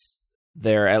guess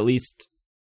they're at least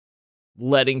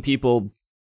letting people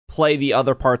play the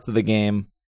other parts of the game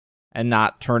and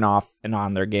not turn off and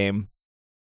on their game.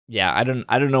 Yeah, I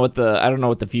don't know what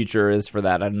the future is for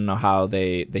that. I don't know how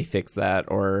they fix that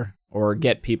or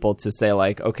get people to say,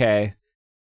 like, okay,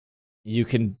 you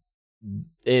can,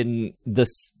 in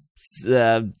this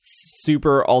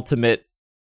super ultimate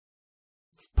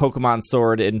Pokemon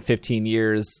Sword in 15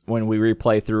 years, when we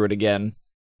replay through it again,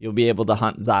 you'll be able to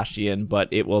hunt Zacian, but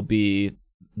it will be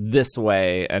this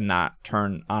way and not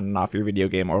turn on and off your video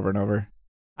game over and over.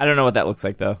 I don't know what that looks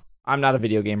like, though. I'm not a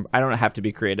video game. I don't have to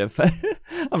be creative.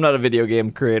 I'm not a video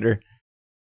game creator.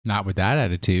 Not with that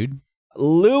attitude.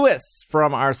 Lewis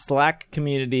from our Slack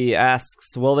community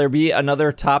asks, will there be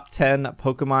another top 10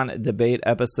 Pokemon debate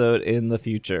episode in the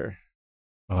future?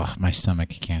 Oh, my stomach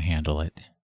can't handle it.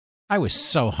 I was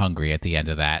so hungry at the end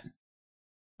of that.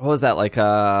 What was that, like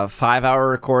a 5-hour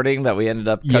recording that we ended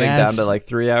up cutting down to like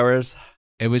 3 hours?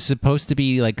 It was supposed to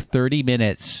be like 30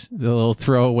 minutes, the little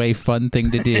throwaway fun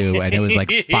thing to do, and it was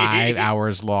like 5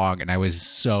 hours long, and I was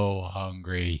so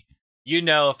hungry. You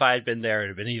know, if I had been there, it would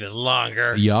have been even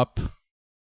longer. Yup.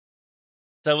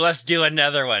 So let's do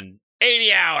another one.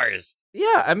 80 hours!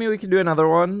 Yeah, I mean, we could do another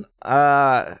one.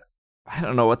 I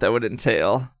don't know what that would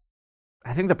entail.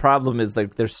 I think the problem is,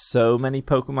 like, there's so many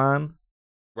Pokemon.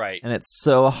 Right. And it's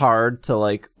so hard to,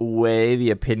 like, weigh the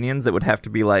opinions. It would have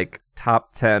to be, like,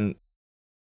 top 10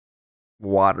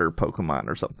 water Pokemon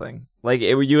or something. Like,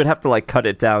 you would have to, like, cut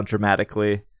it down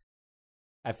dramatically.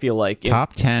 I feel like...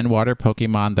 Top 10 water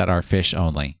Pokemon that are fish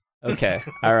only. Okay,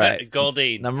 all right.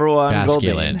 Goldeen. Number 1,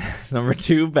 Basculin. Goldeen. Number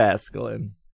 2,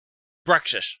 Basculin.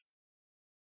 Bruxish.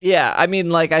 Yeah, I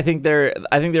mean, like, I think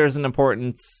there's an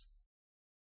importance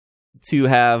to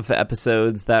have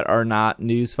episodes that are not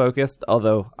news focused,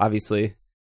 although obviously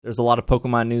there's a lot of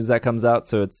Pokemon news that comes out,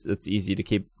 so it's easy to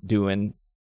keep doing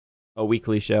a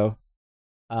weekly show.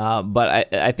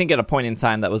 But I think at a point in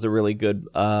time that was a really good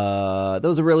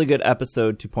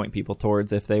episode to point people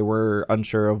towards if they were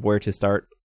unsure of where to start.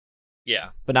 Yeah.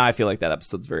 But now I feel like that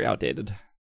episode's very outdated.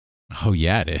 Oh,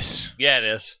 yeah, it is. Yeah, it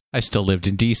is. I still lived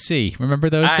in D.C. Remember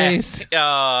those days?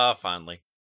 Fondly.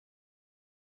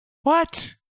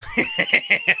 What?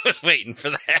 I was waiting for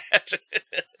that.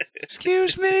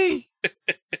 Excuse me.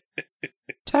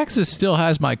 Texas still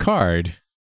has my card.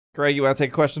 Greg, you want to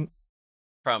take a question?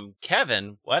 From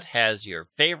Kevin, what has your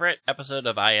favorite episode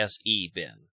of ISE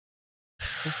been?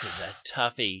 This is a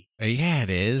toughie. Yeah, it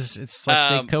is. It's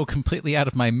like they go completely out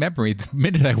of my memory the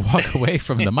minute I walk away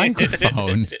from the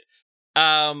microphone.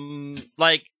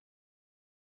 Like,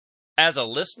 as a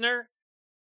listener,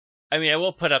 I mean, I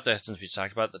will put up there, since we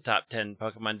talked about the top 10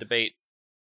 Pokemon debate,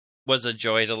 was a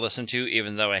joy to listen to,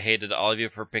 even though I hated all of you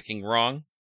for picking wrong.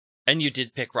 And you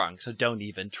did pick wrong, so don't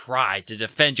even try to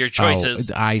defend your choices.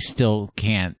 Oh, I still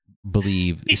can't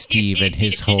believe Steve and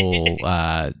his whole...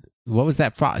 what was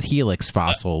that Helix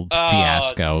fossil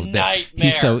fiasco that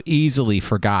he so easily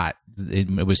forgot?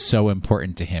 It was so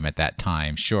important to him at that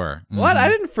time. Sure. Mm-hmm. What? I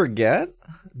didn't forget.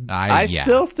 I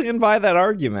still stand by that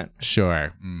argument.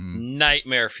 Sure. Mm-hmm.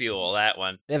 Nightmare fuel, that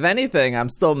one. If anything, I'm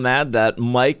still mad that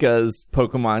Micah's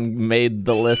Pokemon made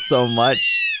the list so much.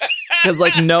 Because,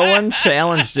 like, no one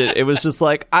challenged it. It was just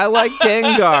like, I like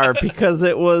Gengar because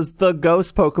it was the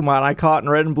ghost Pokemon I caught in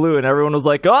Red and Blue. And everyone was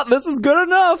like, oh, this is good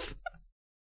enough.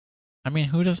 I mean,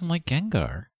 who doesn't like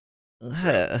Gengar?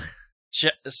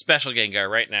 Special Gengar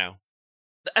right now.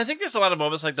 I think there's a lot of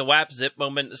moments, like the WAP Zip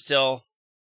moment is still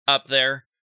up there.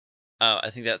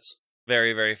 I think that's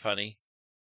very, very funny.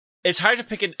 It's hard to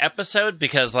pick an episode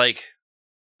because, like,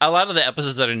 a lot of the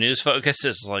episodes that are news focused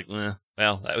is like, well,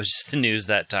 that was just the news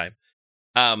that time.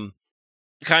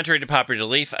 Contrary to popular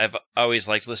belief, I've always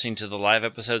liked listening to the live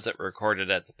episodes that were recorded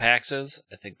at the PAXs.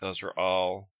 I think those were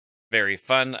all very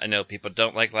fun. I know people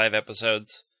don't like live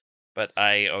episodes, but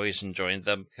I always enjoyed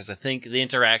them because I think the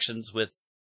interactions with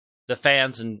the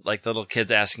fans and like the little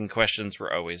kids asking questions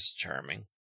were always charming.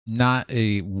 Not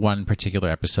a one particular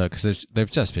episode because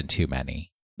there've just been too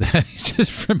many.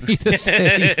 Just for me to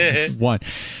say one.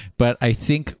 But I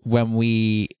think when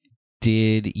we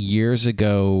did years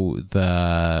ago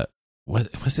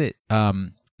what was it?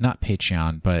 Not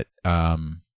Patreon, but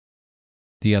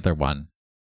the other one.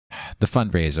 The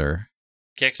fundraiser.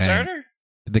 Kickstarter?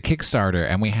 The Kickstarter,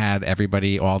 and we had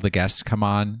everybody, all the guests come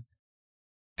on,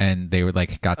 and they were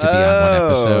like got to be on one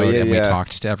episode, and we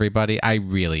talked to everybody. I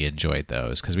really enjoyed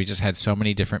those because we just had so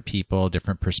many different people,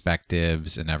 different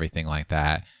perspectives, and everything like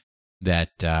that.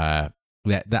 That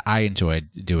I enjoyed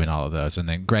doing all of those. And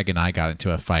then Greg and I got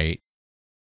into a fight.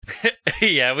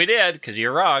 Yeah, we did because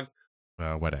you're wrong.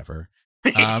 Well, whatever.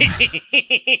 And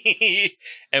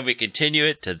we continue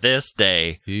it to this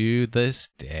day. To this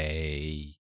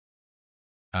day.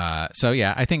 So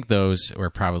yeah, I think those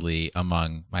were probably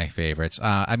among my favorites.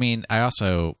 I mean, I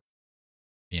also,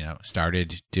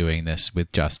 started doing this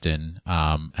with Justin,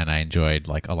 and I enjoyed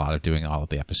like a lot of doing all of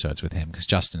the episodes with him because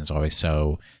Justin is always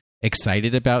so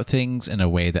excited about things in a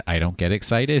way that I don't get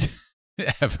excited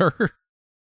ever.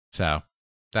 So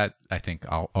that I think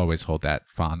I'll always hold that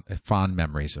fond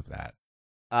memories of that.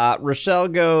 Rochelle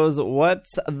goes,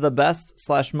 what's the best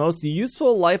 / most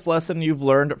useful life lesson you've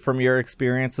learned from your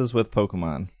experiences with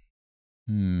Pokemon?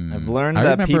 I've learned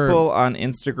that people on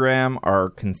Instagram are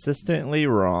consistently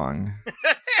wrong.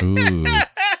 Ooh.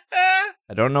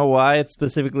 I don't know why it's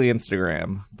specifically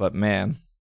Instagram, but man.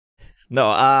 No,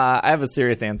 I have a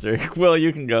serious answer. Will,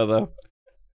 you can go, though.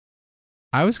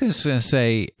 I was going to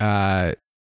say that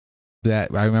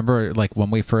I remember like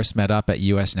when we first met up at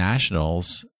U.S.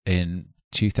 Nationals in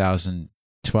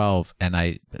 2012, and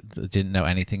I didn't know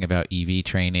anything about EV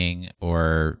training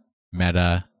or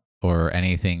meta or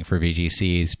anything for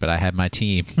VGCs, but I had my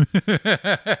team.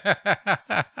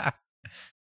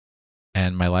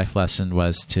 And my life lesson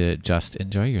was to just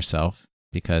enjoy yourself,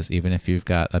 because even if you've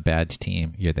got a bad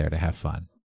team, you're there to have fun.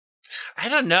 I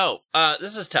don't know.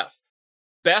 This is tough.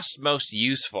 Best, most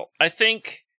useful. I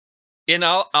think in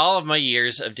all of my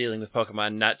years of dealing with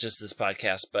Pokemon, not just this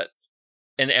podcast, but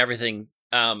in everything,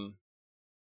 I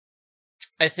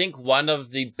think one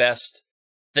of the best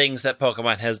things that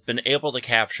Pokemon has been able to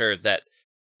capture that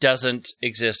doesn't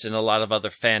exist in a lot of other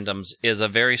fandoms is a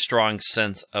very strong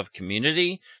sense of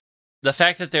community. The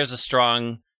fact that there's a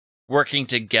strong working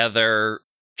together,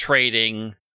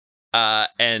 trading,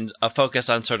 and a focus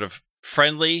on sort of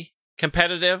friendly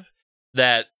competitive,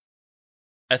 that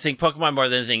I think Pokemon more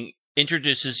than anything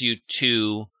introduces you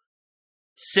to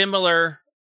similar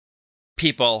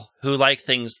people who like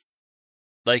things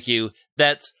like you,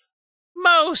 that's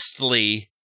mostly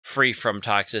free from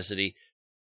toxicity.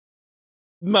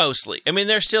 Mostly. I mean,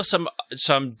 there's still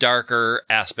some darker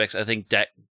aspects. I think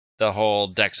the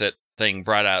whole Dexit thing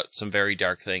brought out some very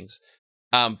dark things.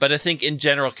 But I think in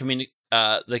general,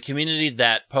 the community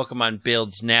that Pokemon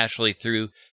builds naturally through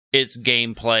its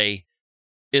gameplay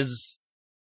is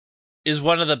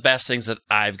one of the best things that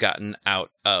I've gotten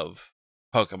out of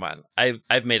Pokemon.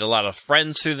 I've made a lot of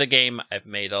friends through the game. I've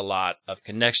made a lot of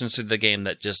connections through the game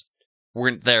that just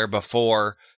weren't there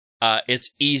before.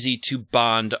 It's easy to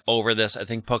bond over this. I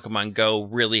think Pokemon Go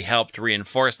really helped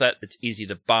reinforce that. It's easy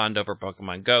to bond over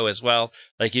Pokemon Go as well.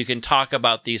 Like, you can talk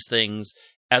about these things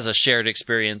as a shared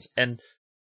experience. And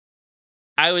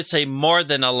I would say more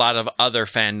than a lot of other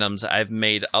fandoms, I've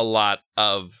made a lot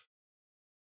of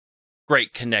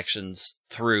great connections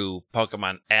through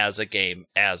Pokemon as a game,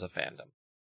 as a fandom.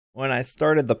 When I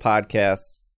started the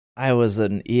podcast, I was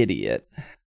an idiot.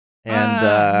 And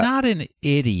not an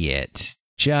idiot,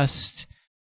 just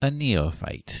a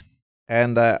neophyte.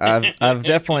 And I've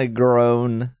definitely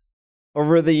grown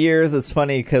over the years. It's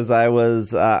funny because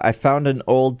I found an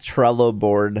old Trello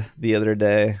board the other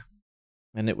day,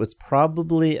 and it was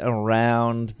probably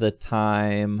around the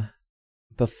time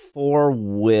before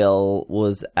Will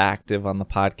was active on the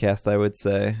podcast, I would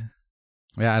say.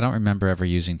 Yeah, I don't remember ever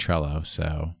using Trello,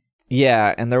 so...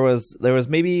 Yeah, and there was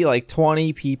maybe like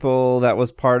 20 people that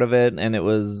was part of it, and it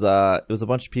was a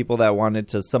bunch of people that wanted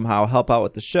to somehow help out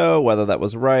with the show, whether that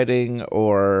was writing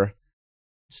or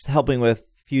just helping with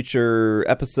future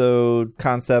episode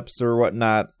concepts or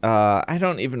whatnot. I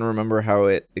don't even remember how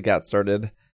it got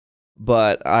started,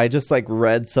 but I just like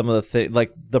read some of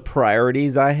the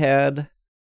priorities I had,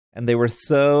 and they were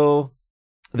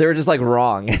just like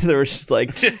wrong. They were just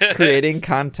like creating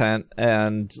content,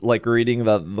 and like reading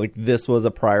this was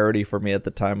a priority for me at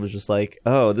the time was just like,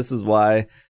 oh, this is why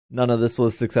none of this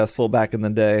was successful back in the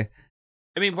day.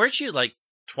 I mean, weren't you like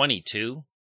 22?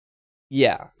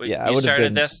 Yeah. Yeah. You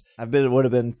started this? Would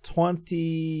have been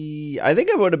 20. I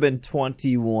think I would have been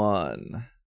 21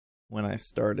 when I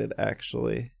started,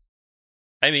 actually.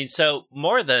 I mean, so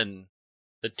more than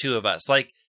the two of us, like,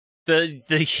 the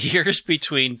years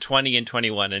between 20 and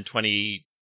 21 and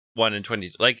 21 and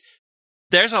 22, like,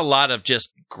 there's a lot of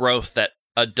just growth that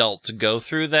adults go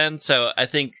through then. So I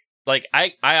think, like,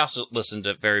 I also listened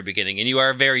at the very beginning, and you are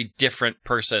a very different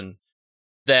person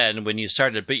than when you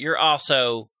started, but you're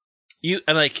also,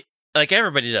 and like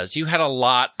everybody does, you had a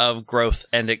lot of growth,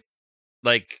 and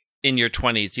like in your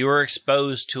 20s, you were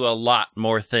exposed to a lot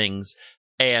more things.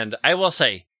 And I will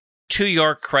say, to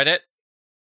your credit,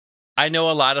 I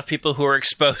know a lot of people who are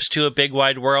exposed to a big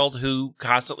wide world who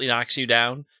constantly knocks you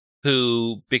down,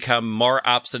 who become more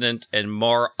obstinate and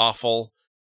more awful,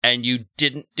 and you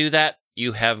didn't do that.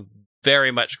 You have very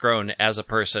much grown as a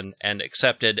person and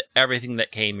accepted everything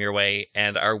that came your way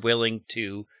and are willing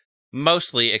to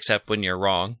mostly accept when you're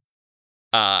wrong.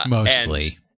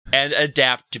 Mostly. And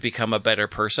adapt to become a better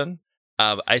person.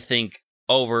 I think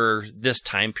over this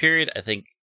time period, I think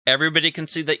everybody can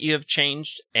see that you have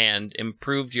changed and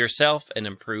improved yourself and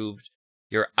improved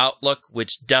your outlook,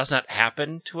 which does not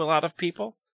happen to a lot of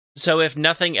people. So if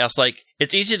nothing else, like,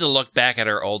 it's easy to look back at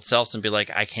our old selves and be like,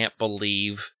 I can't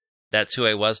believe that's who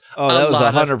I was. Oh, that was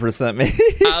 100% me.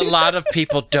 A lot of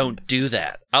people don't do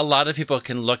that. A lot of people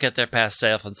can look at their past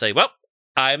self and say, well,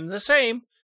 I'm the same.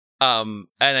 And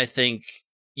I think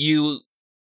you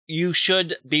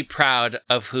should be proud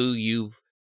of who you've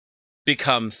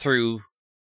become through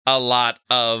a lot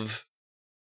of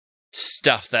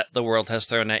stuff that the world has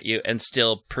thrown at you, and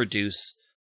still produce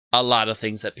a lot of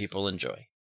things that people enjoy.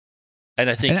 And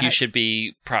I think you should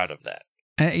be proud of that.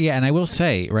 Yeah, and I will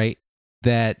say, right,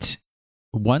 that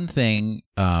one thing,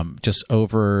 just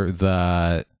over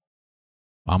the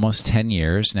almost 10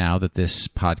 years now that this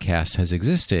podcast has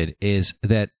existed, is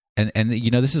that, and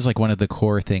you know, this is like one of the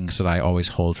core things that I always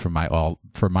hold for my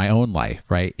own life,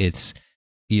 right? It's,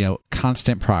 you know,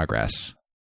 constant progress.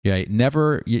 Yeah,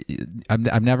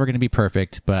 I'm never going to be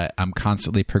perfect, but I'm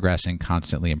constantly progressing,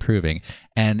 constantly improving.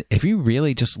 And if you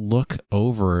really just look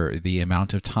over the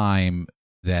amount of time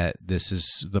that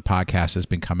the podcast has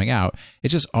been coming out,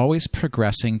 it's just always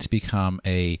progressing to become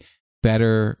a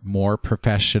better, more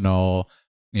professional,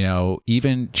 you know,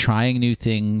 even trying new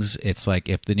things. It's like,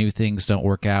 if the new things don't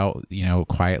work out, you know,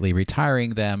 quietly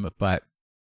retiring them, but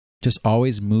just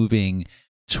always moving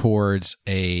towards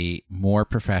a more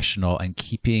professional and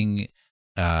keeping,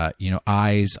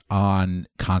 eyes on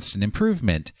constant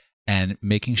improvement, and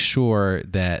making sure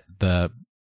that the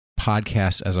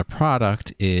podcast as a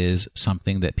product is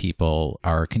something that people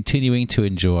are continuing to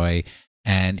enjoy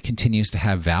and continues to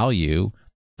have value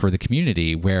for the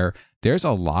community, where there's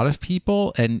a lot of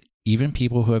people, and even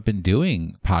people who have been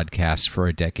doing podcasts for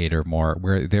a decade or more,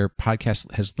 where their podcast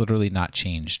has literally not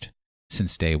changed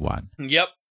since day one. Yep.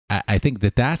 I think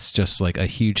that's just like a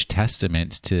huge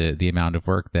testament to the amount of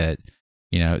work that,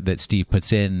 that Steve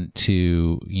puts in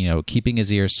to, keeping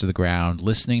his ears to the ground,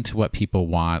 listening to what people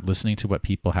want, listening to what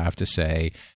people have to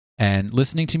say, and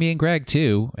listening to me and Greg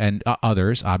too, and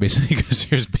others, obviously, because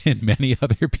there's been many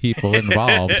other people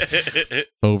involved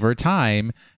over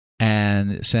time,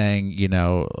 and saying,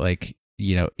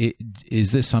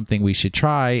 is this something we should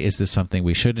try? Is this something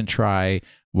we shouldn't try?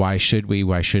 Why should we?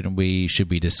 Why shouldn't we? Should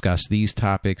we discuss these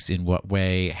topics? In what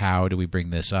way? How do we bring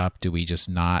this up? Do we just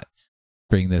not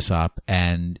bring this up?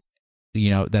 And,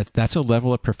 that's a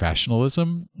level of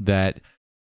professionalism that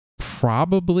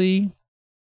probably,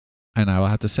 and I will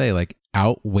have to say, like,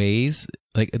 outweighs,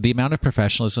 like, the amount of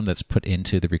professionalism that's put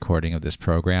into the recording of this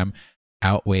program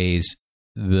outweighs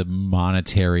the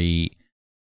monetary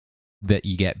that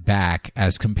you get back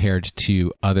as compared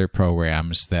to other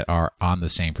programs that are on the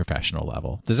same professional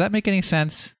level. Does that make any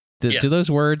sense? Do those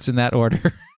words in that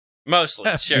order?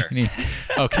 Mostly, sure.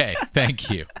 Okay, thank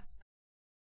you.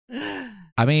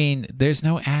 I mean, there's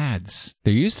no ads.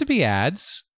 There used to be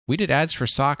ads. We did ads for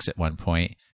socks at one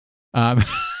point. I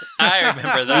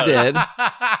remember those.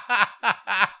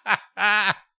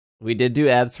 We did do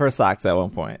ads for socks at one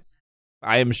point.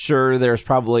 I am sure there's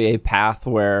probably a path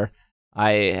where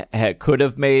I could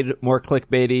have made more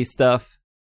clickbaity stuff,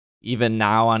 even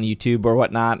now on YouTube or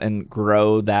whatnot, and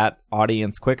grow that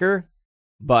audience quicker.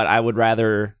 But I would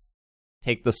rather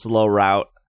take the slow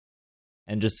route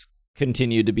and just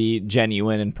continue to be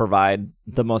genuine and provide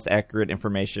the most accurate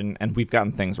information. And we've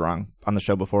gotten things wrong on the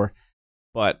show before.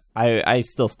 But I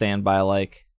still stand by,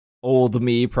 like, old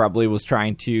me probably was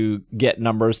trying to get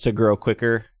numbers to grow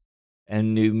quicker,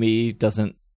 and new me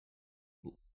doesn't.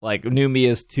 Like, new me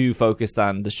is too focused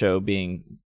on the show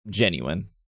being genuine.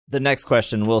 The next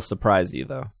question will surprise you,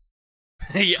 though.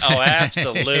 Oh,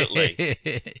 absolutely.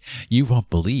 You won't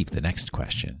believe the next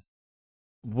question.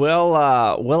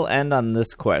 We'll end on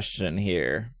this question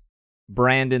here.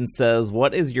 Brandon says,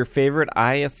 what is your favorite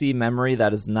ISE memory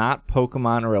that is not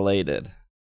Pokemon related?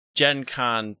 Gen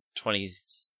Con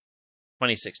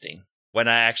 2016, when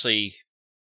I actually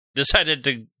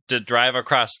decided to drive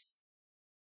across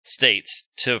states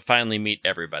to finally meet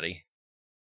everybody.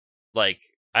 Like,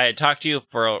 I had talked to you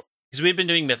because we'd been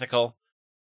doing Mythical,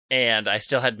 and I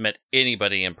still hadn't met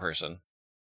anybody in person.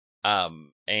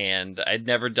 And I'd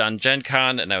never done Gen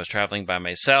Con, and I was traveling by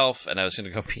myself, and I was going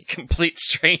to go meet complete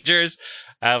strangers.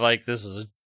 I'm like, this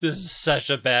is such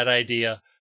a bad idea.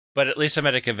 But at least I'm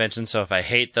at a convention, so if I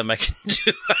hate them, I can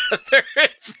do other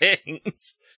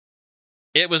things.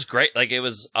 It was great. Like, it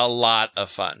was a lot of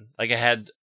fun. Like, I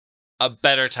had a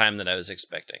better time than I was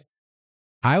expecting.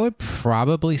 I would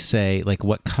probably say, like,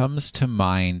 what comes to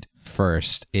mind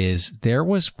first is there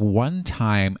was one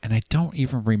time, and I don't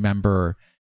even remember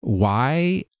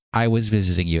why I was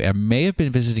visiting you. I may have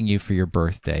been visiting you for your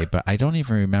birthday, but I don't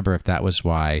even remember if that was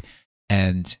why.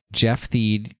 And Jeff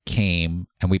Theed came,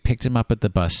 and we picked him up at the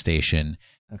bus station.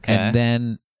 Okay. And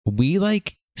then we,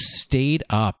 like, stayed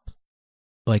up,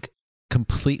 like,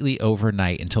 completely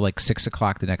overnight until, like, 6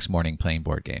 o'clock the next morning playing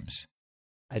board games.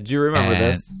 I do remember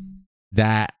this.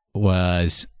 That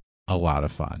was a lot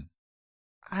of fun.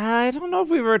 I don't know if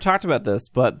we've ever talked about this,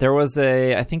 but there was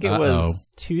I think it was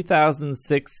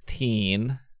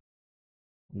 2016,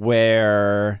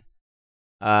 where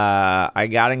I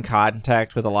got in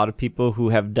contact with a lot of people who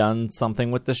have done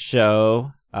something with the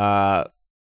show.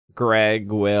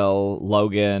 Greg, Will,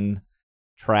 Logan,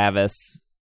 Travis,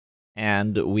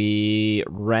 and we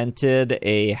rented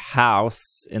a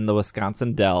house in the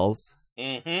Wisconsin Dells.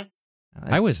 Mm-hmm.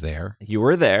 I was there. You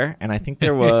were there, and I think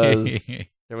there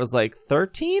was like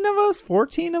 13 of us,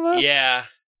 14 of us. Yeah.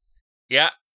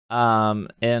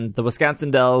 And the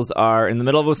Wisconsin Dells are in the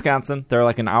middle of Wisconsin. They're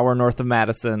like an hour north of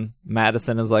Madison.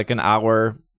 Madison is like an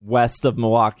hour west of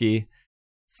Milwaukee.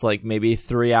 It's like maybe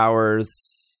 3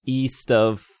 hours east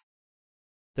of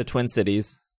the Twin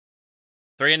Cities.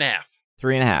 3.5.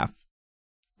 3.5.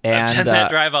 And I've done that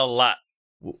drive a lot.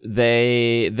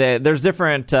 There's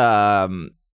different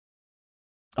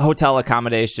hotel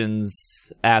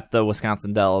accommodations at the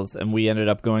Wisconsin Dells, and we ended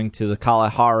up going to the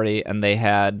Kalahari, and they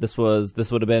had this would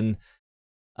have been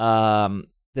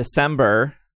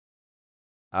December,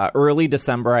 early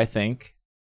December, I think.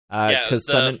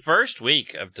 The first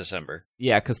week of December.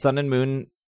 Yeah, because Sun and Moon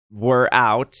were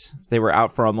out. They were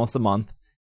out for almost a month,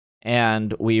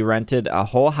 and we rented a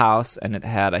whole house, and it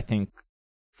had, I think,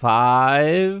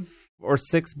 5 or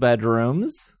 6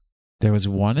 bedrooms. There was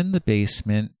one in the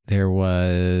basement. There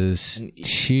was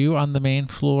 2 on the main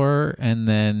floor, and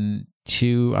then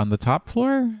 2 on the top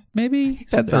floor, maybe? I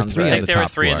think that sounds right. I think there were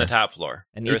 3 on the top floor.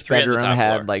 And each bedroom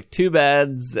had like 2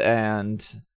 beds, and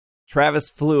Travis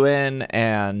flew in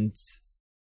and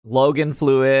Logan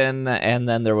flew in, and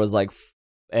then there was like,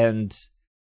 and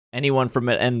anyone from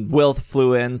it, and Will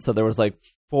flew in, so there was like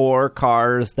 4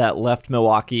 cars that left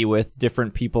Milwaukee with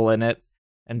different people in it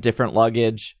and different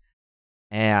luggage,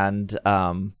 and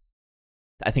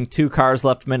I think 2 cars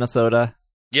left Minnesota.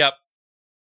 Yep.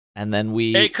 And then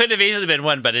it could have easily been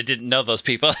 1, but it didn't know those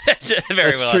people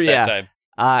very well true, at that time.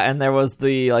 And there was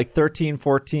the like 13,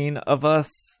 14 of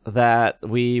us that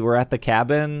we were at the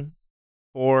cabin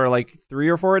for like 3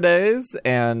 or 4 days,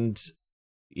 and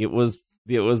it was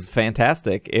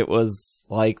fantastic. It was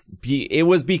like it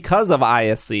was because of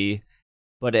ISC,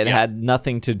 but it had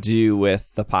nothing to do with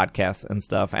the podcast and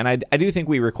stuff. And I do think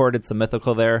we recorded some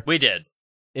Mythical there. We did.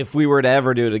 If we were to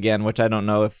ever do it again, which I don't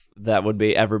know if that would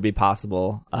ever be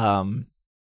possible,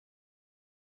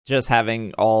 just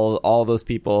having all those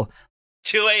people.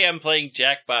 2 a.m. playing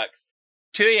Jackbox,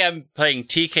 2 a.m. playing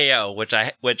TKO, which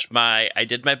I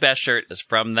did my best shirt is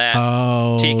from that.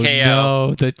 Oh, TKO.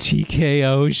 No, the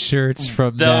TKO shirts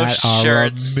from those that are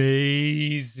shirts,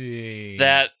 amazing.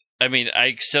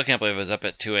 I still can't believe it was up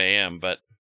at 2 a.m., but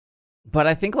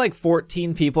I think like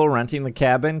 14 people renting the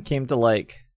cabin came to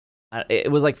like,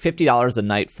 it was like $50 a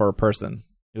night for a person.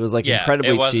 It was like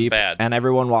incredibly cheap, bad. And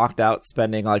everyone walked out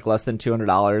spending like less than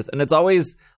 $200. And it's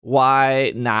always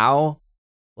why now,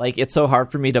 like, it's so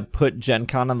hard for me to put Gen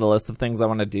Con on the list of things I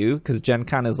want to do, because Gen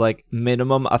Con is like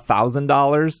minimum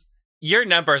 $1,000. Your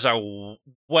numbers are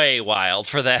way wild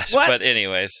for that. What? But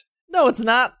anyways, no, it's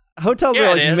not. Hotels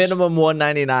are like minimum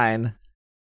 $199.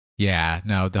 Yeah,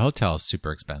 no, the hotel is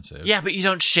super expensive. Yeah, but you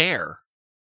don't share.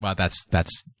 Well, that's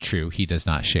true. He does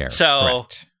not share. So,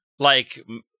 Correct. like,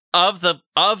 of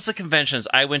the conventions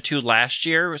I went to last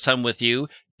year, some with you,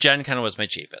 Gen Con was my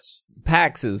cheapest.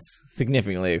 PAX is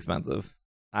significantly expensive.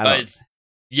 It's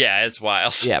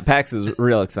wild. Yeah, PAX is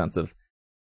real expensive.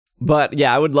 But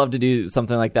yeah, I would love to do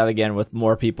something like that again with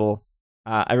more people.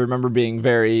 I remember being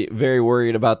very, very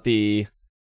worried about the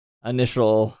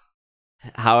initial,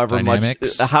 the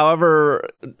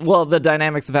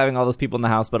dynamics of having all those people in the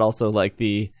house, but also like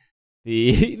the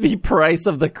price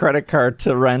of the credit card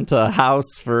to rent a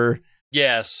house for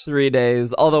 3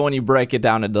 days. Although when you break it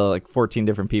down into like 14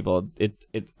 different people,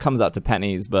 it comes out to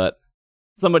pennies, but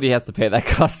somebody has to pay that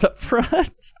cost up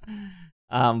front.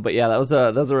 But yeah, that was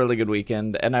a really good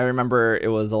weekend. And I remember it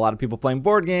was a lot of people playing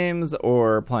board games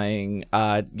or playing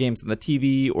games on the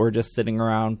TV or just sitting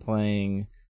around playing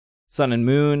Sun and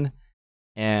Moon.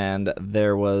 And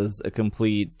there was a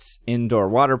complete indoor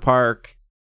water park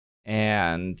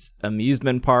and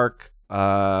amusement park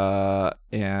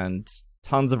and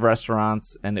tons of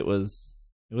restaurants. And it was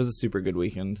a super good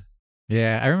weekend.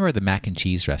 Yeah, I remember the mac and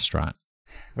cheese restaurant.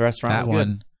 The restaurant was one,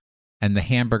 good. And the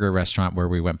hamburger restaurant where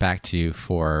we went back to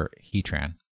for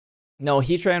Heatran. No,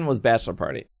 Heatran was bachelor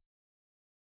party.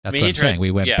 That's what I'm saying.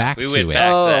 We went back to it.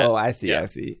 Oh, I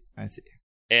see.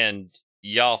 And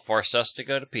y'all forced us to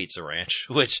go to Pizza Ranch,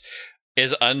 which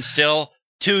is still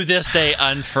to this day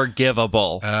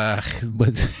unforgivable.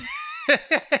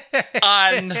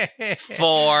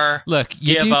 Look,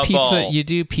 you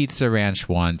do Pizza Ranch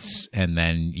once, and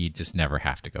then you just never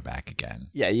have to go back again.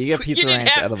 Yeah, you get Pizza Ranch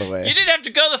out of the way. You didn't have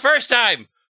to go the first time.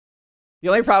 The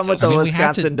only problem with the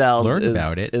Wisconsin Dells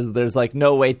is there's like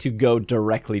no way to go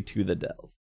directly to the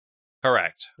Dells.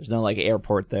 Correct. There's no like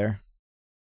airport there.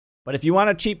 But if you want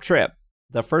a cheap trip,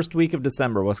 the first week of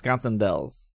December, Wisconsin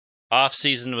Dells.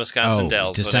 Off-season Wisconsin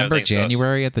Dells. December,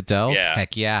 January at the Dells? Yeah.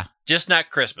 Heck yeah. Just not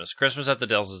Christmas. Christmas at the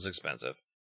Dells is expensive.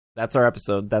 That's our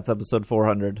episode. That's episode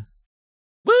 400.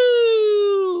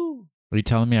 Woo! Are you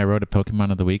telling me I wrote a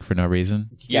Pokemon of the Week for no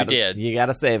reason? You did. You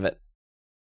gotta save it.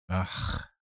 Ugh.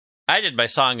 I did my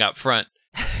song up front.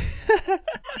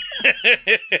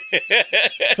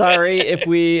 Sorry if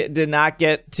we did not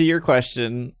get to your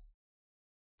question.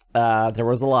 There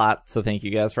was a lot, so thank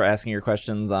you guys for asking your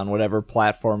questions on whatever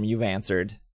platform you've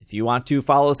answered. If you want to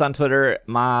follow us on Twitter,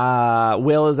 my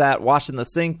Will is at Washing the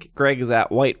Sink, Greg is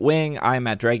at White Wing, I'm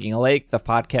at Dragging a Lake, the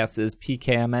podcast is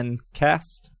PKMN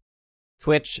Cast,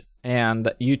 Twitch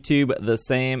and YouTube the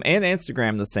same, and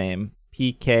Instagram the same,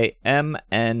 PKMNCAST.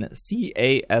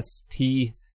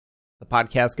 The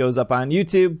podcast goes up on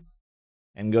YouTube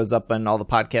and goes up on all the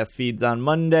podcast feeds on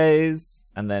Mondays,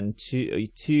 and then two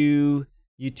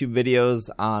YouTube videos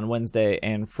on Wednesday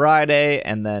and Friday,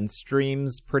 and then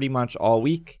streams pretty much all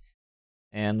week,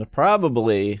 and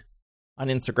probably an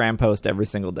Instagram post every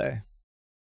single day.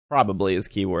 Probably is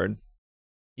keyword.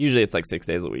 Usually it's like 6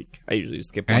 days a week. I usually just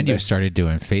skip one day. You started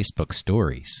doing Facebook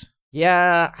stories.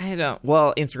 Yeah, I don't.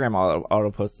 Well, Instagram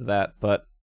auto posted that, but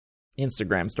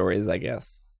Instagram stories, I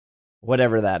guess.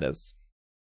 Whatever that is.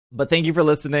 But thank you for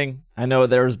listening. I know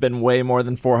there's been way more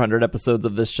than 400 episodes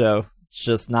of this show. It's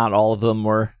just not all of them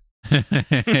were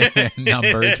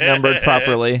numbered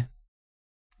properly.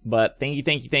 But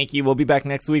thank you. We'll be back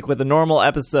next week with a normal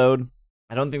episode.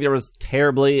 I don't think there was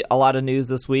terribly a lot of news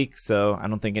this week, so I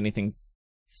don't think anything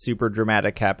super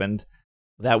dramatic happened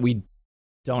that we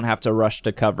don't have to rush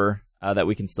to cover, that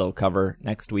we can still cover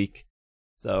next week.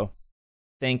 So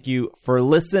thank you for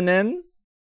listening.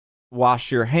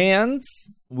 Wash your hands.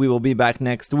 We will be back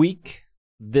next week.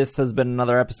 This has been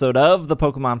another episode of the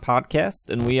Pokemon Podcast,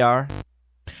 and we are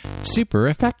super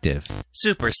effective.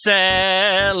 Super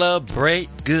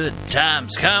celebrate good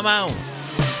times. Come on.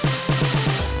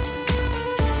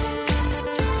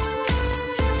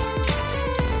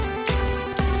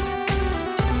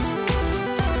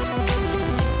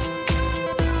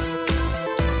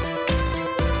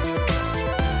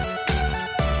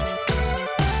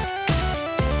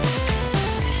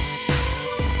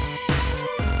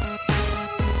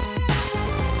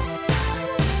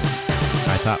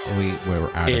 I thought we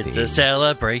were out of the 80s. It's a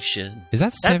celebration. Is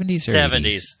that 70s or 70s?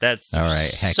 80s? That's all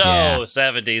right. Heck so yeah.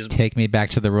 70s. Take me back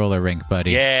to the roller rink,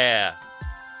 buddy. Yeah.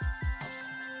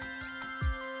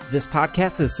 This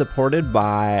podcast is supported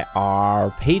by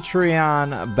our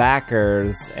Patreon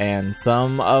backers, and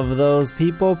some of those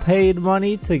people paid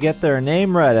money to get their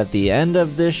name read at the end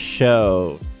of this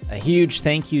show. A huge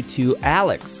thank you to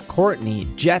Alex, Courtney,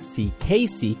 Jetsy,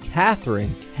 Casey,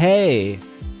 Catherine, Kay,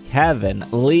 Kevin,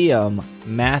 Liam,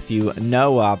 Matthew,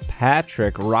 Noah,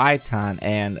 Patrick, Raiton,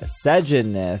 and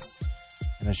Sejanus.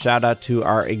 And a shout out to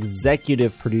our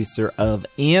executive producer of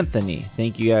Anthony.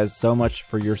 Thank you guys so much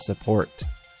for your support.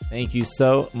 Thank you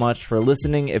so much for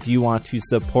listening. If you want to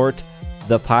support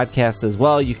the podcast as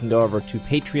well, you can go over to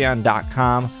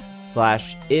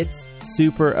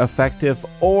patreon.com/itssupereffective,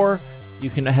 or you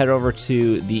can head over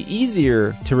to the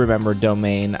easier to remember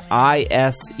domain,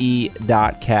 ise.cash.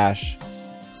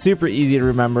 Super easy to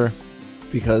remember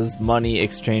because money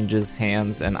exchanges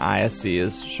hands, and ISC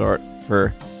is short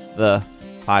for the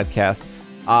podcast.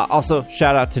 Also,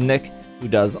 shout out to Nick, who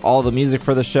does all the music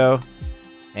for the show.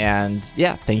 And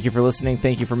yeah, thank you for listening.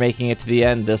 Thank you for making it to the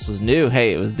end. This was new.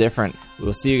 Hey, it was different.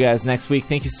 We'll see you guys next week.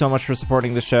 Thank you so much for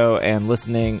supporting the show and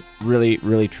listening. Really,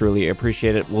 really, truly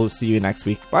appreciate it. We'll see you next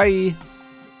week. Bye.